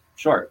is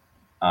short.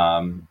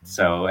 And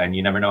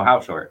you never know how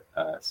short.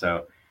 That's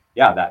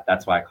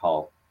why I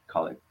called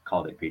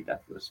it Greet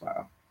Death with a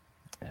Smile.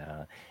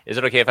 Yeah. Is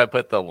it okay if I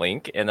put the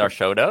link in our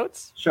show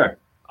notes? Sure.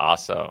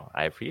 Awesome.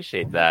 I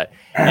appreciate that.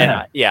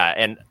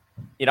 And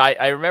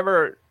I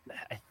remember,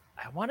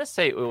 I want to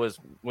say it was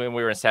when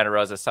we were in Santa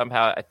Rosa,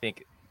 somehow I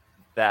think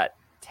that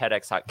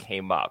TEDx talk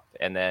came up,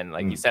 and then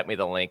you sent me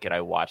the link and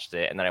I watched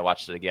it, and then I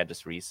watched it again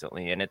just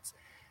recently. And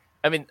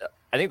I think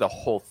the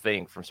whole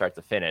thing from start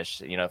to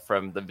finish,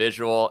 from the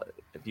visual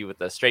view with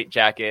the straight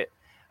jacket,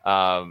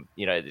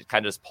 it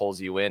kind of just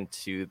pulls you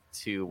into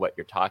what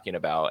you're talking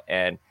about.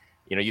 And,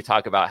 you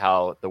talk about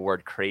how the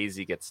word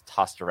crazy gets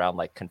tossed around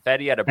like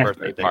confetti at a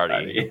birthday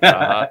party.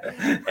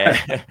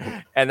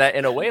 And that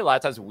in a way, a lot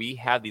of times we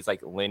have these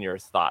linear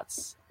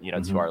thoughts,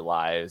 to our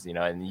lives,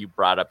 and you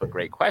brought up a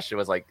great question,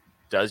 was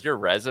does your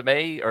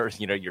resume or,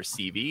 your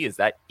CV, is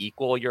that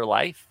equal your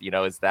life?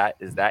 Is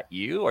that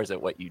you, or is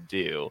it what you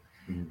do?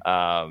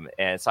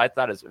 And so I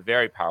thought it was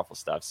very powerful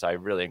stuff. So I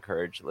really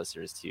encourage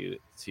listeners to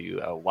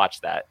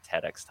watch that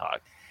TEDx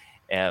talk.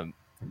 And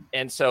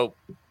so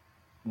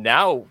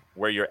now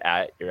where you're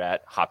at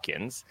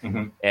Hopkins,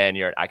 and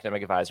you're an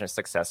academic advisor and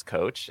success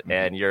coach,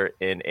 and you're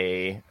in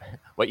a,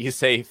 what you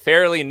say,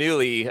 fairly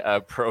newly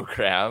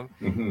program.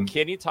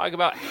 Can you talk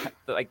about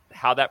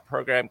how that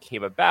program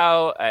came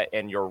about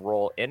and your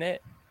role in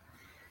it?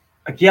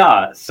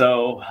 Yeah.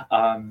 So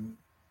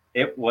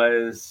it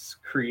was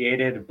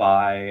created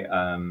by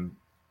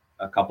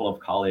a couple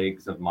of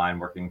colleagues of mine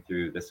working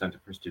through the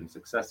Center for Student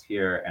Success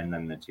here, and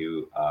then the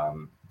two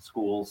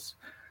schools,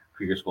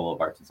 Krieger School of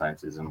Arts and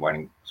Sciences and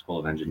Whiting School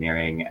of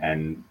Engineering,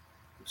 and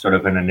sort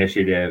of an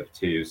initiative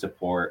to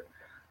support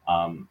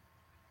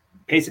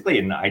basically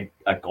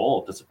a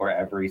goal to support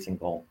every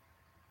single,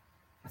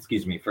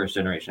 first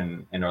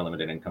generation and or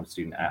limited income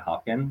student at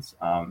Hopkins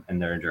in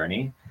their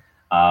journey.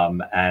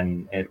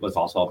 And it was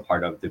also a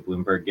part of the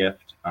Bloomberg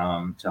gift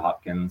to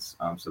Hopkins.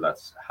 So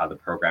that's how the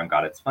program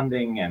got its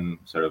funding, and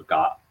sort of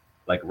got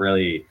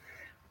really,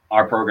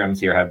 our programs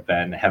here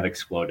have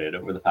exploded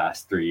over the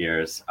past 3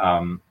 years.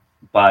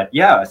 But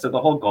yeah, so the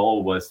whole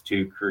goal was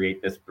to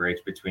create this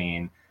bridge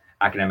between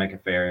academic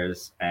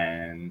affairs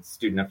and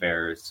student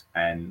affairs.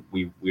 And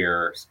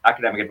we're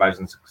academic advisors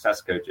and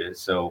success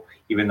coaches. So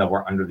even though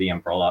we're under the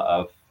umbrella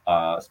of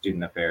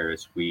student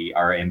affairs, we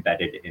are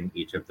embedded in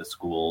each of the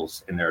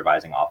schools in their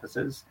advising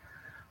offices.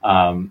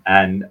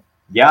 And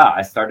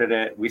yeah,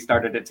 we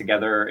started it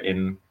together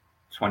in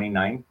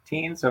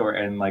 2019. So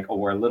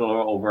we're a little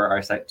over our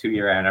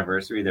 2-year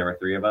anniversary. There were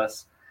 3 of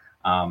us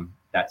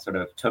that sort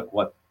of took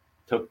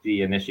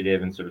the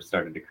initiative and sort of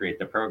started to create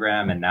the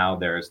program. And now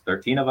there's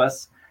 13 of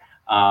us.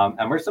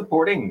 And we're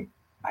supporting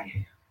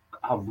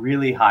a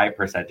really high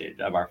percentage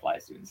of our fly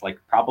students,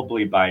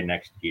 probably by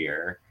next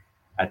year,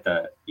 at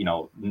the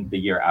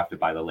year after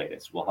by the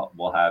latest,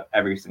 we'll have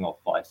every single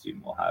fly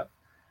student will have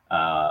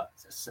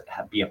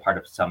be a part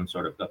of some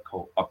sort of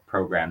a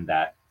program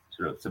that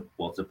sort of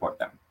will support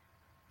them,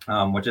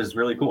 which is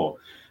really cool.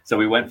 So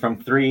we went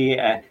from three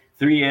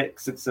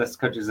success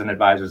coaches and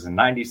advisors and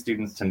 90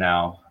 students to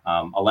now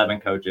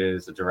 11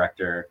 coaches, a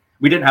director.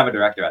 We didn't have a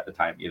director at the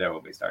time either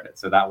when we started,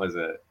 so that was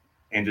a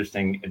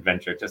interesting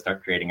adventure to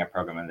start creating a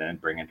program and then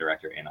bring a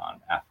director in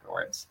on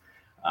afterwards.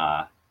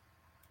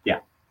 Yeah.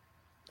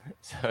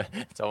 So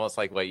it's almost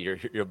like what you're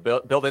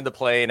building the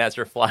plane as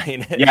you're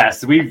flying it.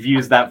 Yes, we've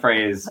used that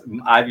phrase.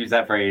 I've used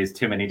that phrase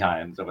too many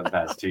times over the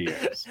past 2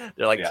 years.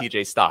 They're like,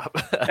 TJ, stop.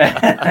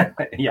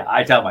 Yeah,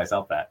 I tell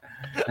myself that.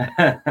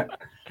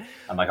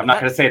 I'm like, I'm not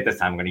going to say it this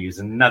time. I'm going to use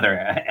another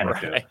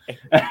anecdote.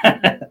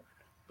 Right.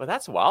 But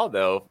that's wild,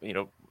 though.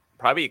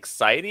 Probably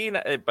exciting,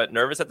 but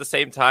nervous at the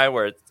same time,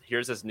 where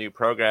here's this new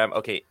program.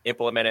 Okay,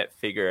 implement it,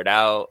 figure it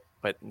out.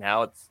 But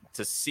now it's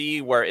to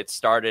see where it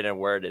started and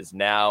where it is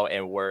now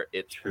and where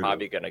it's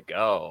probably going to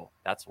go.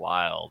 That's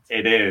wild.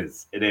 It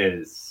is.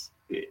 It's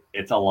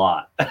a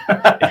lot.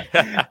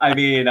 I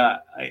mean,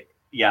 I've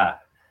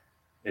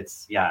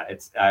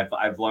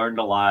learned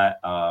a lot.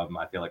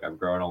 I feel like I've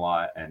grown a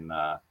lot, and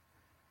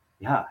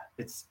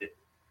it's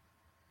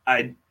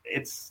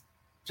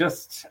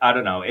just, I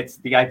don't know. It's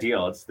the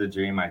ideal. It's the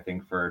dream, I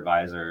think, for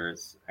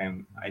advisors.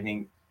 And I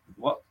think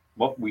what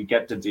we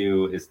get to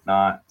do is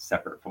not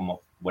separate from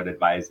what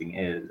advising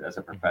is as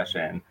a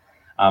profession.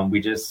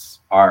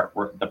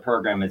 The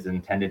program is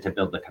intended to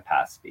build the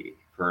capacity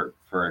for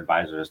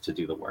advisors to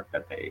do the work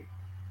that they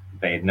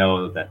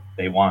know that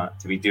they want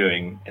to be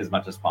doing as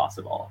much as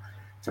possible,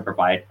 to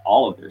provide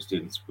all of their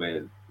students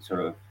with sort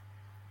of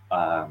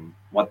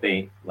what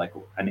they like,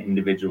 an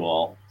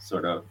individual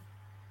sort of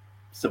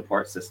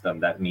support system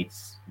that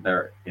meets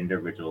their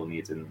individual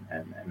needs and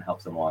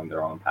helps them along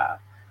their own path.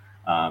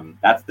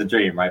 That's the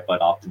dream, right? But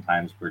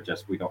oftentimes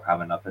we don't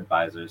have enough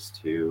advisors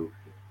to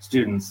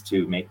students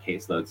to make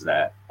caseloads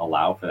that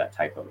allow for that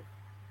type of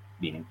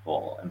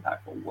meaningful,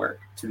 impactful work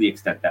to the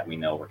extent that we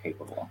know we're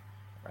capable.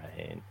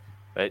 Right.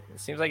 But it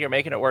seems like you're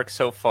making it work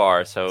so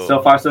far.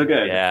 So far, so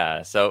good.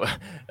 Yeah. So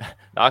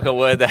knock on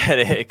wood that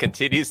it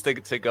continues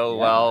to go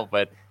well.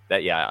 But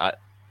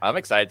I'm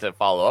excited to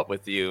follow up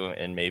with you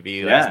in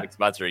maybe 6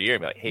 months or a year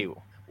and be like, hey,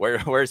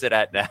 where's it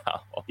at now?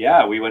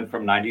 Yeah, we went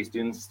from 90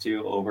 students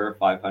to over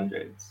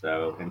 500.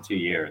 So in 2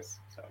 years.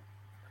 So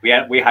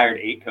we hired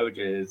 8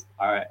 coaches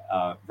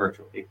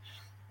virtually.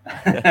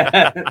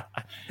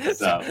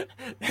 So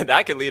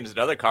that could lead into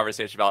another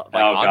conversation about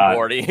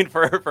onboarding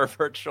for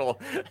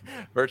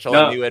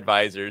virtual new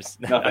advisors.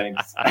 No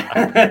thanks.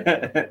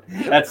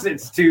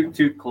 It's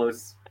too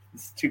close.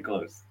 It's too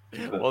close.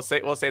 We'll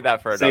save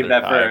that for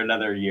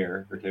another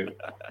year or 2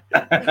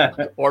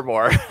 or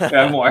more.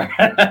 More.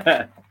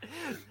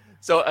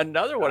 So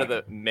another one of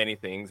the many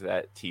things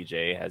that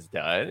TJ has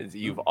done is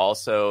you've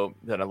also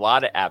done a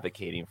lot of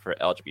advocating for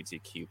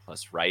LGBTQ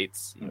plus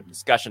rights,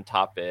 discussion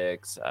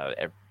topics,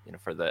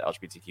 for the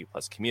LGBTQ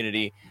plus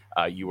community.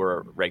 You were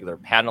a regular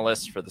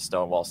panelist for the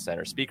Stonewall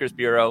Center Speakers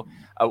Bureau.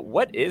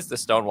 What is the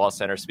Stonewall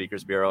Center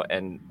Speakers Bureau,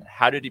 and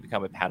how did you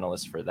become a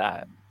panelist for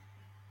that?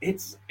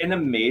 It's an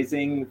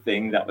amazing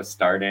thing that was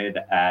started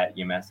at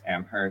UMass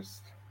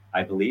Amherst,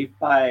 I believe,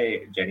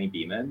 by Jenny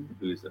Beeman,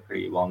 who's a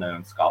pretty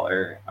well-known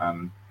scholar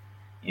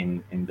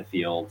in the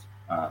field.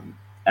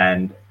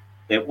 And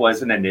it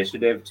was an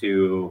initiative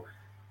to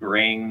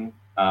bring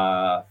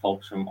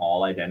folks from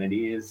all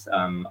identities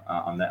on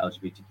the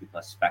LGBTQ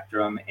plus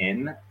spectrum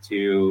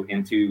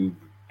into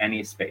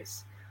any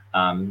space,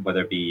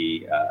 whether it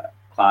be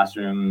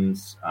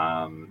classrooms,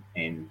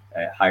 in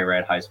higher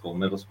ed, high school,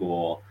 middle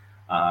school.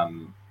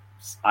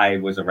 I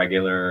was a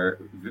regular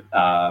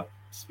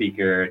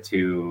speaker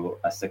to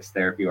a sex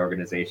therapy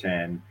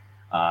organization.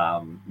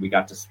 We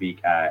got to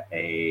speak at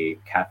a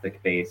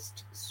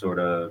Catholic-based sort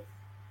of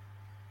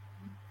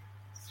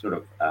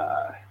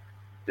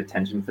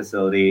detention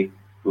facility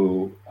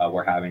who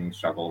were having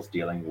struggles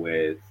dealing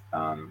with,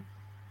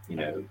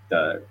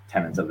 the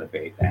tenets of the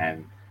faith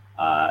and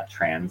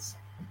trans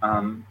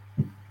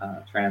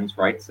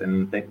rights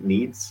and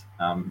needs.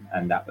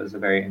 And that was a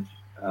very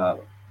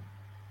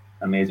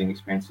amazing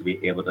experience to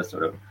be able to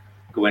sort of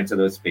go into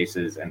those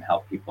spaces and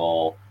help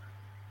people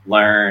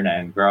learn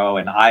and grow.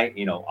 And I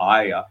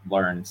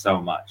learned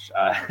so much.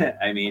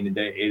 I mean,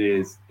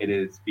 it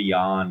is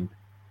beyond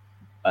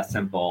a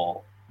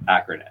simple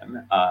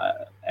acronym.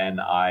 And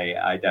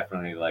I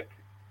definitely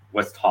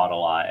was taught a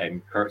lot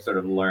and sort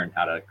of learned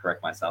how to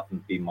correct myself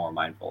and be more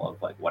mindful of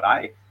what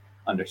I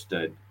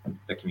understood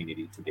the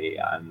community to be.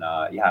 And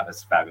it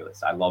was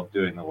fabulous. I love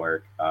doing the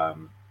work.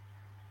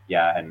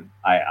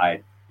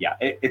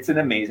 It's an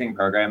amazing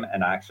program,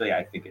 and actually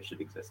I think it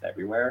should exist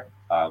everywhere.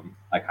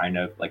 I kind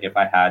of if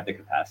I had the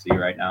capacity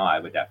right now, I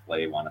would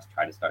definitely want to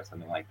try to start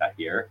something like that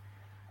here,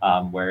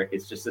 where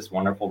it's just this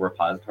wonderful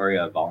repository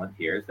of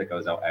volunteers that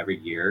goes out every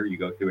year. You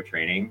go through a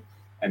training,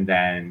 and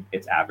then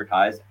it's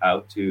advertised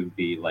out to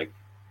the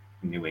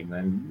New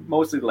England,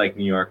 mostly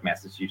New York,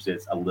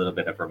 Massachusetts, a little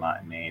bit of Vermont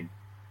and Maine,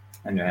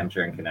 and New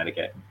Hampshire and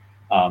Connecticut.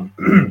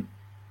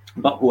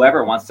 But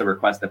whoever wants to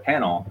request a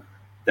panel,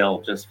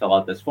 they'll just fill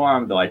out this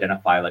form. They'll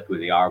identify who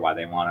they are, why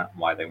they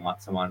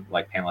want someone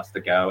panelists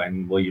to go,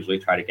 and we'll usually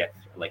try to get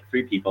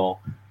 3 people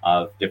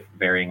of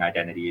varying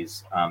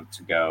identities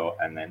to go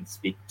and then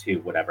speak to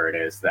whatever it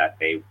is that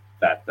the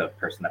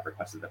person that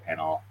requested the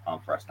panel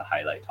for us to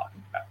highlight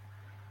talking about.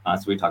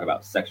 So we talk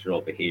about sexual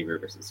behavior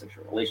versus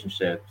sexual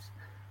relationships,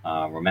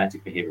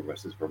 romantic behavior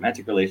versus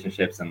romantic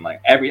relationships, and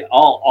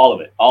all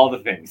of it, all the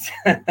things.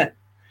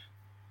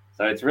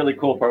 So it's a really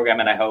cool program,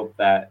 and I hope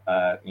that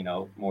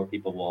more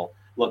people will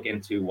look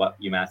into what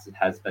UMass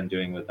has been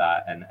doing with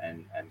that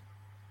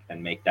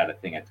and make that a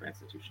thing at their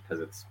institution,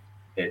 because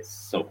it's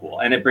so cool,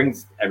 and it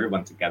brings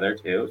everyone together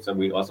too. So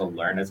we also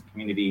learn as a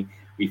community,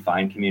 we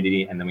find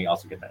community, and then we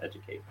also get to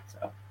educate.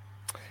 So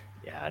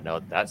yeah, no,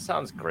 that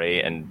sounds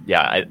great. And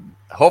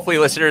hopefully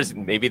listeners,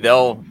 maybe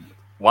they'll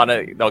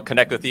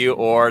connect with you,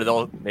 or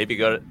they'll maybe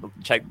go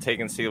take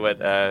and see what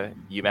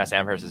UMass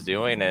Amherst is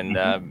doing,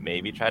 and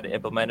maybe try to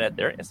implement it at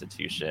their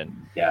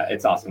institution. Yeah,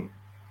 it's awesome.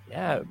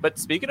 Yeah, but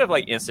speaking of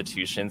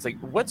institutions,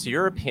 what's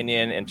your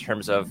opinion in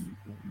terms of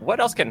what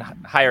else can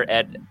higher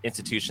ed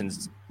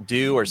institutions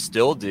do or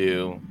still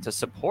do to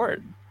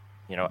support,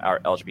 our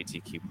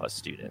LGBTQ plus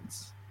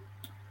students?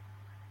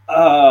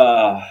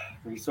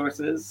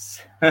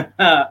 Resources.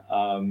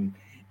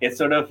 It's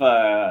sort of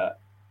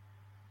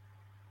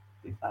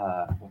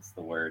what's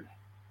the word?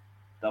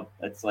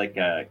 It's like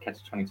a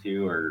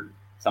catch-22 or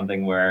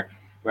something where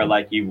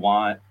you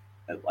want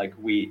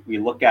we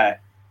look at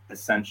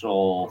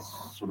essential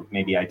sort of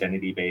maybe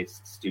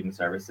identity-based student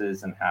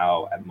services and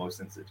how at most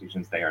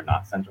institutions they are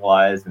not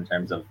centralized in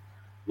terms of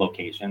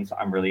location. So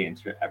I'm really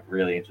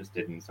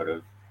interested in sort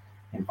of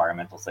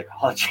environmental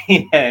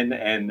psychology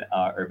and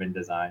urban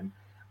design.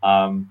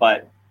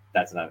 But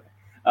that's another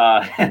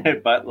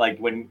thing. But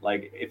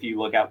if you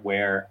look at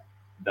where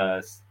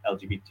the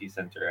LGBT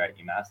center at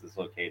UMass is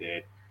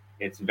located,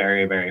 it's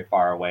very, very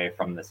far away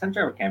from the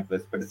center of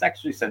campus, but it's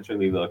actually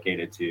centrally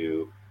located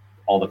to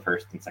all the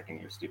first and second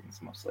year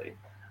students mostly.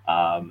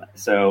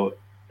 So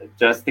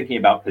just thinking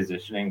about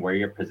positioning, where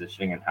you're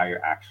positioning and how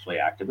you're actually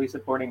actively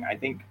supporting, I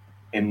think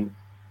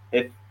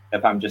if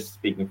I'm just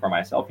speaking for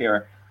myself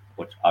here,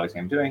 which obviously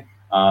I'm doing,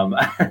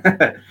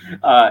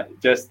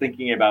 just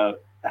thinking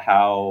about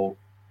how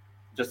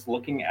just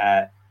looking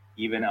at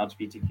even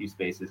LGBTQ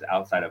spaces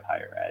outside of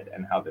higher ed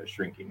and how they're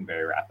shrinking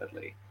very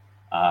rapidly.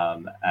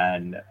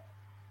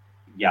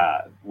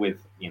 With,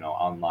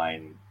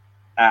 online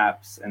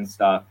apps and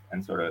stuff,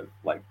 and sort of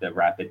the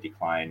rapid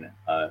decline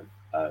of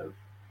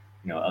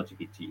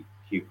LGBTQ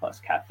plus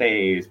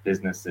cafes,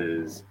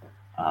 businesses,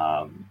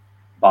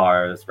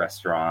 bars,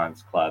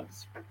 restaurants,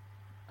 clubs,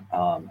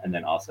 and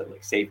then also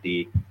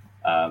safety.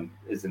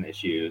 is an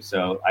issue.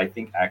 So I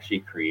think actually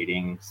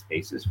creating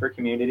spaces for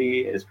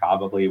community is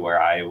probably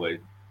where I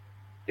would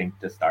think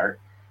to start.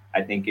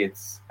 I think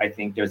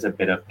there's a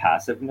bit of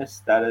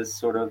passiveness that is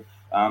sort of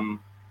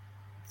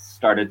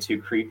started to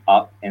creep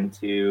up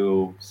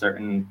into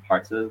certain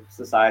parts of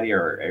society,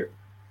 or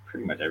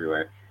pretty much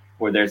everywhere,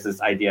 where there's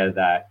this idea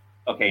that,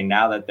 okay,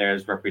 now that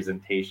there's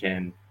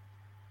representation,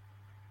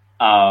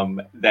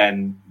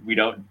 then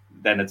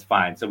it's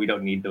fine. So we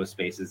don't need those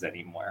spaces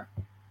anymore.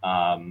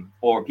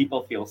 Or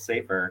people feel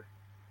safer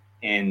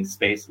in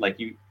space. Like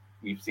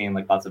we've seen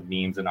like lots of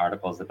memes and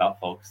articles about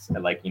folks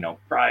like, you know,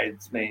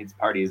 bridesmaids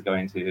parties,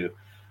 going to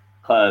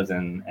clubs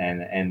and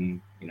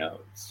you know,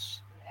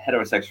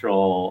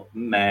 heterosexual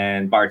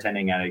men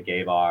bartending at a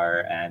gay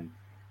bar, and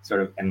sort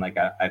of, and like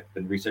I've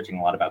been researching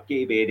a lot about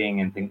gay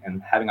baiting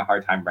and having a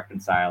hard time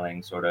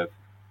reconciling sort of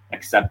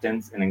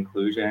acceptance and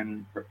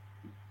inclusion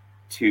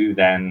to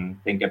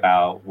then think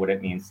about what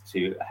it means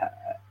to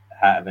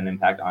have an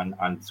impact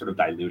on sort of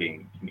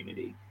diluting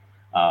community,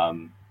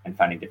 and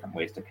finding different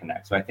ways to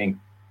connect. So I think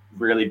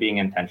really being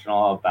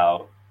intentional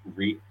about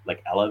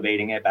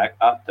elevating it back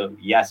up to,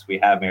 yes, we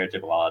have marriage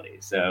equality.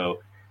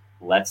 So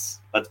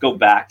let's go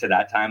back to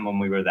that time when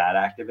we were that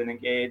active and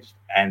engaged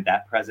and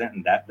that present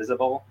and that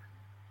visible,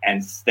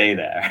 and stay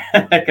there.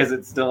 Because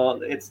it's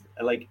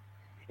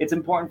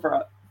important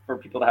for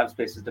people to have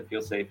spaces to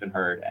feel safe and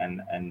heard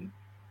and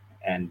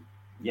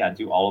yeah,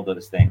 do all of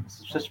those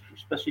things,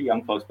 especially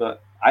young folks.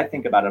 But I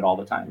think about it all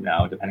the time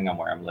now, depending on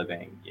where I'm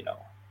living, you know,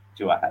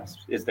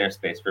 is there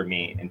space for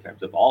me in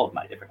terms of all of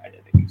my different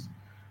identities?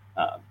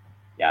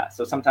 Yeah,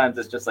 so sometimes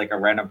it's just like a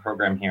random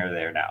program here or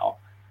there now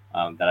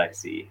that I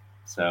see.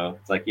 So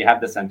it's like you have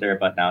the center,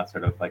 but now it's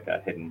sort of like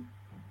a hidden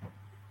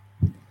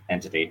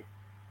entity.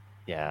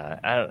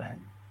 Yeah,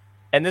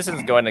 and this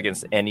is going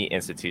against any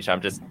institution.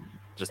 I'm just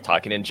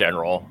talking in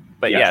general.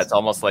 But yes. Yeah, it's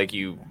almost like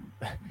we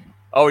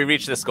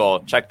reached this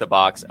goal, check the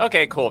box.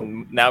 Okay, cool.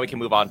 Now we can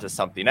move on to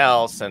something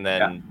else. And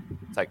then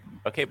It's like,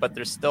 okay, but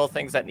there's still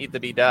things that need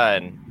to be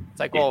done. It's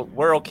like, well,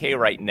 we're okay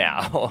right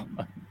now.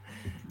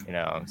 You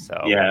know,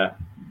 so. Yeah.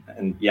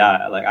 And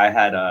yeah, like I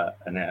had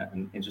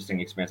an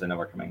interesting experience. I know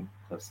we're coming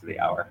close to the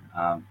hour,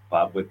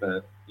 but with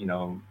a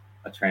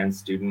trans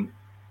student,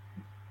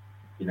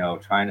 you know,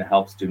 trying to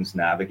help trans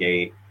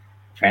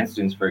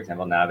students, for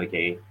example,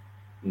 navigate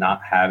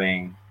not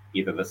having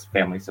either this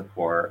family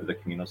support or the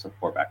communal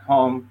support back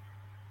home,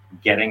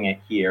 getting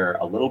it here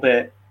a little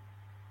bit,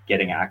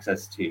 getting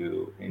access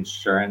to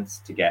insurance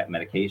to get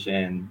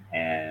medication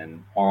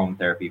and hormone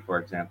therapy, for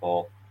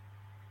example,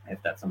 if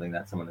that's something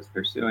that someone is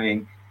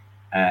pursuing.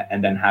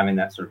 And then having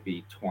that sort of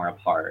be torn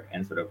apart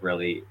and sort of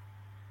really,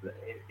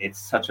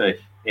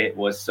 it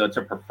was such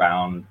a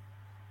profound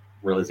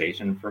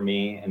realization for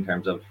me in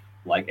terms of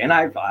like, and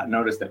I've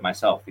noticed it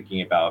myself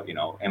thinking about, you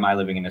know, am I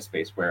living in a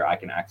space where I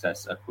can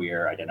access a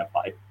queer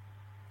identified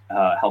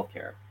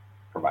healthcare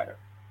provider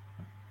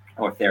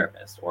or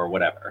therapist or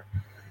whatever?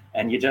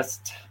 And you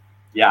just,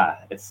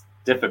 it's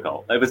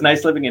difficult. It was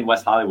nice living in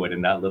West Hollywood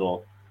in that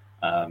little,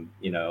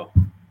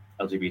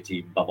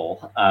 LGBT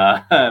bubble.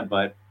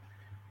 But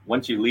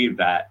once you leave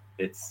that,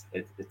 it's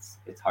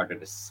harder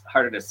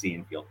to see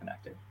and feel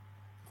connected.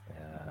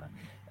 Yeah,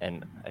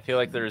 and I feel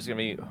like there's going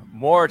to be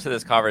more to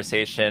this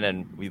conversation,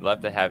 and we'd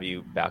love to have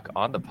you back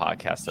on the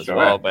podcast as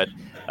well. But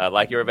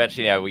like you were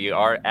mentioning, we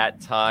are at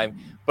time.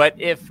 But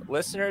if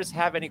listeners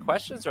have any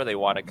questions or they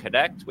want to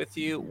connect with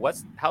you,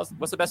 what's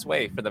the best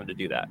way for them to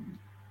do that?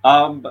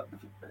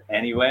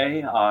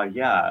 Anyway,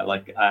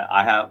 like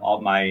I have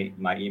all my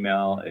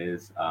email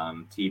is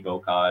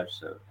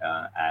tbocage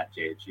at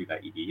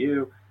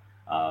jhu.edu.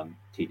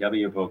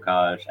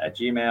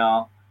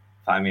 twbocage@gmail.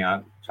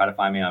 Try to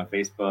find me on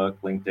Facebook,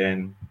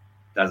 LinkedIn,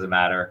 doesn't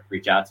matter.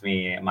 Reach out to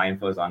me. My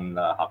info is on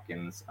the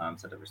Hopkins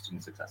Center for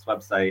Student Success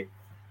website.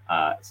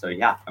 So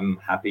I'm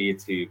happy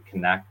to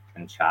connect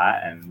and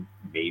chat. And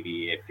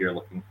maybe if you're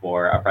looking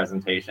for a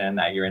presentation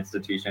at your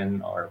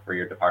institution or for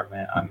your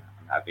department, I'm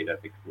happy to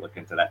look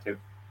into that too.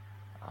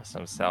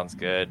 Awesome. Sounds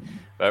good.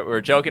 But we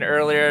were joking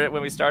earlier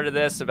when we started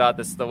this about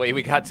the way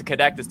we got to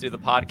connect is through the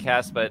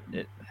podcast, but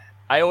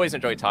I always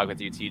enjoy talking with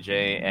you,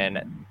 TJ,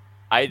 and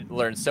I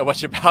learned so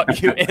much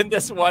about you in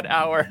this 1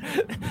 hour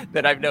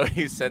that I've known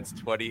you since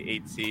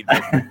 2018.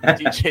 But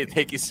TJ,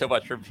 thank you so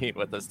much for being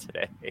with us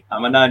today.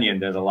 I'm an onion.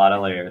 There's a lot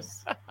of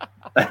layers.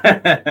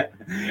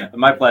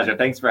 My pleasure.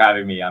 Thanks for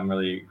having me. I'm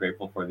really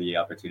grateful for the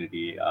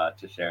opportunity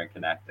to share and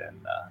connect. And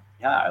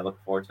I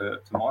look forward to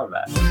more of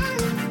that.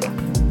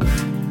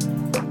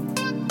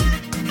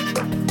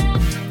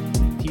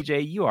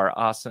 TJ, you are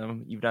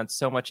awesome. You've done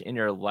so much in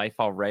your life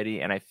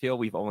already, and I feel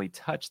we've only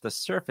touched the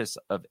surface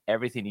of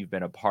everything you've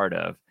been a part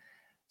of.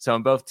 So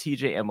in both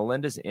TJ and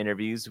Melinda's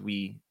interviews,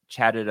 we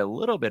chatted a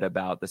little bit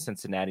about the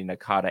Cincinnati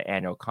NACADA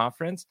Annual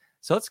Conference.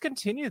 So let's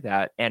continue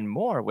that and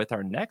more with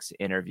our next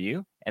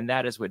interview, and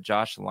that is with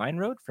Josh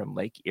Lineroad from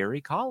Lake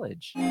Erie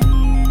College.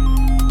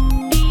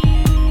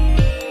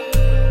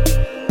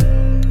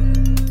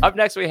 Up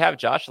next, we have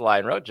Josh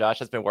Lionroad. Josh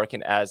has been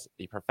working as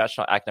the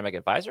professional academic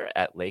advisor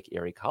at Lake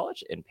Erie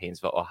College in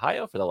Painesville,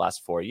 Ohio for the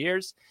last 4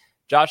 years.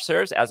 Josh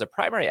serves as a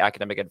primary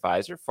academic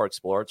advisor for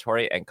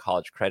exploratory and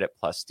college credit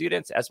plus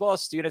students, as well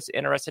as students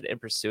interested in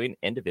pursuing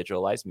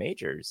individualized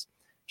majors.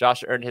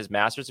 Josh earned his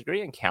master's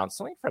degree in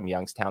counseling from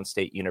Youngstown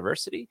State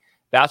University,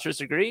 bachelor's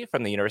degree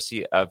from the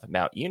University of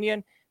Mount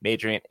Union,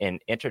 majoring in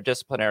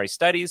interdisciplinary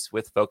studies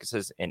with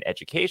focuses in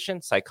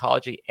education,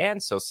 psychology,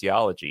 and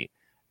sociology.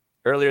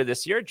 Earlier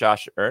this year,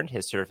 Josh earned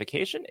his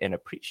certification in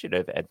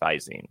appreciative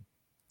advising.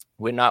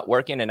 When not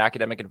working in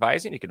academic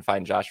advising, you can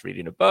find Josh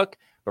reading a book,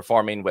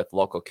 performing with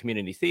local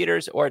community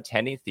theaters, or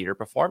attending theater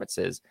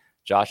performances.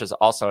 Josh is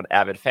also an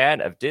avid fan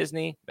of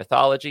Disney,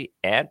 mythology,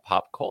 and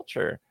pop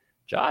culture.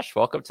 Josh,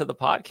 welcome to the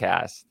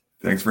podcast.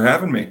 Thanks for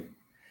having me.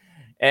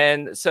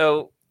 And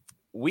so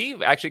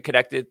we've actually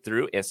connected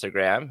through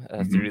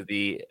Instagram, through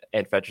the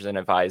Adventures in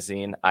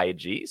Advising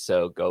IG.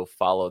 So go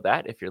follow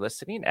that if you're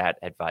listening at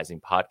Advising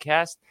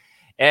Podcast.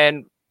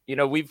 And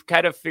we've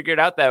kind of figured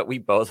out that we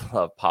both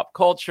love pop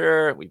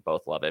culture. We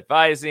both love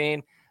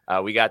advising.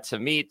 We got to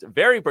meet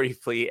very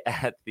briefly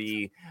at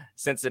the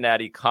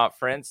Cincinnati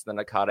conference, the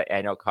NACADA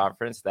annual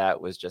conference that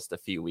was just a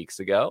few weeks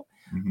ago.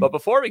 But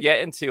before we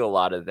get into a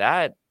lot of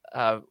that,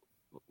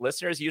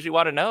 listeners usually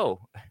want to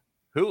know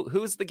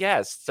who's the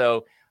guest.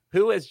 So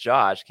who is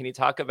Josh? Can you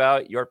talk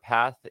about your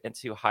path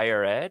into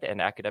higher ed and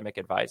academic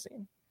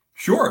advising?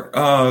 Sure.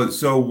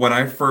 So when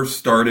I first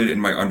started in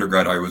my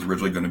undergrad, I was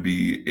originally going to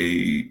be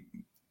a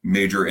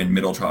major in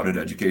middle childhood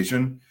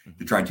education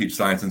to try and teach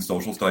science and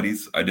social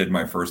studies. I did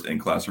my first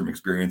in-classroom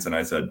experience and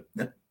I said,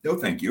 no,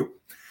 thank you.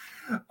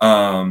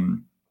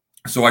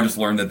 So I just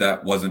learned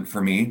that wasn't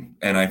for me.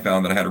 And I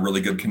found that I had a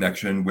really good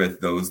connection with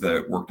those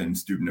that worked in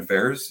student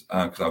affairs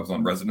because I was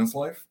on residence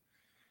life.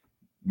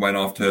 Went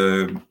off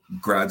to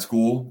grad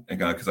school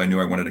because I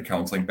knew I wanted a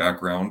counseling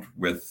background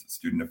with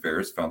student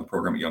affairs, found the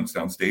program at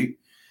Youngstown State.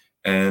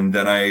 And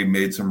then I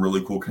made some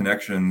really cool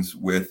connections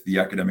with the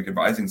academic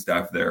advising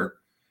staff there.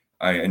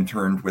 I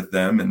interned with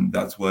them, and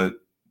that's what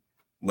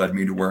led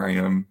me to where I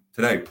am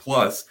today.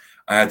 Plus,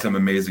 I had some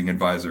amazing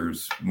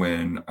advisors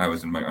when I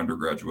was in my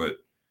undergraduate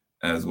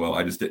as well.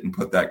 I just didn't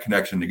put that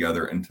connection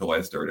together until I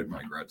started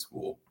my grad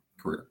school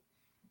career.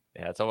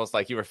 Yeah, it's almost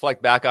like you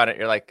reflect back on it.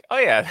 You're like, oh,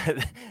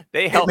 yeah,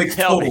 they helped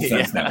tell me.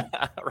 Yeah,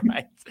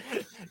 right.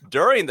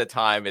 During the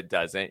time, it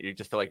doesn't. You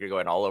just feel like you're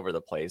going all over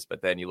the place.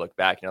 But then you look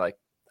back and you're like,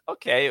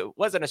 okay, it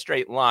wasn't a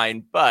straight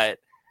line, but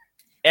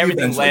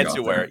everything led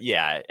to where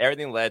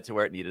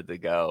it needed to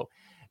go.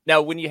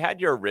 Now, when you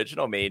had your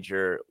original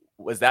major,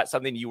 was that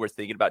something you were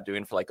thinking about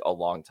doing for like a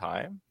long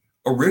time?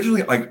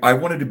 Originally, I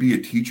wanted to be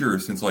a teacher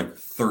since like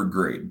third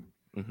grade.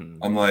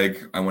 I'm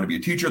like, I want to be a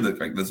teacher.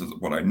 That this is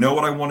what I know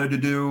what I wanted to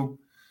do.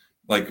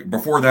 Like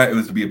before that, it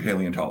was to be a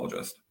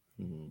paleontologist.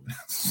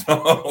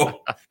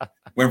 So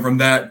went from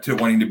that to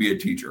wanting to be a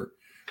teacher.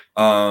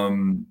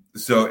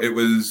 So it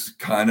was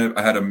kind of,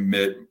 I had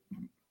a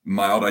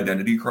mild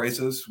identity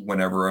crisis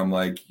whenever I'm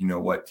like, you know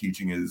what,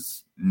 teaching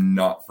is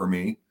not for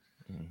me.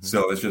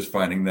 So it's just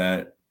finding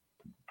that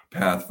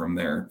path from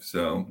there.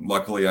 So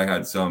luckily I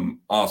had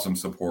some awesome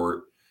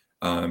support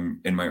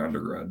in my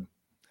undergrad.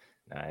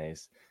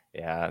 Nice.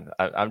 Yeah.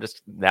 I'm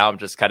just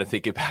kind of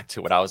thinking back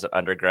to when I was an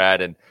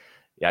undergrad, and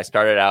yeah, I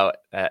started out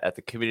at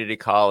the community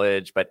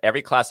college, but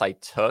every class I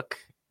took,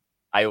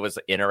 I was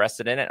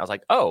interested in it. I was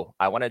like, oh,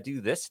 I want to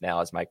do this now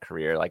as my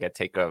career. Like I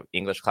take an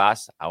English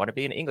class, I want to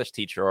be an English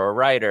teacher or a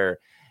writer.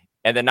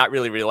 And then not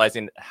really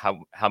realizing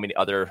how many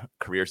other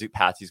careers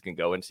paths you can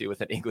go into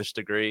with an English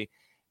degree.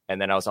 And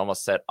then I was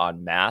almost set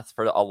on math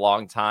for a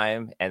long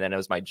time. And then it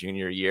was my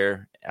junior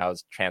year. I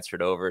was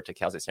transferred over to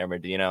Cal State San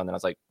Bernardino. And then I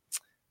was like,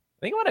 I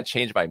think I want to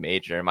change my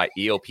major. And my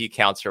EOP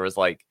counselor was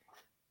like,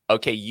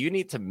 okay, you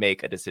need to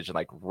make a decision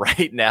like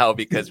right now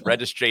because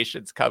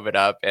registration's coming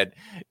up and,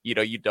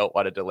 you don't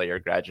want to delay your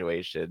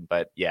graduation.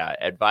 But yeah,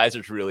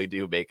 advisors really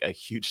do make a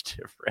huge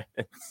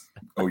difference.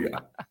 Oh, yeah.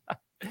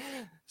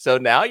 So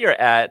now you're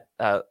at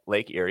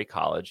Lake Erie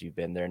College. You've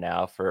been there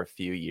now for a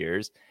few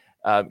years.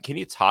 Can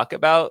you talk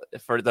about,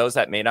 for those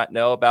that may not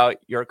know about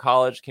your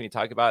college, can you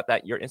talk about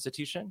your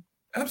institution?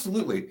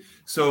 Absolutely.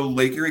 So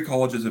Lake Erie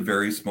College is a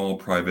very small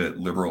private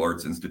liberal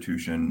arts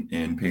institution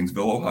in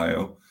Painesville,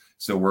 Ohio.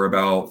 So we're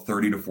about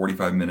 30 to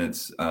 45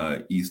 minutes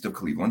east of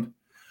Cleveland.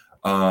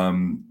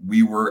 When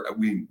we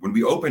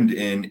opened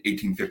in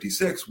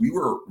 1856, we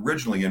were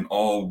originally an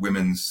all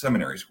women's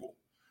seminary school.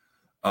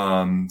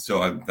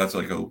 That's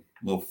like a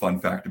little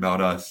fun fact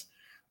about us.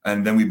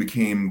 And then we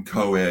became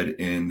co-ed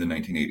in the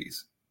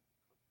 1980s.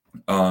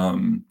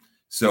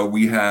 So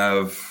we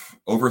have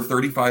over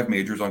 35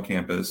 majors on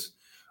campus.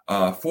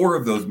 4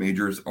 of those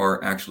majors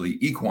are actually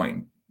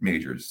equine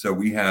majors. So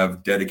we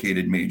have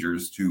dedicated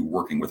majors to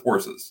working with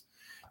horses.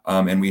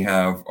 And we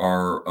have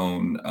our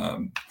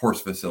own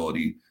horse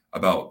facility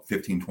about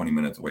 15, 20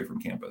 minutes away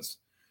from campus.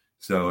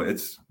 So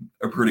it's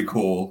a pretty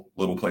cool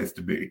little place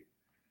to be.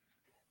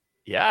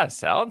 Yeah,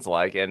 sounds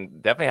like,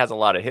 and definitely has a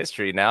lot of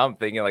history. Now I'm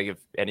thinking like if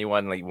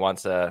anyone like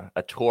wants a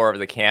tour of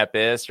the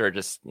campus or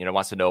just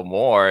wants to know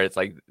more, it's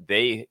like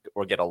they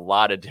will get a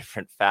lot of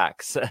different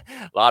facts, a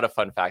lot of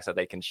fun facts that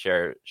they can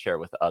share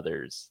with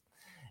others.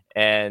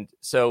 And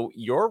so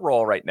your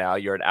role right now,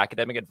 you're an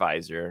academic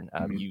advisor.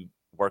 You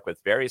work with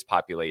various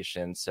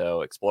populations,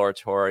 so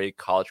exploratory,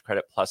 college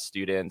credit plus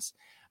students.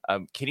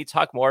 Can you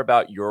talk more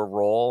about your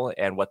role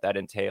and what that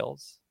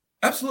entails?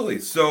 Absolutely.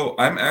 So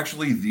I'm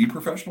actually the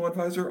professional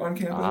advisor on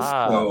campus.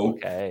 So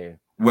okay.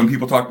 When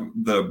people talk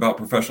about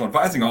professional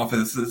advising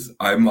offices,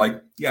 I'm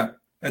like, yeah,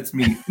 that's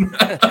me.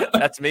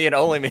 That's me and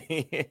only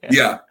me.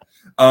 Yeah.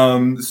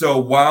 So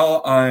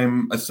while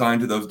I'm assigned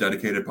to those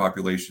dedicated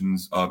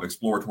populations of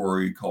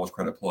exploratory, college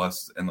credit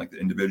plus, and like the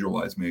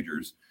individualized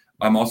majors,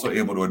 I'm also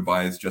able to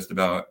advise just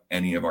about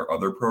any of our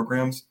other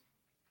programs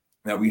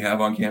that we have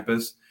on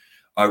campus.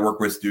 I work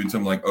with students.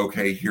 I'm like,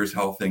 okay, here's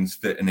how things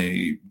fit in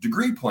a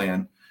degree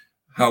plan.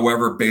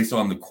 However, based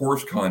on the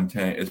course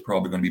content, it's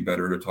probably going to be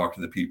better to talk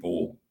to the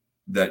people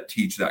that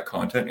teach that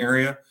content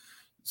area,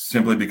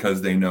 simply because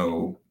they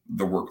know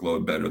the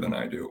workload better than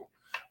I do.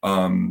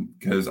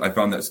 Because I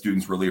found that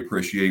students really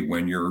appreciate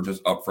when you're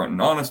just upfront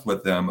and honest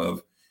with them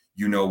of,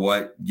 you know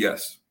what,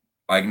 yes,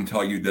 I can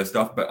tell you this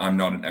stuff, but I'm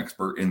not an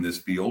expert in this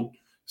field.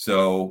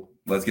 So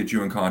let's get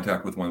you in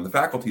contact with one of the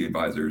faculty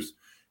advisors,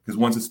 because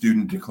once a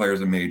student declares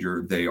a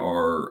major, they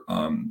are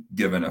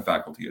given a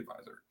faculty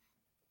advisor.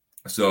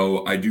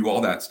 So I do all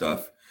that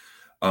stuff.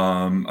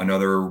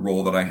 Another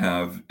role that I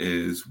have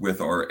is with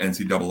our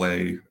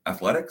NCAA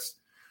athletics.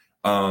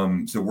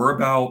 So we're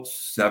about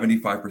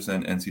 75%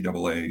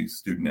 NCAA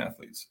student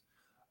athletes.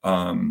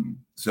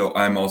 So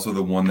I'm also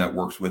the one that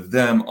works with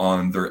them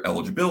on their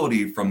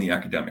eligibility from the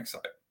academic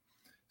side.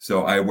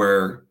 So I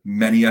wear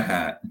many a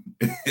hat.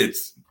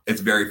 It's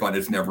very fun.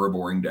 It's never a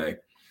boring day.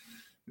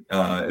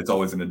 It's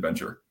always an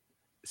adventure.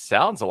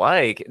 Sounds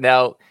like.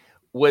 Now,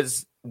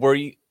 were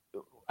you,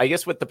 I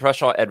guess with the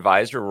professional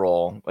advisor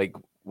role, like,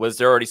 was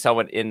there already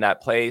someone in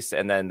that place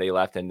and then they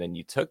left and then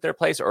you took their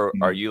place, or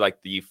are you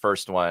like the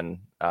first one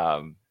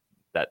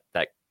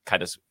that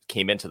kind of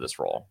came into this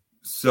role?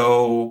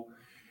 So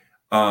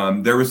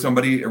there was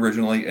somebody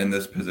originally in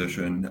this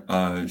position.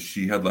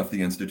 She had left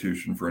the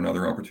institution for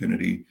another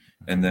opportunity,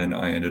 and then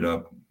I ended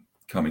up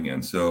coming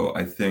in. So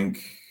I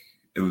think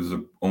it was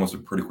almost a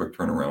pretty quick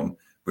turnaround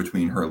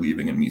between her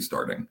leaving and me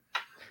starting.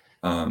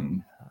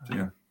 So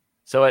yeah.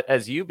 So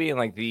as you being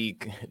like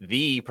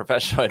the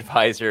professional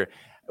advisor,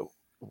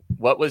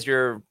 what was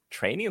your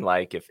training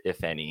like,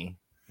 if any,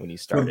 when you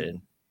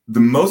started? The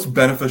most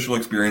beneficial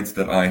experience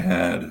that I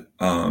had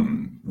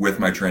with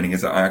my training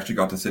is that I actually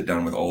got to sit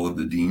down with all of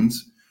the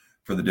deans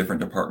for the different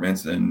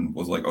departments and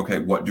was like, okay,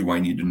 what do I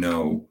need to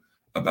know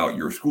about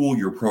your school,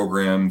 your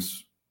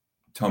programs?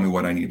 Tell me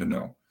what I need to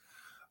know.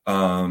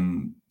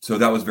 So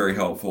that was very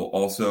helpful.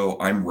 Also,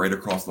 I'm right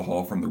across the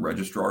hall from the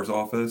registrar's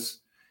office.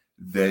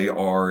 They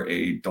are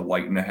a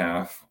delight and a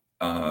half.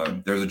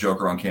 There's a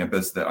joke around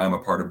campus that I'm a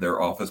part of their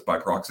office by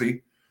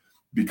proxy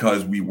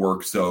because we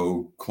work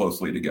so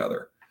closely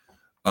together.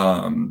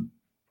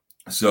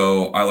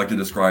 So I like to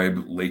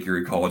describe Lake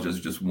Erie College as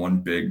just one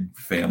big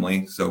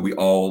family. So we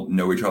all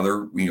know each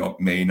other. We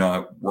may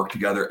not work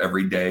together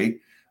every day,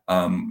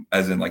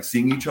 as in like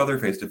seeing each other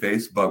face to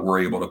face, but we're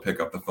able to pick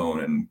up the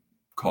phone and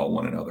call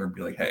one another and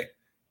be like, hey,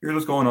 here's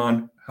what's going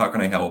on. How can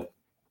I help?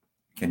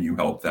 Can you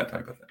help? That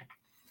type of thing.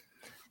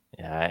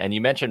 Yeah. And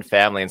you mentioned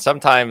family, and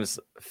sometimes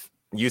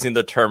using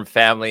the term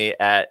family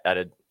at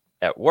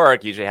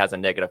work usually has a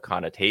negative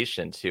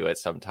connotation to it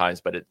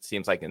sometimes, but it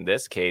seems like in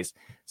this case,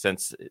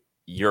 since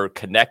you're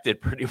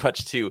connected pretty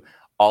much to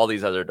all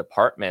these other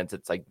departments,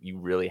 it's like you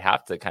really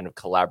have to kind of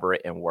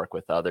collaborate and work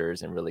with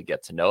others and really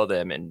get to know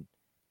them,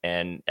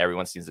 and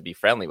everyone seems to be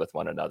friendly with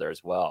one another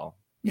as well.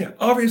 Yeah,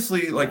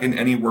 obviously, like in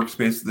any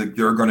workspace,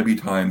 there are going to be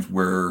times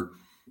where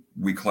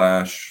we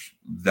clash,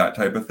 that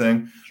type of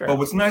thing. Sure. But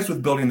what's nice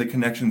with building the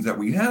connections that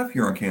we have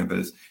here on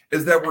campus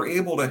is that we're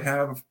able to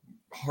have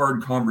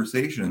hard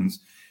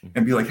conversations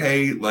and be like,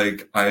 hey,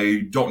 like,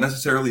 I don't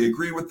necessarily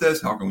agree with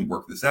this. How can we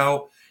work this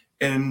out?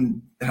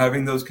 And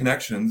having those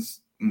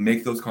connections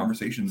make those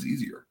conversations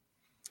easier.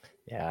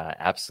 Yeah,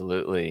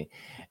 absolutely.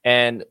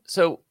 And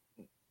so,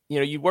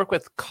 you work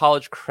with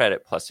College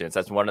Credit Plus students.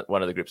 That's one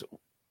of the groups.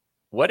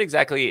 What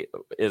exactly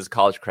is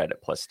College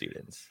Credit Plus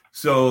students?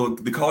 So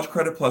the College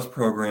Credit Plus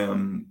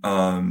program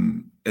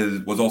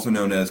was also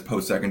known as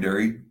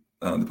post-secondary,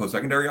 the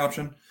post-secondary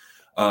option.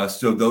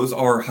 So those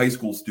are high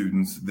school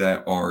students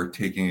that are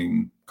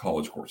taking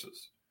college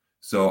courses.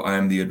 So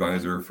I'm the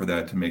advisor for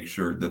that to make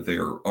sure that they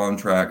are on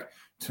track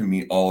to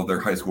meet all of their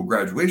high school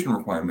graduation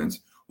requirements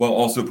while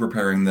also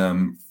preparing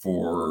them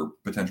for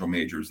potential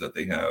majors that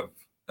they have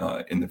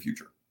in the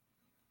future.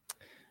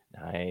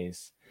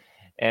 Nice.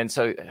 And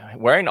so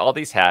wearing all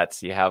these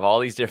hats, you have all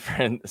these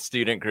different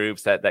student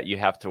groups that you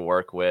have to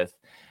work with.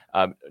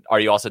 Are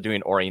you also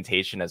doing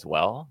orientation as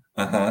well?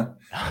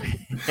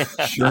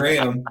 Sure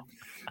am.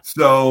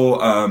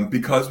 So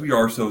because we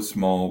are so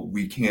small,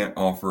 we can't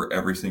offer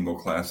every single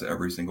class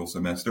every single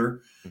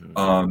semester.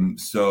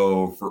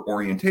 So for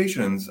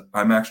orientations,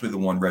 I'm actually the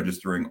one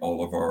registering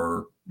all of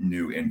our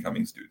new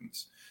incoming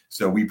students.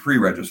 So we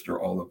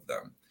pre-register all of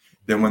them.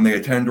 Then when they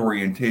attend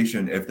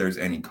orientation, if there's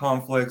any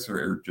conflicts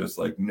or just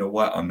like, you know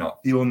what, I'm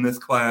not feeling this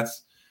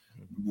class,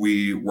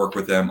 we work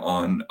with them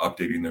on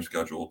updating their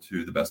schedule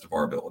to the best of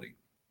our ability.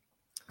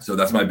 So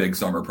that's my big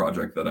summer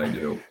project that I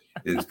do,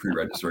 is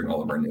pre-registering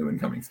all of our new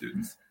incoming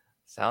students.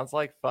 Sounds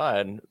like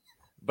fun.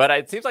 But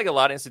it seems like a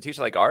lot of institutions,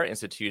 like our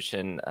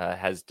institution,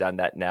 has done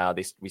that now.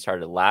 We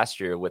started last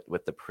year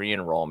with the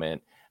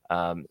pre-enrollment.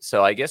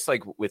 So I guess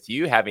like with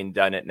you having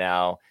done it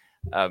now,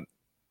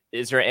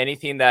 is there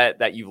anything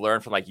that you've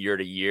learned from like year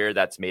to year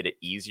that's made it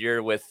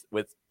easier with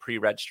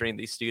pre-registering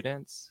these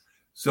students?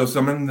 So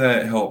something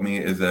that helped me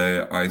is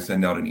that I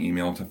send out an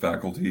email to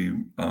faculty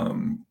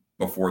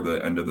before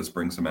the end of the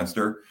spring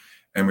semester.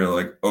 And we're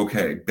like,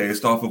 okay,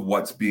 based off of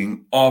what's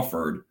being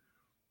offered,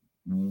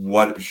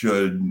 what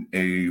should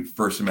a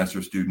first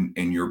semester student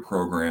in your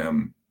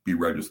program be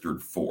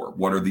registered for?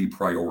 What are the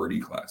priority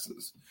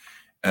classes?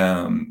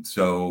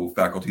 So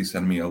faculty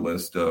send me a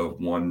list of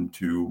 1,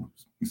 2,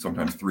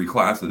 sometimes 3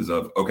 classes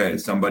of, okay,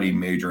 somebody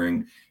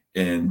majoring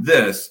in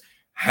this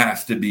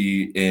has to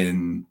be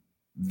in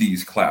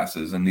these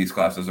classes, and these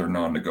classes are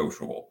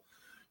non-negotiable.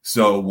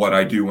 So what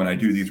I do when I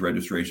do these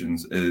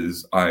registrations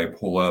is I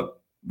pull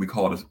up, we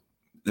call it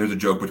there's a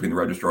joke between the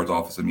registrar's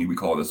office and me, we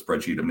call it a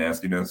spreadsheet of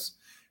nastiness,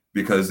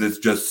 because it's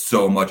just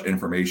so much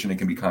information, it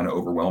can be kind of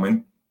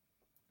overwhelming.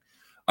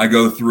 I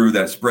go through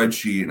that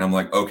spreadsheet and I'm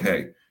like,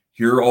 okay,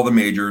 here are all the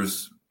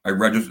majors. I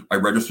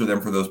register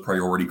them for those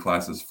priority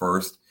classes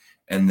first,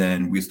 and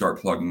then we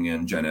start plugging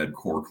in gen ed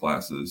core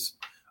classes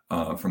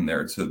from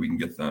there so that we can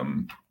get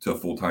them to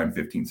full-time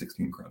 15,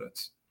 16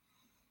 credits.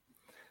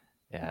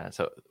 Yeah.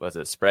 So was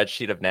it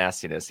spreadsheet of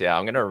nastiness? Yeah,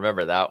 I'm going to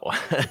remember that one.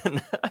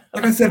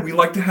 Like I said, we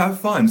like to have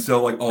fun.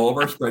 So like all of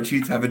our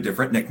spreadsheets have a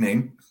different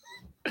nickname.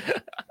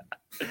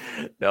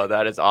 No,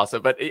 that is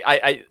awesome. But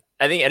I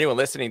think anyone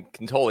listening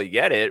can totally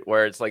get it,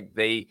 where it's like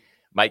they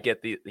might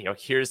get the,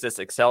 here's this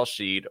Excel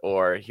sheet,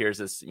 or here's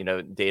this,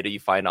 data you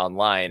find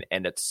online,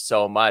 and it's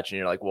so much. And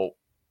you're like, well,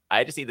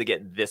 I just need to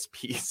get this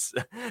piece.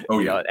 Oh,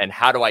 yeah. And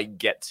how do I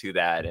get to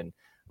that? And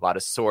a lot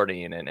of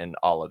sorting and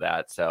all of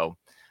that. So,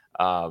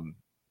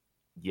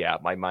 yeah,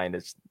 my mind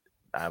is,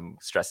 I'm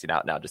stressing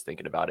out now just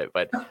thinking about it,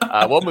 but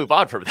we'll move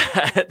on from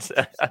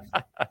that.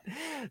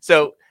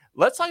 So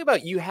let's talk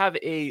about, you have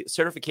a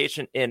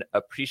certification in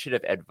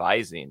appreciative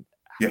advising.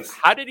 Yes.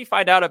 How did you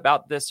find out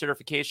about this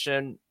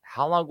certification?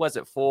 How long was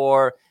it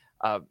for?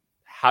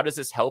 How does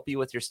this help you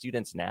with your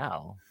students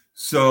now?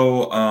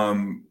 So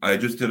I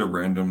just did a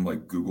random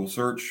Google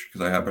search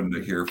because I happened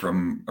to hear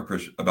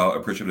about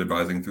appreciative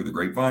advising through the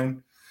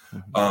grapevine.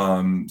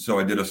 Mm-hmm. So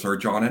I did a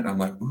search on it and I'm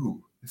like,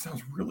 ooh, it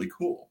sounds really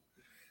cool.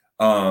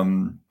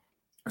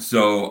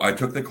 So I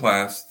took the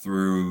class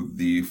through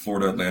the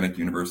Florida Atlantic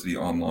University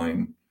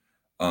online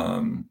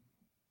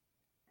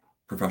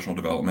professional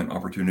development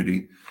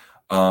opportunity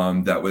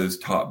that was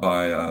taught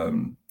by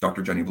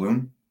Dr. Jenny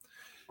Bloom.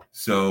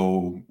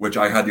 So, which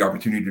I had the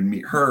opportunity to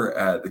meet her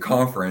at the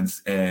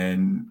conference,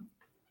 and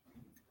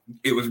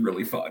it was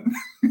really fun.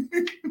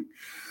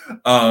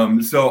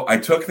 So I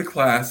took the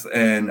class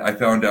and I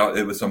found out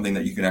it was something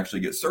that you can actually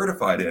get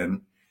certified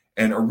in.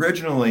 And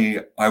originally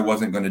I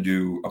wasn't going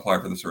to apply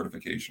for the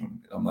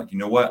certification. I'm like, you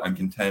know what? I'm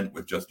content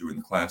with just doing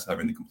the class,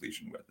 having the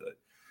completion with it.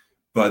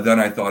 But then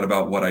I thought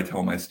about what I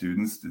tell my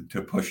students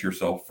to push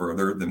yourself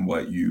further than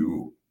what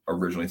you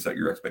originally set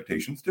your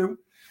expectations to.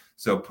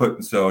 So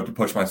to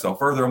push myself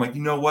further, I'm like,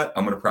 you know what?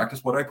 I'm going to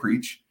practice what I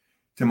preach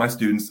to my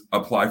students,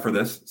 apply for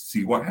this,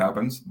 see what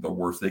happens. The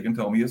worst they can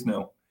tell me is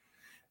no.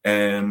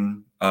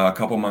 And a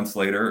couple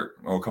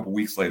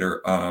weeks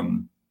later,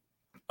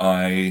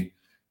 I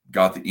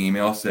got the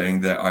email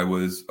saying that I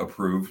was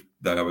approved,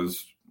 that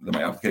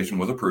my application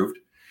was approved.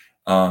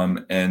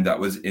 And that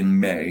was in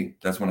May.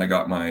 That's when I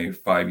got my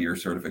 5-year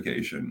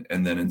certification.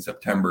 And then in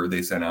September,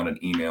 they sent out an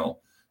email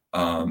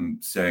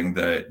saying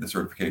that the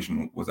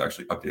certification was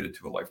actually updated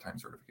to a lifetime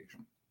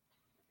certification.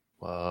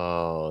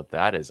 Whoa,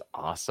 that is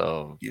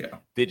awesome. Yeah.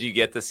 Did you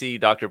get to see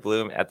Dr.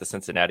 Bloom at the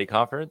Cincinnati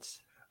conference?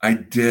 I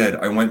did.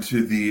 I went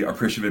to the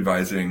appreciative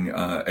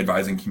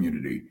advising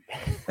community,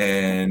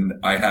 and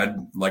I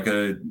had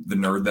the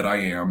nerd that I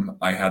am.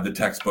 I had the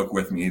textbook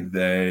with me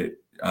that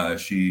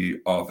she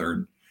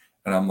authored,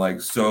 and I'm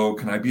like, so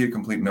can I be a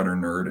complete nutter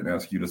nerd and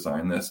ask you to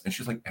sign this? And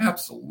she's like,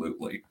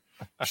 absolutely.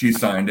 She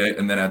signed it,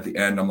 and then at the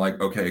end, I'm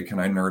like, okay, can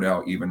I nerd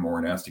out even more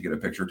and ask to get a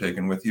picture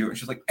taken with you? And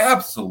she's like,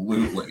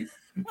 absolutely.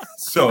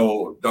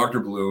 So Dr.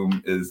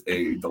 Bloom is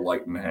a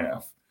delight and a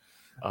half.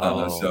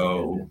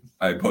 So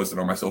I posted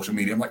on my social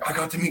media. I'm like, I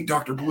got to meet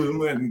Dr.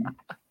 Bloom, and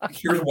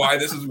here's why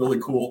this is really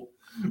cool.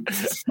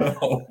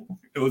 So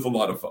it was a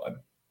lot of fun.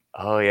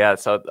 Oh yeah.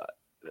 So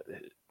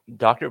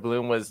Dr.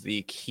 Bloom was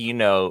the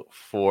keynote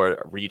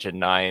for Region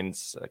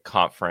 9's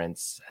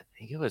conference. I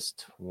think it was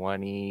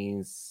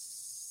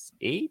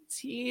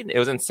 2018. It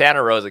was in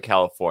Santa Rosa,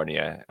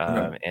 California,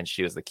 and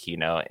she was the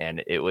keynote,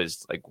 and it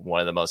was like one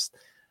of the most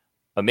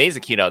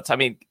amazing keynotes. I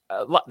mean,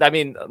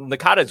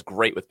 NACADA is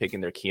great with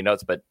picking their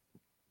keynotes, but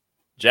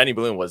Jenny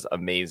Bloom was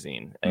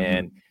amazing,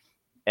 and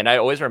I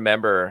always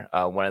remember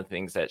one of the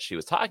things that she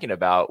was talking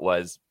about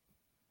was,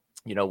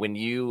 you know, when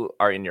you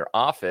are in your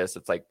office,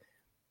 it's like,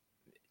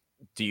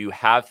 do you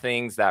have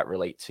things that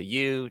relate to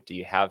you? Do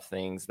you have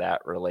things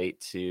that relate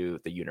to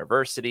the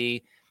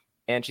university?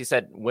 And she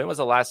said, when was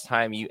the last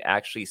time you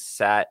actually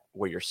sat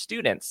where your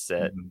students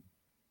sit,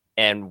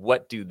 and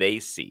what do they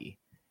see?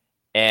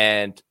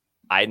 And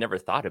I never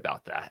thought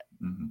about that.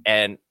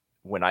 And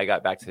when I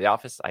got back to the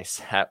office, I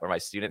sat where my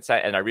students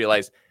sat, and I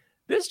realized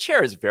this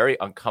chair is very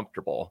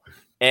uncomfortable,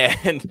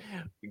 and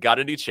got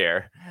a new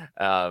chair.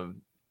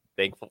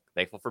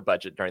 Thankful for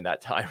budget during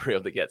that time. We were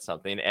able to get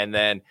something. And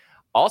then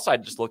also I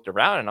just looked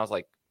around and I was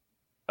like,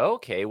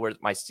 okay, where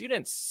my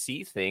students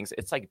see things,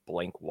 it's like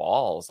blank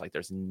walls, like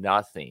there's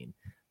nothing.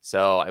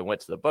 So I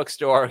went to the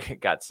bookstore,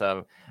 got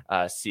some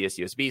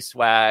CSUSB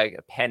swag,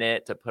 a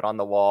pennant to put on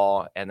the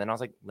wall. And then I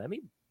was like, let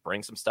me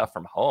bring some stuff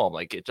from home.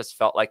 Like it just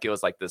felt like it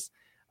was like this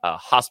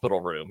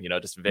hospital room, you know,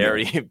 just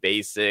very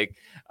basic.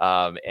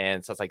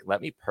 And so it's like,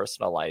 let me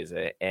personalize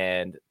it.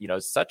 And, you know,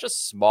 such a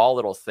small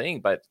little thing,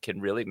 but can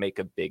really make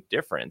a big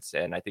difference.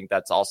 And I think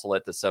that's also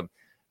led to some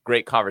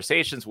great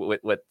conversations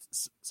with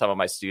some of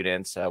my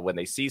students when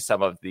they see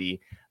some of the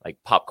like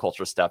pop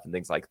culture stuff and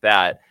things like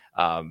that.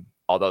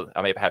 Although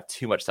I may have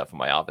too much stuff in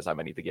my office, I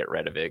might need to get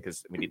rid of it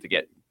because we need to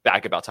get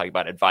back about talking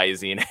about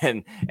advising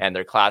and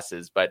their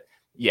classes. But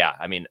yeah,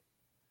 I mean,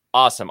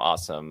 awesome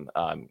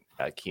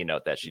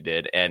keynote that she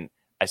did. And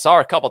I saw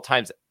her a couple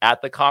times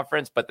at the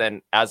conference, but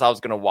then as I was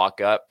going to walk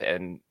up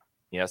and,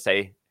 you know,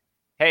 say,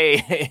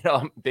 hey, you know,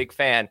 I'm a big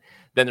fan,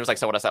 then there's like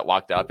someone else that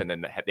walked up and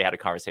then they had a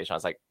conversation. I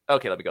was like,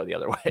 okay, let me go the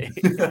other way.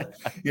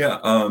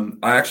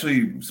 I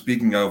actually,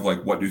 speaking of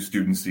like, what do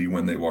students see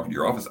when they walk into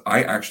your office?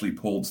 I actually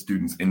pulled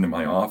students into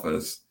my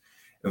office.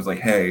 It was like,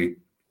 hey,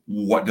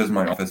 what does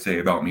my office say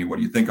about me? What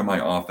do you think of my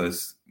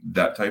office?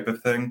 That type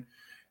of thing.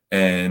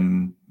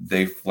 And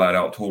they flat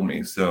out told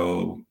me.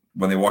 So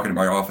when they walk into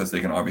my office, they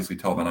can obviously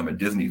tell that I'm a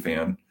Disney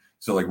fan.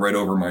 So like right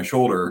over my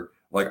shoulder,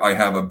 like I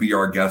have a Be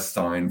Our Guest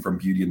sign from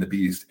Beauty and the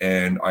Beast,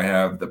 and I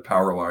have the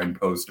Powerline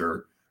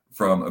poster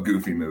from a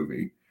Goofy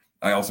movie.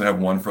 I also have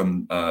one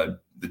from the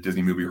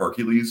Disney movie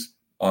Hercules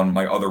on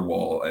my other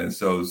wall. And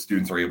so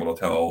students are able to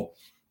tell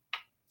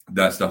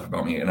that stuff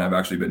about me. And I've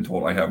actually been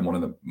told I have one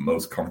of the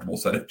most comfortable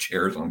set of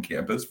chairs on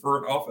campus for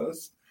an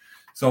office.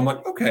 So I'm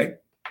like, okay,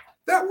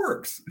 that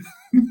works.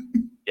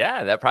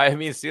 Yeah, that probably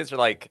means students are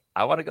like,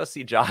 I want to go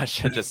see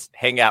Josh and just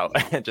hang out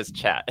and just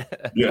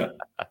chat. Yeah.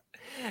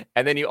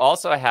 And then you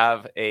also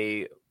have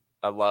a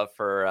love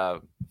for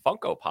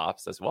Funko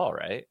Pops as well,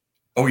 right?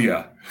 Oh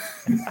yeah,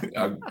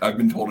 I've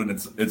been told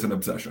it's an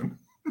obsession.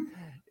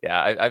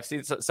 Yeah, I've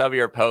seen some of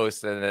your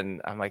posts, and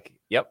then I'm like,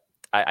 yep,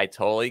 I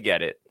totally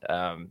get it.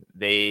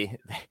 They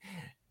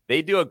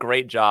do a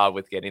great job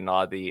with getting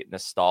all the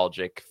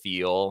nostalgic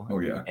feel. Oh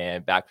yeah,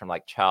 and back from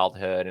like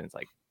childhood, and it's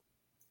like,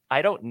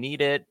 I don't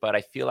need it, but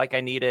I feel like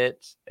I need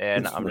it,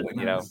 and it's I'm really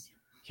you know.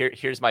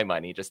 Here's my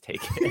money. Just take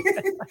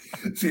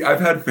it. See,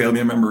 I've had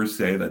family members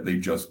say that they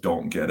just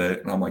don't get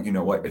it. And I'm like, you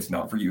know what? It's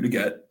not for you to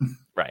get.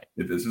 Right.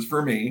 If this is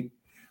for me.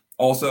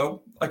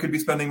 Also, I could be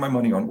spending my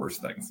money on worse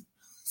things.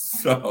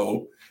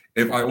 So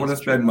if I want to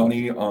spend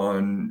money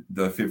on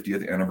the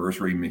 50th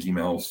anniversary Mickey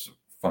Mouse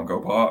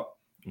Funko Pop,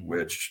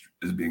 which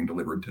is being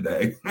delivered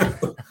today,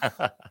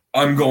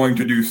 I'm going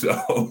to do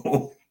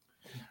so.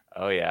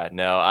 Oh, yeah.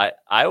 No,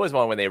 I was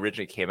one when they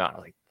originally came out. I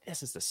was like,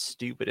 this is the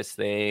stupidest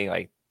thing.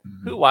 Like,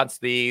 who wants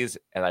these?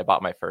 And I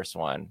bought my first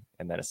one,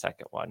 and then a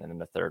second one, and then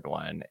the third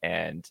one.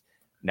 And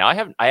now I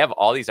have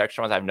all these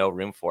extra ones. I have no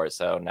room for it.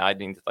 So now I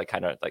need to like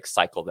kind of like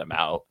cycle them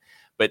out.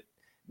 But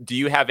do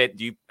you have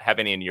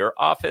any in your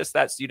office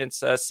that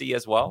students see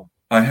as well?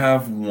 I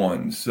have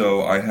one.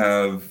 So I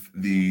have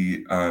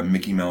the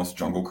Mickey Mouse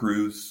Jungle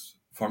Cruise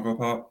Funko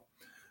Pop.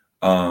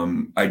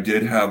 I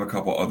did have a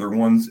couple other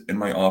ones in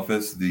my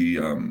office.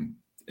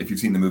 If you've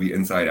seen the movie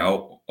Inside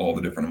Out, all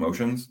the different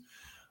emotions.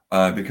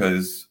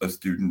 Because a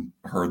student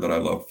heard that I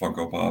love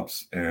Funko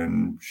Pops,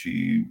 and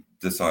she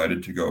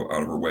decided to go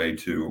out of her way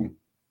to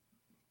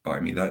buy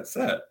me that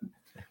set.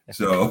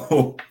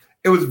 So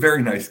it was a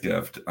very nice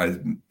gift.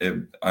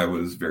 I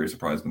was very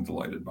surprised and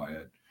delighted by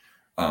it.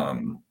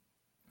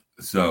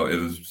 So it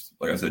was,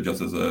 like I said,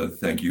 just as a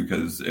thank you,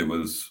 because it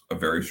was a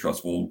very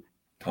stressful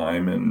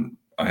time, and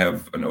I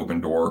have an open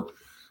door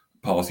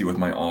policy with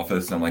my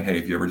office. I'm like, hey,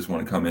 if you ever just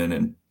want to come in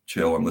and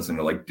chill and listen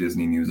to like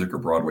Disney music or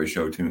Broadway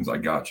show tunes, I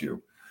got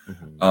you.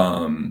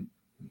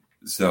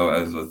 So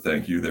as a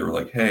thank you, they were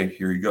like, hey,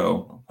 here you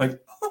go. I'm like,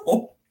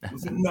 oh, I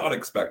was not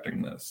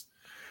expecting this.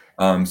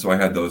 So I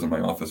had those in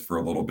my office for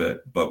a little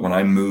bit. But when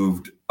I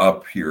moved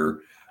up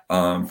here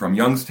from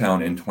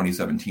Youngstown in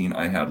 2017,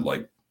 I had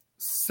like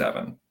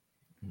 7.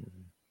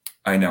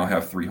 I now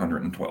have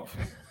 312.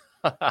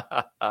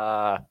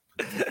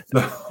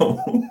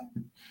 So,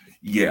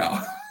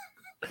 yeah.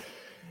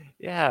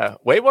 Yeah,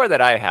 way more than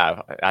I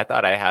have. I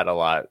thought I had a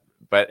lot,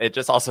 but it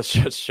just also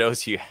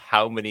shows you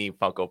how many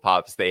Funko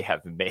Pops they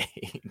have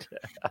made.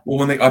 Well,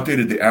 when they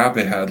updated the app,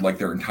 it had like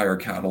their entire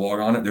catalog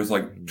on it. There's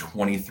like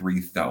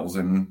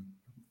 23,000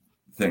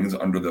 things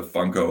under the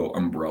Funko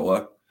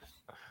umbrella.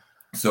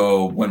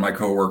 So when my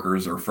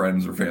coworkers or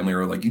friends or family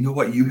are like, you know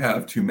what, you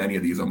have too many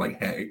of these. I'm like,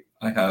 hey,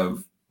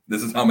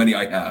 this is how many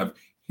I have.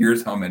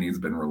 Here's how many has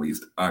been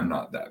released. I'm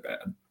not that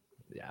bad.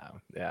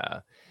 Yeah.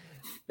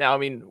 Now, I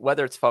mean,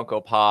 whether it's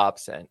Funko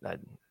Pops and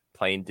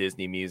playing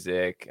Disney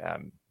music,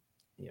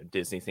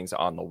 Disney things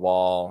on the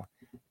wall,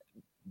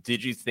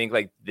 did you think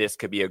like this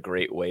could be a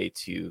great way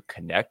to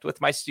connect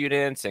with my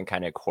students and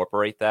kind of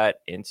incorporate that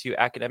into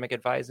academic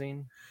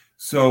advising?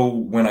 So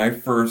when I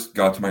first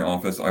got to my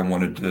office, I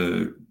wanted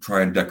to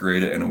try and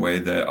decorate it in a way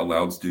that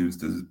allowed students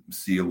to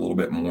see a little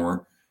bit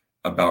more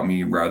about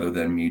me rather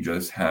than me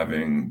just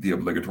having the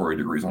obligatory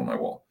degrees on my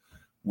wall,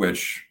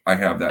 which I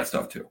have that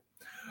stuff too.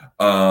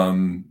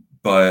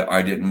 But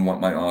I didn't want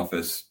my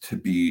office to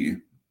be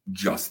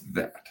just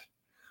that.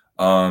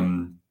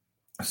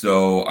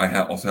 So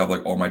I also have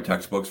like all my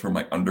textbooks from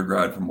my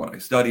undergrad from what I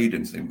studied,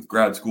 and same with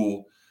grad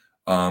school.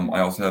 I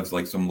also have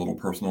like some little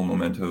personal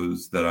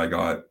mementos that I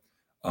got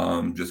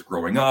just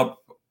growing up.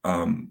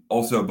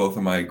 Also, both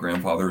of my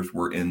grandfathers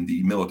were in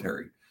the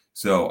military.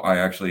 So I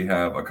actually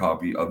have a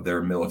copy of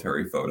their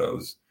military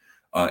photos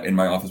in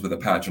my office with a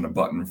patch and a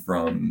button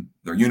from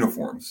their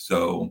uniforms.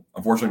 So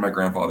unfortunately, my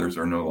grandfathers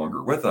are no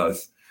longer with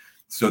us.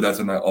 So that's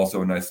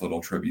also a nice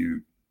little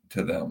tribute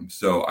to them.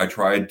 So I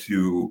tried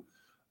to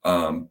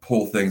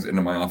pull things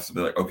into my office and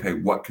be like, okay,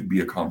 what could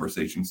be a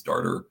conversation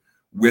starter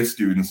with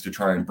students to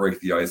try and break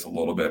the ice a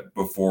little bit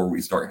before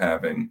we start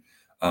having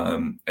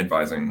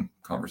advising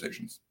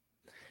conversations.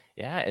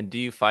 Yeah. And do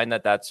you find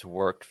that that's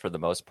worked for the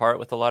most part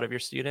with a lot of your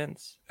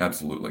students?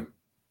 Absolutely.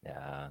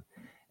 Yeah.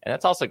 And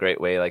that's also a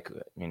great way, like,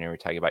 we're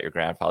talking about your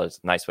grandfathers,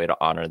 nice way to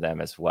honor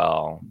them as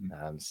well.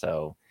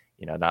 So,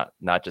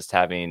 not just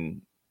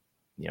having,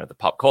 the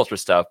pop culture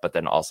stuff, but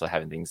then also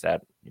having things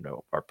that,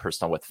 are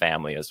personal with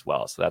family as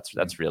well. So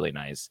that's really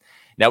nice.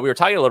 Now, we were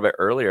talking a little bit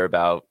earlier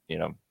about,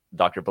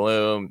 Dr.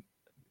 Bloom,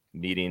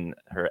 meeting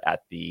her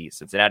at the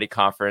Cincinnati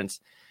conference.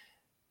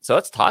 So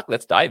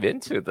let's dive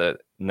into the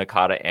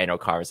NACADA annual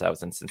conference that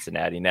was in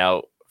Cincinnati.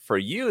 Now, for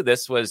you,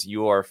 this was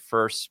your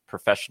first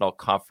professional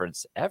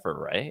conference ever,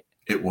 right?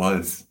 It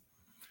was.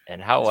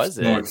 And how was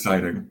it? So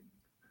exciting.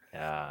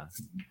 Yeah.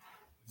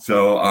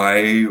 So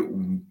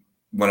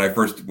when I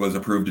first was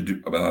approved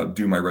to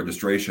do my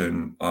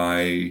registration,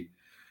 I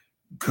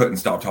couldn't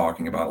stop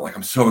talking about it. Like,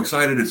 I'm so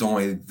excited. It's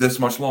only this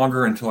much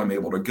longer until I'm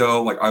able to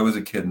go. Like, I was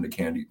a kid in the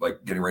candy,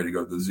 like getting ready to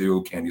go to the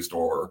zoo, candy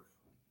store,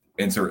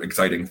 insert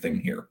exciting thing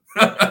here.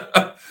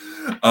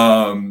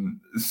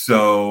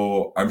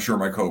 So I'm sure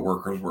my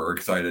coworkers were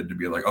excited to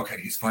be like, okay,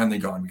 he's finally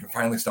gone. We can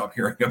finally stop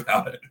hearing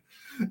about it.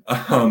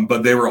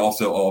 But they were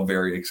also all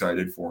very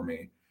excited for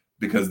me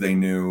because they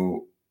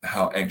knew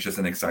how anxious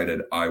and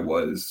excited I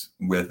was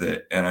with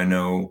it. And I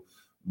know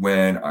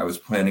when I was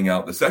planning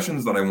out the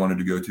sessions that I wanted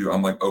to go to,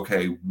 I'm like,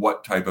 okay,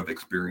 what type of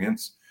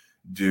experience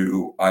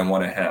do I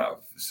want to have?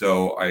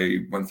 So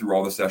I went through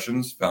all the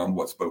sessions, found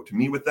what spoke to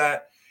me with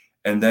that.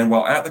 And then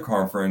while at the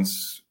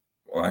conference,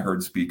 I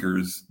heard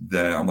speakers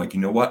that I'm like,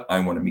 you know what? I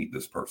want to meet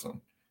this person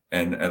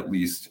and at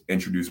least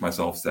introduce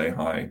myself, say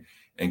hi,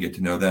 and get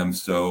to know them.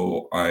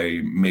 So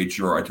I made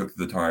sure I took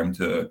the time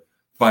to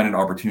find an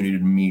opportunity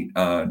to meet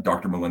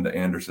Dr. Melinda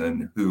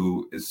Anderson,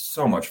 who is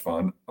so much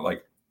fun.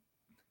 Like,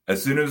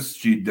 as soon as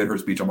she did her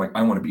speech, I'm like,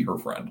 I want to be her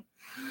friend.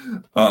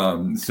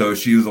 So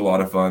she was a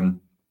lot of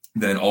fun.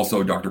 Then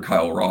also Dr.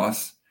 Kyle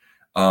Ross.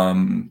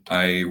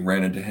 I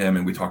ran into him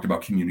and we talked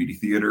about community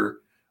theater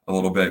a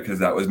little bit because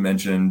that was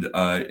mentioned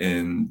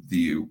in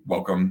the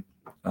welcome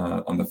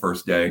on the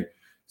first day.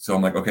 So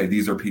I'm like, okay,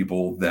 these are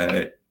people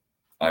that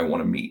I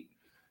want to meet.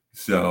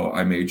 So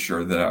I made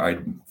sure that I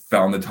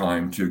found the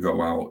time to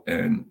go out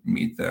and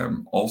meet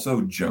them.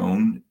 Also,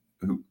 Joan,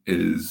 who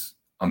is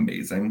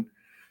amazing.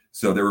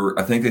 So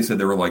I think they said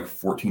there were like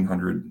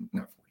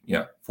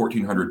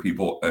 1,400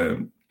 people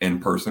in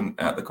person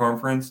at the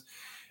conference.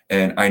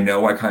 And I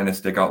know I kind of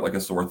stick out like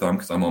a sore thumb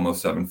because I'm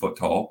almost 7 foot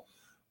tall.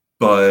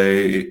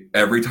 But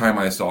every time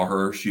I saw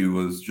her, she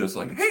was just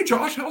like, hey,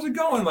 Josh, how's it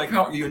going? Like,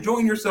 how are you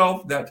enjoying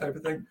yourself? That type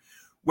of thing,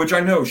 which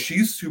I know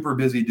she's super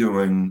busy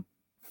doing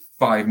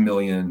 5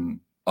 million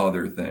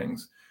other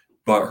things.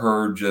 But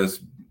her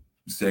just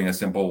saying a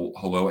simple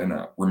hello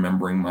and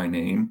remembering my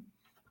name,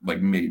 like,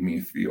 made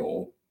me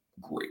feel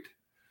great.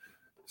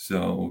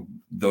 So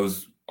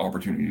those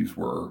opportunities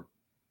were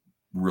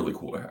really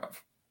cool to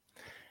have.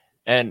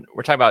 And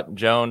we're talking about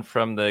Joan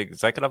from the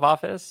executive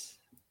office?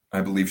 I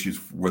believe she's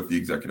with the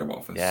executive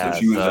office. Yeah, so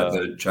she was at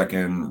the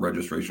check-in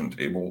registration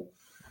table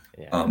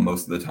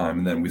most of the time.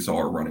 And then we saw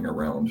her running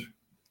around.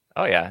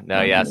 Oh, yeah.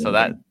 No, yeah. So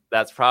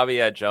that's probably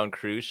a Joan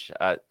Krusch,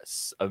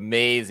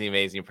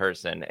 amazing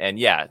person. And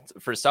yeah,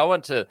 for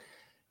someone to,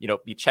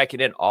 be checking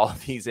in all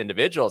these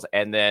individuals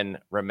and then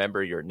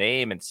remember your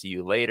name and see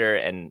you later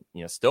and,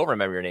 still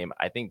remember your name.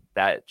 I think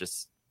that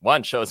just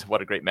one, shows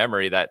what a great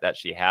memory that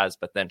she has,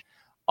 but then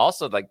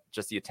also like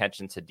just the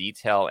attention to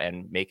detail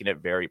and making it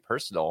very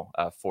personal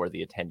for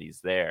the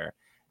attendees there.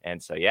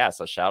 And so, yeah,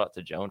 so shout out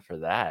to Joan for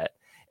that.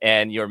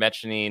 And you're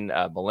mentioning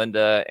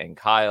Melinda and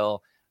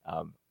Kyle.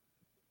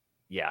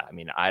 Yeah, I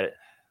mean, I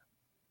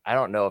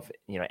don't know if,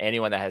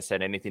 anyone that has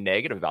said anything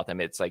negative about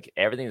them. It's like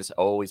everything is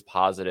always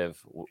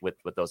positive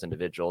with those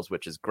individuals,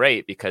 which is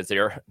great because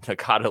they're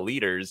NACADA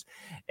leaders.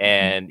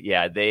 And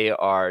yeah, they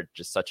are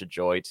just such a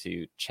joy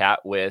to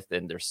chat with,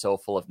 and they're so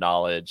full of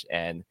knowledge,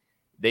 and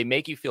they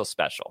make you feel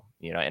special,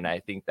 and I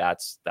think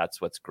that's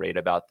what's great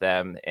about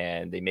them.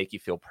 And they make you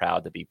feel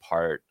proud to be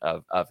part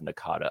of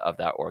NACADA, of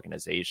that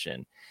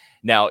organization.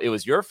 Now, it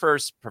was your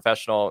first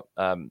professional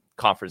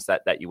conference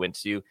that you went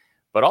to,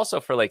 but also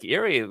for Lake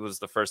Erie, it was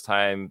the first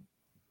time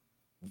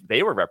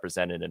they were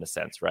represented in a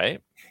sense, right?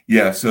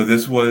 Yeah, so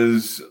this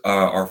was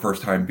our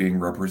first time being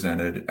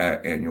represented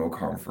at annual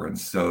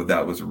conference. So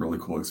that was a really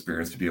cool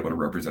experience to be able to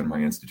represent my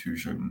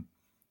institution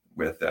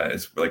with that.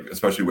 It's like,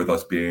 especially with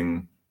us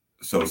being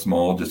so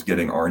small, just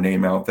getting our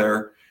name out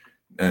there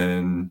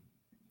and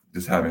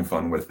just having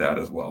fun with that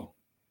as well.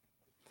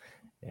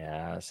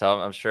 Yeah,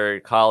 so I'm sure your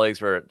colleagues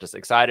were just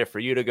excited for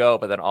you to go,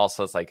 but then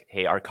also it's like,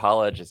 hey, our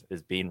college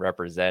is being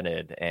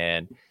represented,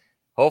 and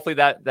hopefully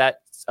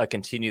that's a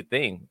continued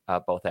thing,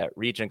 both at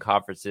region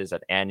conferences,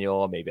 at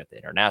annual, maybe at the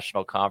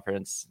international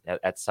conference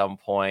at some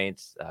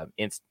point.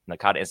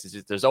 NACADA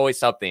Institute, there's always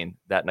something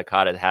that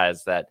NACADA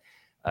has that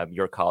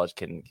your college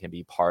can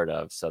be part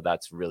of, so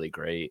that's really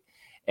great.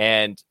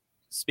 And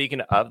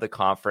speaking of the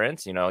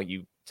conference,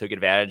 you took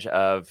advantage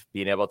of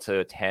being able to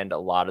attend a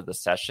lot of the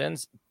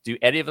sessions. Do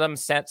any of them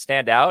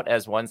stand out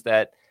as ones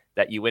that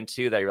you went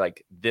to that you're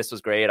like, this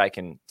was great, I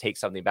can take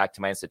something back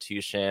to my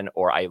institution,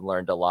 or I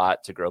learned a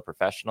lot to grow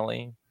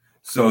professionally?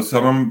 So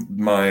some of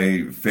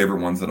my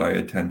favorite ones that I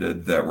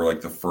attended that were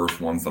like the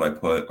first ones that I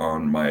put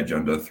on my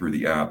agenda through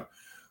the app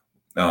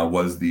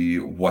was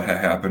what had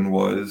happened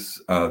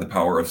was the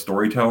power of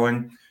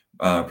storytelling,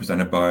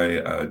 presented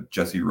by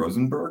Jesse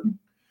Rosenberg.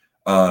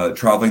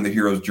 Traveling the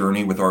hero's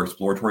journey with our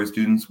exploratory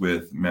students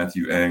with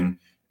Matthew Eng,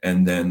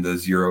 and then the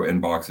Zero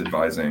Inbox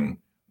Advising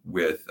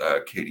with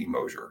Katie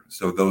Mosier.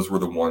 So those were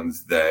the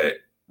ones that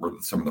were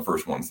some of the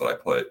first ones that I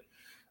put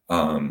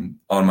on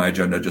my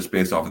agenda just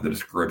based off of the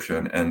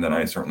description. And then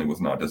I certainly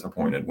was not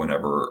disappointed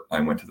whenever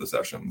I went to the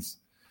sessions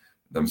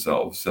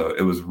themselves. So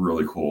it was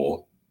really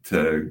cool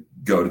to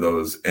go to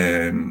those.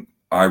 And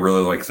I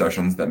really like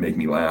sessions that make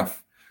me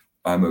laugh.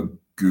 I'm a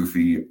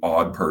goofy,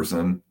 odd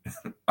person.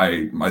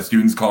 My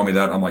students call me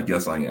that. I'm like,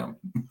 yes, I am.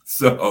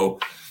 So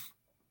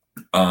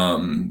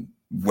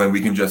when we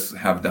can just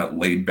have that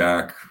laid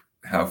back,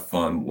 have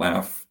fun,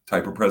 laugh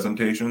type of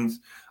presentations,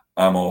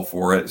 I'm all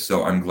for it.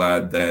 So I'm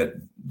glad that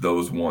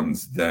those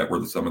ones that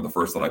were some of the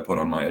first that I put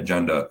on my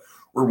agenda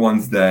were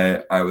ones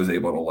that I was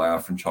able to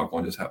laugh and chuckle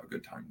and just have a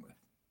good time with.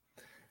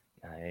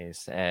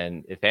 Nice.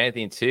 And if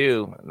anything,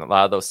 too, a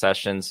lot of those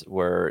sessions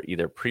were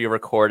either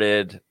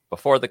pre-recorded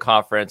before the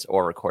conference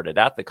or recorded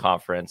at the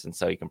conference. And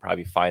so you can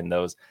probably find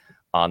those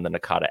on the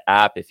NACADA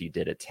app if you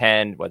did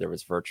attend, whether it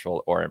was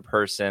virtual or in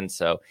person.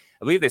 So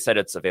I believe they said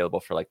it's available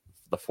for like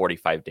the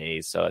 45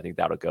 days. So I think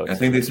that'll go. I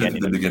think they said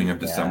at the beginning of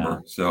December. Yeah.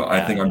 So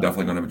I think I'm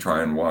definitely going to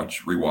try and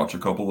rewatch a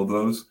couple of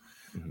those.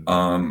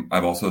 Mm-hmm.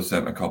 I've also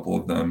sent a couple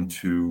of them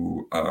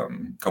to a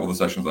couple of the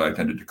sessions that I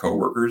attended to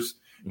coworkers,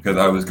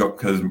 because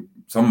because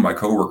some of my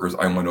coworkers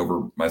I went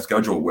over my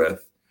schedule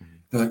with.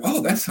 They're like,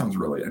 oh, that sounds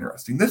really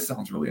interesting. This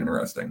sounds really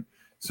interesting.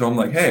 So I'm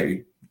like,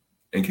 hey,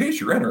 in case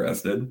you're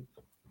interested,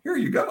 here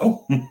you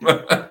go.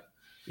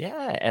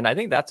 Yeah. And I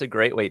think that's a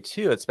great way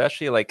too,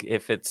 especially like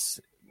if it's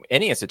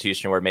any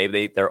institution where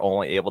maybe they're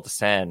only able to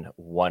send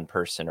one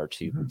person or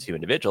two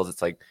individuals.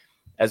 It's like,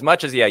 as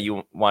much as,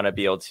 you want to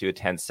be able to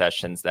attend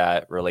sessions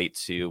that relate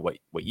to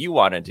what you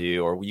want to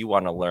do or you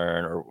want to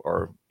learn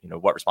or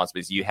what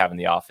responsibilities you have in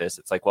the office.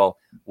 It's like, well,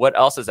 what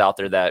else is out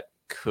there that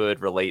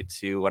could relate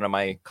to one of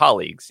my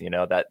colleagues,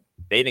 that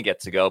they didn't get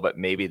to go, but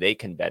maybe they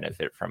can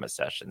benefit from a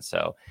session.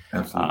 So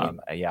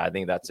I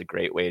think that's a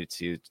great way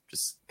to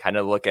just kind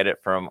of look at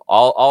it from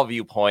all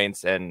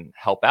viewpoints and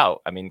help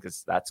out. I mean,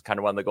 because that's kind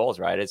of one of the goals,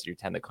 right? Is you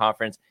attend the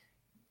conference.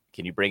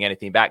 Can you bring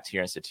anything back to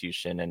your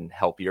institution and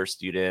help your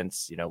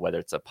students, whether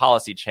it's a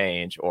policy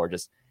change or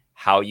just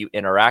how you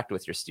interact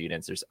with your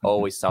students? There's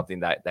always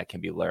something that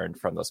can be learned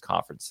from those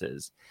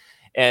conferences.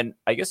 And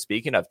I guess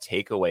speaking of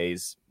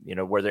takeaways,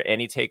 were there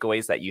any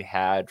takeaways that you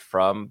had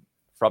from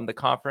the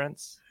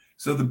conference?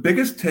 So the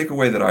biggest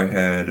takeaway that I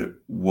had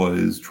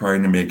was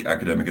trying to make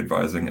academic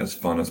advising as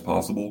fun as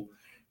possible,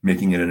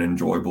 making it an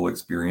enjoyable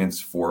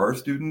experience for our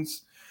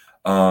students.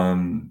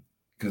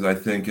 Because I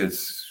think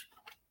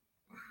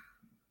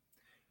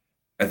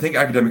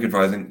academic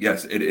advising,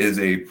 yes, it is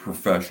a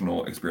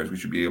professional experience. We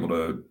should be able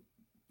to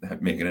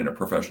make it a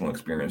professional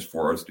experience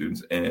for our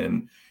students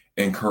and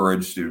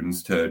encourage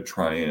students to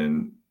try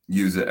and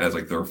use it as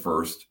like their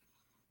first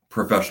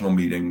professional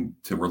meeting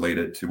to relate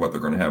it to what they're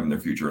going to have in their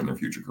future and their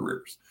future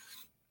careers.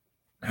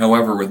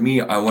 However, with me,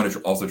 I want to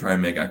also try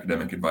and make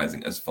academic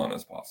advising as fun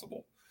as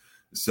possible.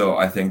 So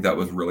I think that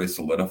was really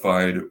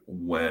solidified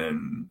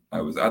when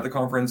I was at the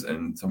conference,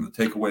 and some of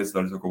the takeaways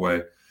that I took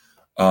away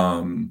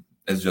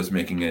is just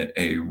making it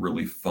a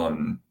really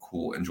fun,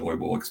 cool,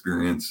 enjoyable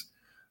experience.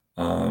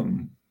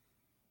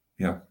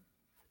 Yeah.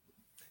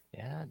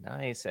 Yeah,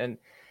 nice. And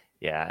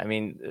yeah, I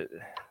mean,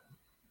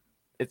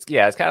 it's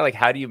kind of like,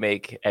 how do you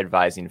make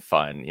advising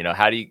fun?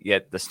 How do you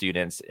get the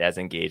students as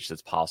engaged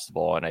as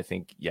possible? And I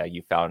think, yeah,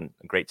 you found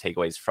great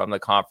takeaways from the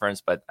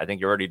conference, but I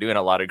think you're already doing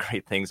a lot of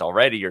great things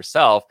already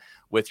yourself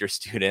with your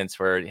students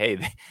where, hey,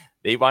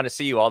 they want to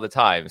see you all the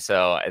time.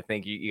 So I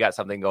think you got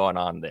something going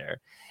on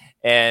there.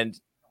 And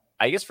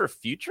I guess for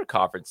future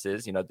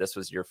conferences, this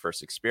was your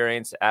first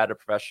experience at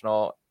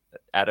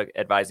an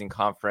advising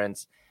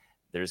conference.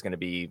 There's going to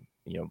be,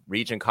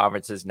 region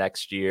conferences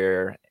next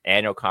year,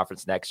 annual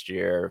conference next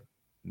year.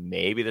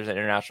 Maybe there's an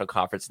international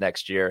conference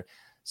next year.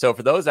 So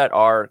for those that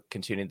are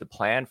continuing to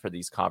plan for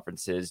these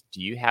conferences,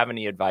 do you have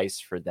any advice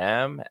for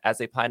them as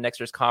they plan next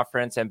year's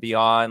conference and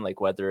beyond?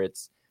 Like whether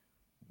it's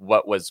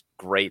what was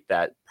great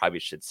that probably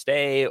should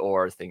stay,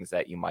 or things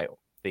that you might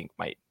think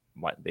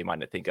they might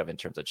not think of in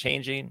terms of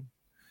changing?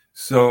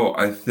 So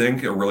I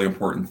think a really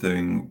important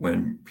thing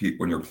when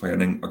you're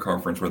planning a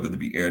conference, whether it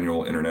be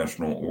annual,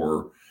 international,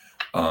 or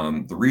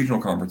the regional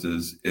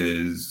conferences,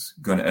 is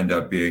going to end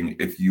up being,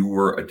 if you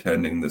were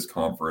attending this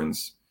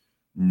conference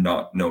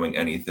not knowing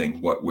anything,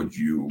 what would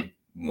you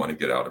want to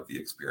get out of the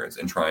experience,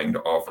 and trying to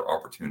offer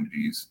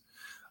opportunities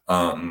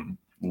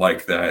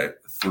like that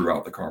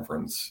throughout the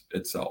conference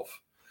itself.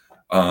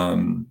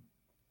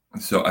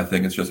 So I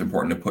think it's just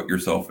important to put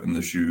yourself in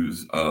the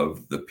shoes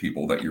of the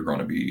people that you're going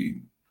to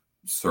be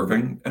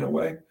serving in a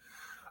way,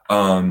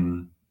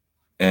 and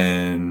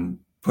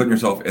putting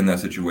yourself in that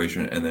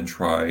situation, and then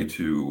try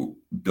to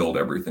build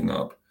everything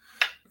up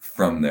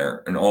from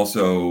there. And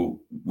also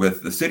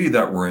with the city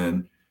that we're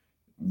in,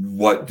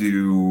 what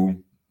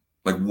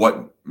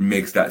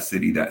makes that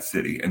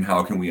city, and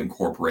how can we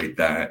incorporate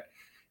that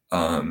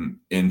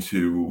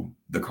into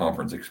the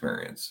conference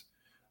experience?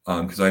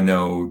 Because I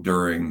know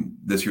during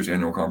this year's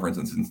annual conference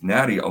in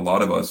Cincinnati, a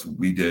lot of us,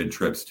 we did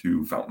trips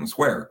to Fountain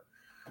Square,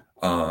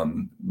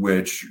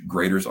 which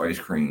Graeter's ice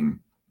cream,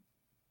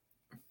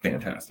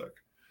 fantastic.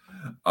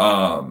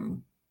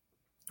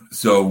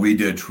 So we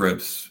did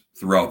trips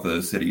throughout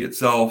the city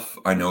itself.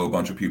 I know a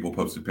bunch of people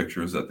posted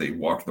pictures that they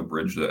walked the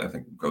bridge that I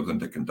think goes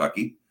into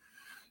Kentucky.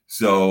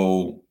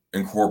 So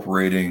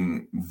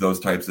incorporating those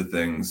types of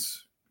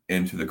things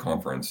into the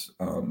conference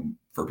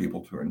for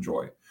people to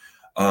enjoy.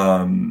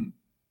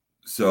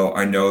 So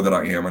I know that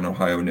I am an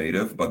Ohio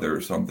native, but there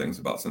are some things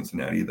about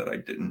Cincinnati that I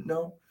didn't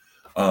know.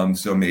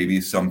 So maybe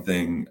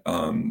something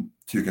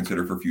to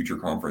consider for future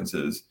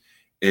conferences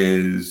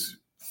is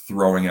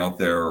throwing out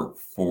there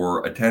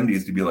for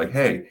attendees to be like,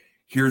 hey,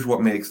 here's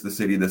what makes the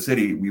city the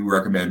city. We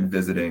recommend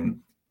visiting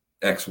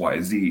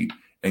XYZ,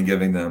 and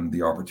giving them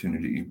the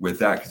opportunity with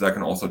that, because that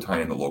can also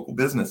tie in the local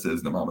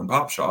businesses, the mom and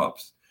pop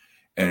shops,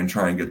 and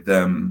try and get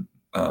them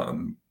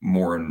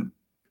more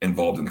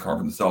involved in the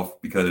conference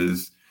itself.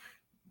 Because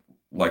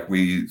like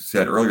we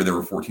said earlier, there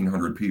were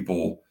 1,400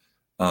 people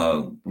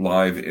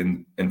live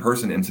in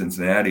person in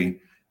Cincinnati.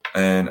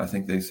 And I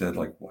think they said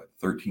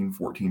 13,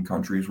 14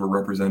 countries were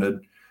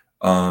represented.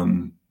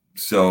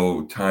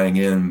 So tying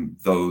in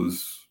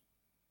those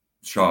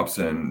shops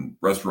and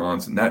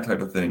restaurants and that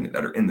type of thing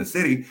that are in the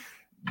city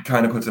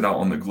kind of puts it out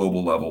on the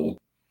global level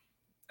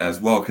as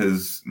well,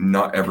 because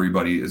not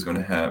everybody is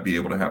going to be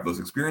able to have those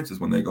experiences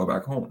when they go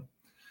back home.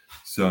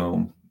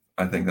 So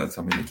I think that's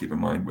something to keep in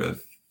mind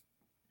with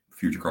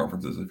future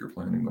conferences if you're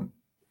planning them.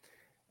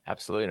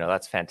 Absolutely. No,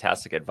 that's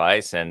fantastic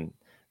advice. And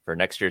for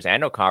next year's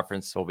annual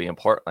conference, will be in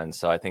Portland.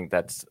 So I think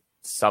that's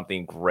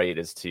something great,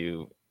 is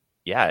to,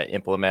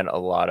 implement a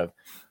lot of,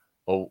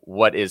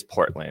 what is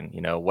Portland?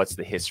 What's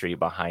the history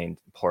behind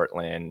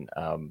Portland?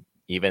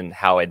 Even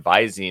how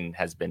advising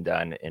has been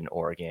done in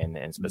Oregon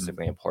and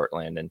specifically in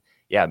Portland. And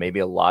maybe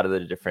a lot of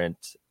the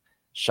different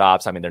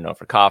shops, I mean, they're known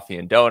for coffee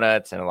and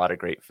donuts and a lot of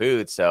great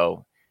food.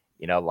 So,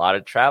 a lot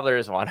of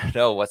travelers want to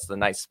know what's the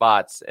nice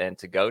spots and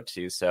to go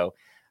to. So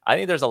I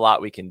think there's a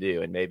lot we can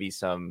do, and maybe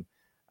some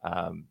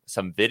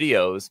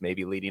videos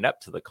maybe leading up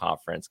to the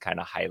conference, kind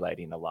of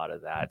highlighting a lot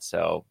of that.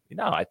 So,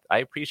 I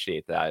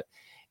appreciate that.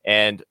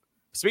 And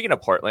speaking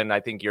of Portland,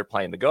 I think you're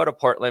planning to go to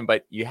Portland,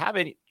 but you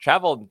haven't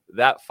traveled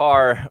that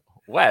far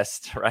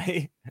west,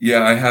 right?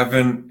 Yeah, I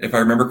haven't. If I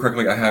remember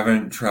correctly, I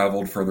haven't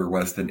traveled further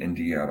west than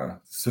Indiana.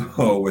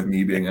 So with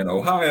me being in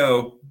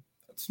Ohio,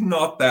 it's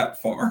not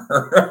that far.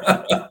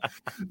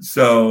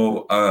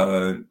 So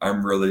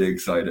I'm really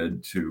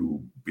excited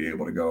to be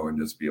able to go and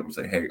just be able to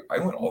say, hey, I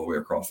went all the way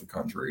across the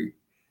country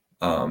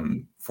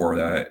for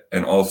that.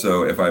 And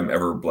also, if I'm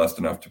ever blessed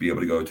enough to be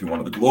able to go to one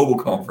of the global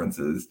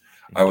conferences,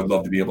 I would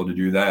love to be able to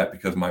do that,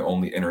 because my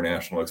only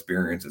international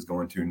experience is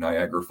going to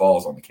Niagara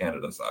Falls on the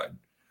Canada side.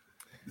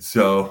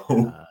 So,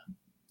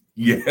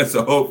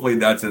 so hopefully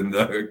that's in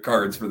the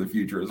cards for the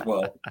future as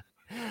well.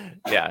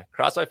 Yeah,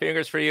 cross my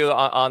fingers for you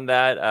on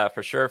that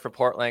for sure for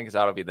Portland, because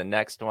that'll be the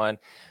next one.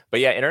 But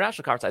yeah,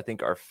 international conferences I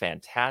think are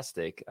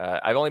fantastic.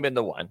 I've only been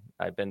to one.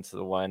 I've been to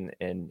the one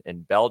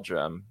in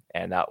Belgium,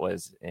 and that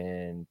was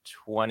in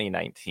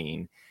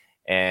 2019.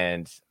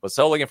 And was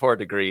so looking forward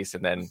to Greece,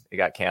 and then it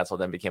got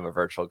canceled and became a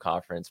virtual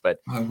conference. But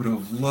I would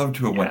have loved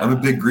to have went. I'm a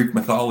big Greek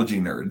mythology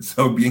nerd,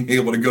 so being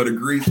able to go to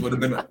Greece would have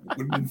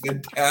been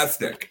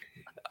fantastic.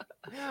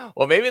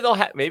 Well, maybe they'll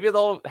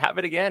have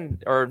it again,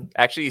 or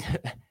actually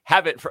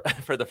have it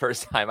for the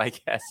first time, I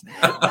guess,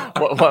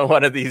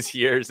 one of these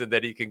years, and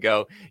then you can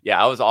go.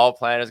 Yeah, I was all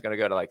planning. I was going to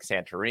go to like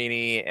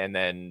Santorini, and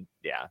then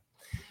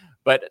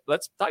But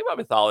let's talk about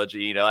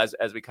mythology.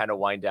 As we kind of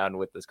wind down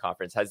with this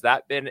conference, has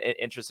that been an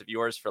interest of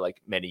yours for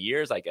like many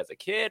years, like as a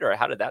kid, or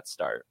how did that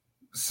start?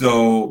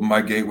 So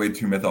my gateway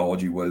to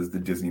mythology was the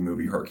Disney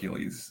movie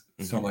Hercules.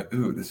 Mm-hmm. So I'm like,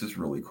 ooh, this is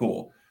really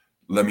cool.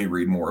 Let me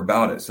read more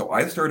about it. So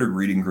I started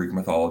reading Greek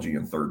mythology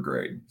in 3rd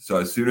grade. So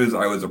as soon as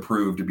I was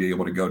approved to be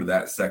able to go to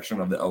that section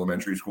of the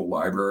elementary school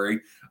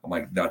library, I'm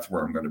like, that's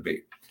where I'm going to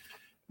be.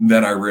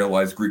 Then I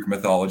realized Greek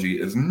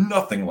mythology is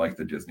nothing like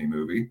the Disney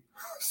movie.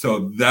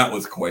 So that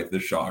was quite the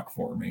shock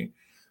for me.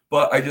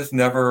 But I just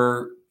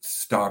never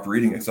stopped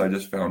reading it. So I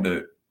just found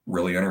it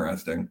really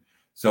interesting.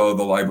 So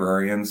the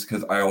librarians,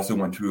 because I also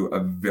went to a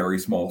very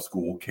small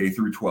school, K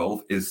through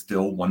 12 is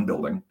still one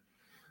building.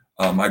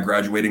 My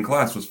graduating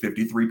class was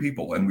 53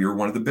 people, and we were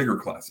one of the bigger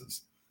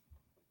classes.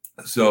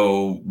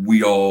 So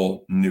we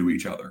all knew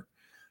each other.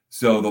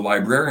 So the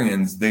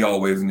librarians, they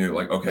always knew,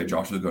 like, okay,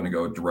 Josh is going to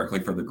go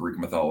directly for the Greek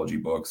mythology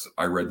books.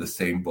 I read the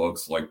same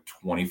books like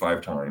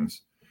 25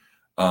 times.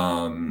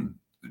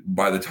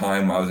 By the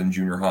time I was in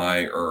junior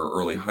high or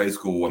early high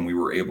school, when we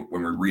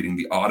were reading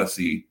the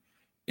Odyssey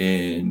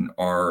in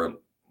our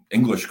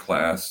English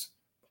class,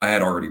 I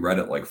had already read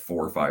it like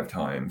 4 or 5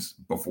 times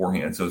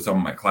beforehand. So some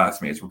of my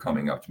classmates were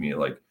coming up to me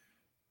like,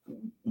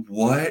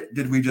 what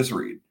did we just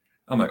read?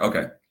 I'm like,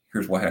 okay,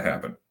 here's what had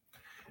happened.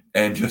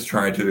 And just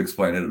trying to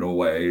explain it in a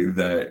way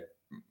that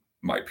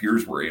my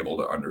peers were able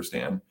to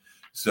understand.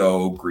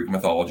 So Greek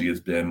mythology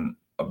has been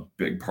a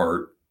big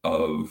part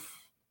of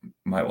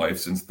my life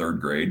since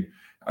 3rd grade.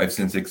 I've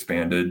since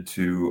expanded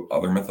to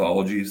other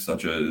mythologies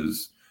such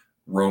as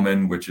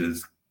Roman, which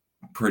is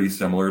pretty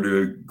similar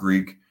to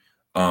Greek,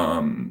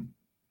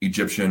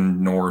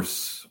 Egyptian,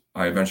 Norse.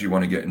 I eventually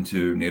want to get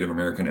into Native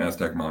American,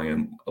 Aztec,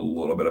 Mayan, a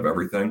little bit of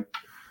everything,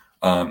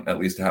 at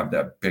least to have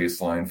that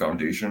baseline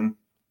foundation.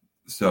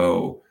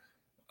 So,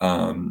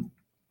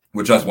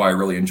 which is why I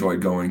really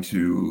enjoyed going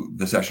to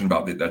the session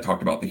that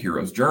talked about the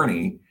hero's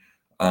journey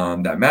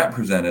that Matt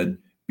presented,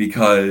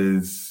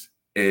 because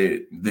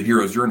the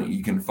hero's journey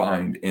you can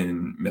find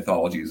in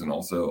mythologies and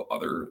also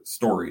other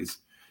stories.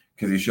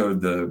 Because he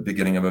showed the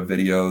beginning of a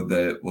video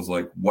that was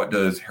like, what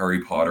does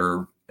Harry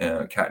Potter,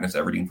 Katniss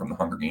Everdeen from the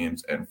Hunger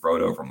Games, and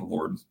Frodo from the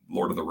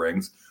Lord of the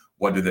Rings,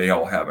 what do they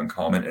all have in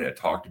common? And it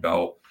talked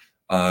about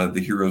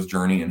the hero's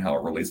journey and how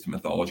it relates to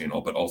mythology and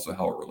all, but also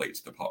how it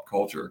relates to pop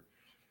culture.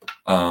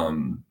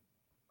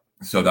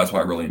 So that's why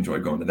I really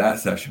enjoyed going to that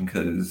session,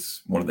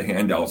 because one of the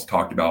handouts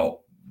talked about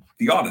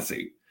the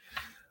Odyssey.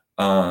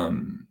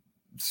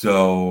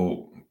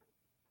 So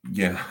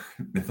yeah,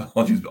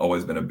 mythology has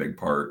always been a big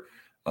part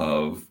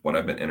of what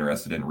I've been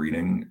interested in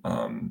reading.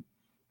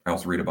 I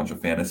also read a bunch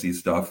of fantasy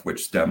stuff,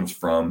 which stems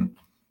from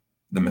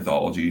the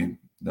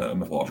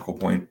mythological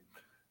point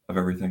of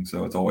everything.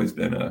 So it's always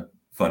been a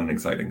fun and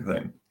exciting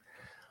thing.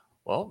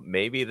 Well,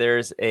 maybe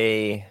there's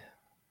a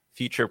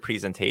future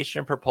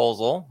presentation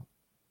proposal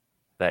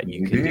that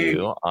you could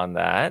do on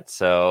that.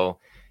 So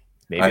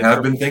maybe I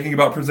have been thinking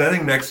about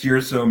presenting next year,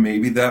 so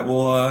maybe that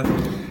will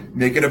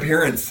make an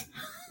appearance.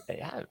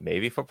 Yeah,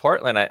 maybe for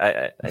Portland.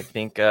 I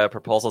think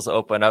proposals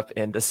open up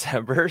in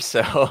December,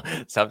 so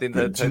something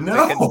to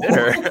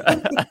consider.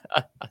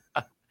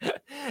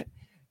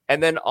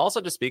 And then also,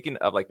 just speaking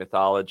of like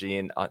mythology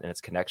and its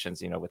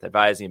connections, with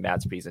advising,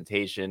 Matt's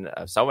presentation,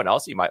 someone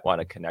else you might want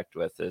to connect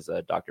with is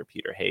Dr.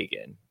 Peter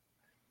Hagen.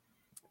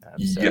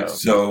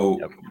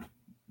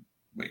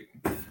 Wait,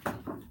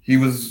 he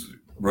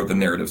wrote the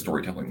narrative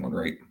storytelling one,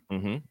 right?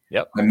 Mm-hmm.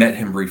 Yep. I met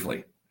him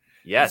briefly.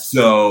 Yes.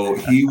 So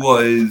he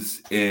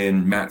was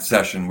in Matt's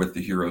session with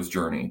the hero's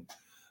journey.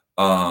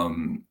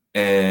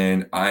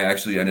 And I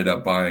actually ended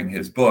up buying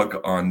his book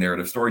on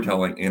narrative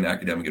storytelling and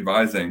academic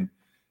advising.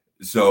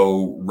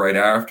 So right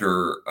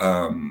after,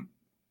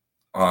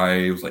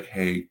 I was like,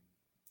 hey,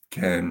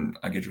 can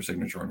I get your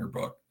signature on your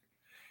book?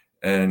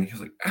 And he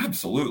was like,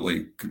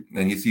 absolutely.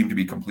 And he seemed to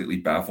be completely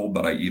baffled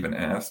that I even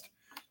asked.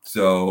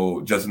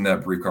 So just in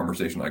that brief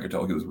conversation, I could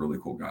tell he was a really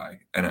cool guy.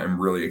 And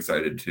I'm really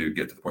excited to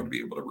get to the point to be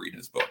able to read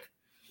his book.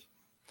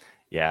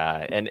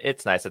 Yeah, and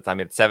it's nice.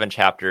 It's 7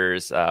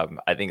 chapters.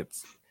 I think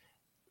it's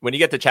when you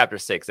get to chapter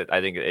 6,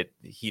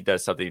 he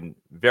does something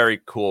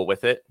very cool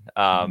with it.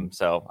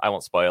 So I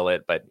won't spoil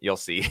it, but you'll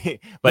see.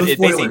 But it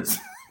basically,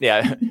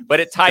 but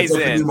it ties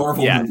in.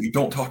 Marvel movie.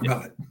 Don't talk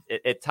about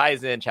it. It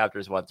ties in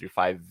chapters 1 through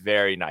 5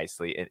 very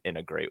nicely in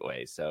a great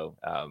way. So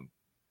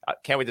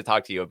can't wait to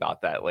talk to you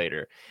about that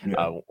later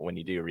when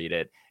you do read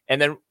it.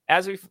 And then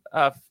as we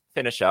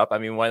finish up, I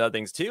mean, one of the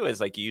things too is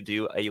like you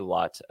do a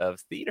lot of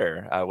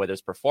theater, whether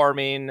it's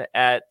performing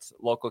at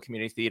local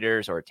community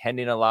theaters or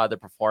attending a lot of the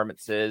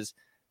performances.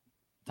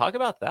 Talk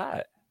about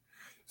that.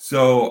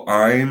 So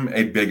I'm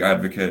a big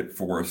advocate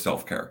for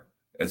self-care.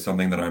 It's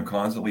something that I'm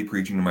constantly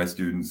preaching to my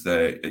students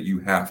that you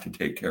have to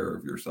take care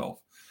of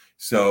yourself.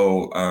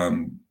 So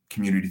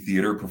community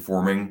theater,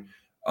 performing,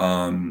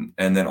 and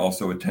then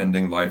also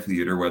attending live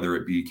theater, whether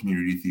it be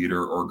community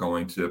theater or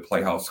going to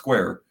Playhouse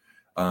Square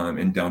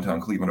in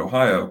downtown Cleveland,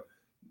 Ohio.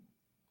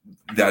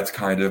 That's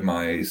kind of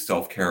my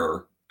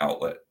self-care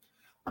outlet.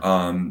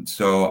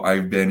 So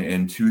I've been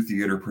in 2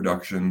 theater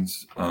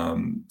productions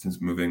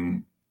since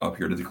moving up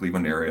here to the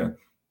Cleveland area.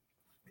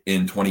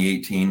 In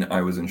 2018,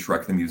 I was in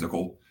Shrek the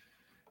Musical.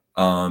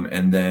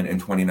 And then in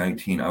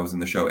 2019, I was in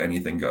the show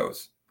Anything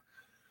Goes.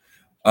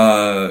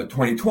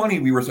 2020,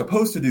 we were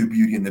supposed to do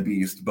Beauty and the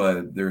Beast,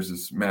 but there's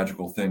this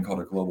magical thing called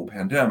a global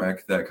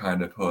pandemic that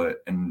kind of put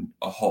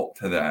a halt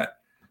to that.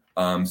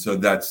 So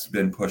that's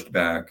been pushed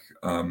back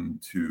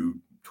to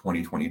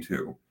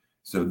 2022.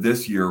 So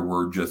this year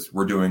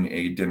we're doing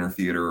a dinner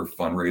theater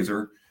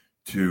fundraiser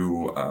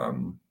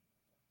to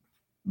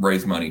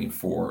raise money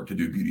to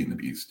do Beauty and the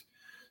Beast.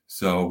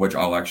 So, which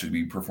I'll actually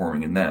be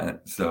performing in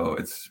that. So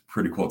it's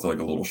pretty cool. It's like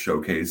a little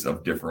showcase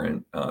of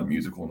different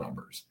musical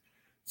numbers.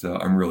 So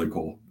I'm really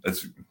cool.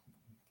 It's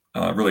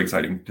really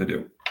exciting to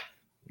do.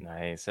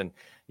 Nice. And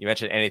you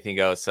mentioned Anything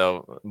Goes.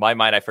 So my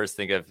mind I first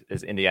think of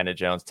is Indiana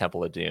Jones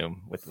Temple of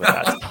Doom with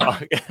that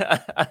song.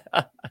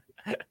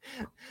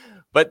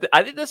 But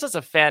I think this was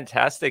a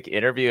fantastic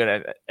interview,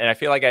 and I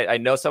feel like I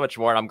know so much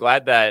more. And I'm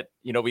glad that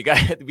we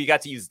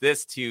got to use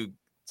this to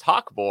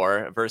talk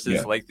more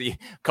versus like the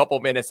couple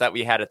minutes that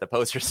we had at the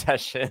poster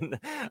session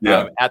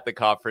at the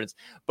conference.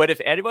 But if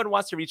anyone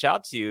wants to reach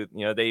out to you,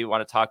 they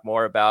want to talk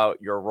more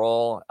about your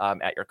role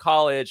at your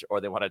college,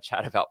 or they want to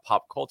chat about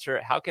pop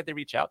culture, how can they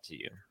reach out to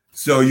you?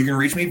 So you can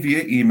reach me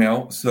via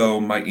email. So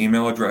my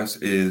email address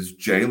is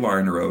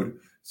jlinerode.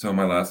 So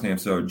my last name,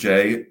 so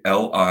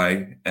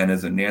JLIN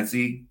as in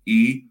Nancy,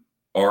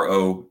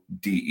 ERODE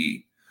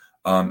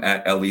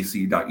at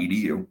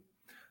lec.edu.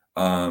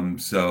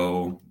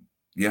 So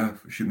yeah,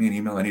 shoot me an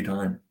email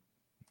anytime.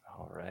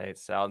 All right.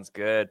 Sounds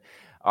good.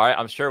 All right.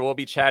 I'm sure we'll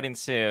be chatting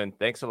soon.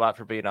 Thanks a lot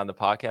for being on the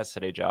podcast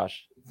today,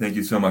 Josh. Thank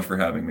you so much for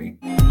having me.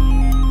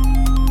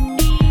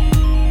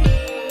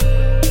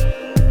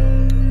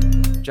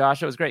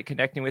 Josh, it was great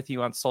connecting with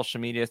you on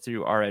social media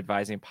through our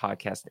Advising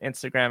Podcast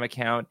Instagram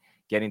account,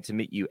 getting to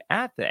meet you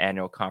at the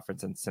annual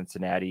conference in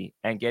Cincinnati,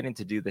 and getting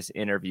to do this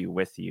interview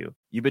with you.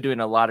 You've been doing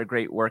a lot of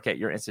great work at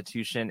your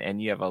institution,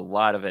 and you have a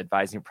lot of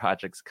advising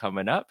projects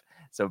coming up.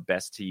 So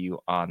best to you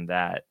on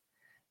that.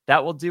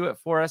 That will do it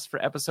for us for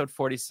episode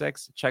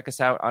 46. Check us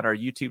out on our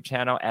YouTube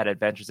channel at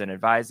Adventures in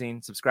Advising.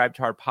 Subscribe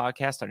to our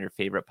podcast on your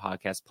favorite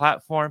podcast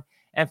platform,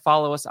 and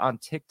follow us on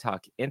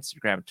TikTok,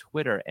 Instagram,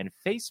 Twitter, and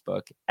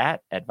Facebook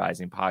at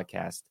Advising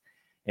Podcast.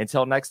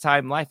 Until next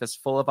time, life is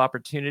full of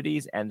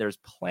opportunities, and there's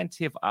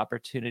plenty of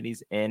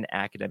opportunities in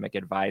academic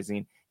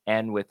advising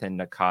and within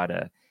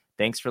NACADA.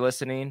 Thanks for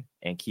listening,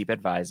 and keep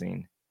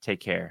advising. Take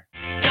care.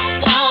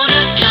 Don't want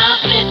a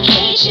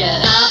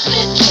complication.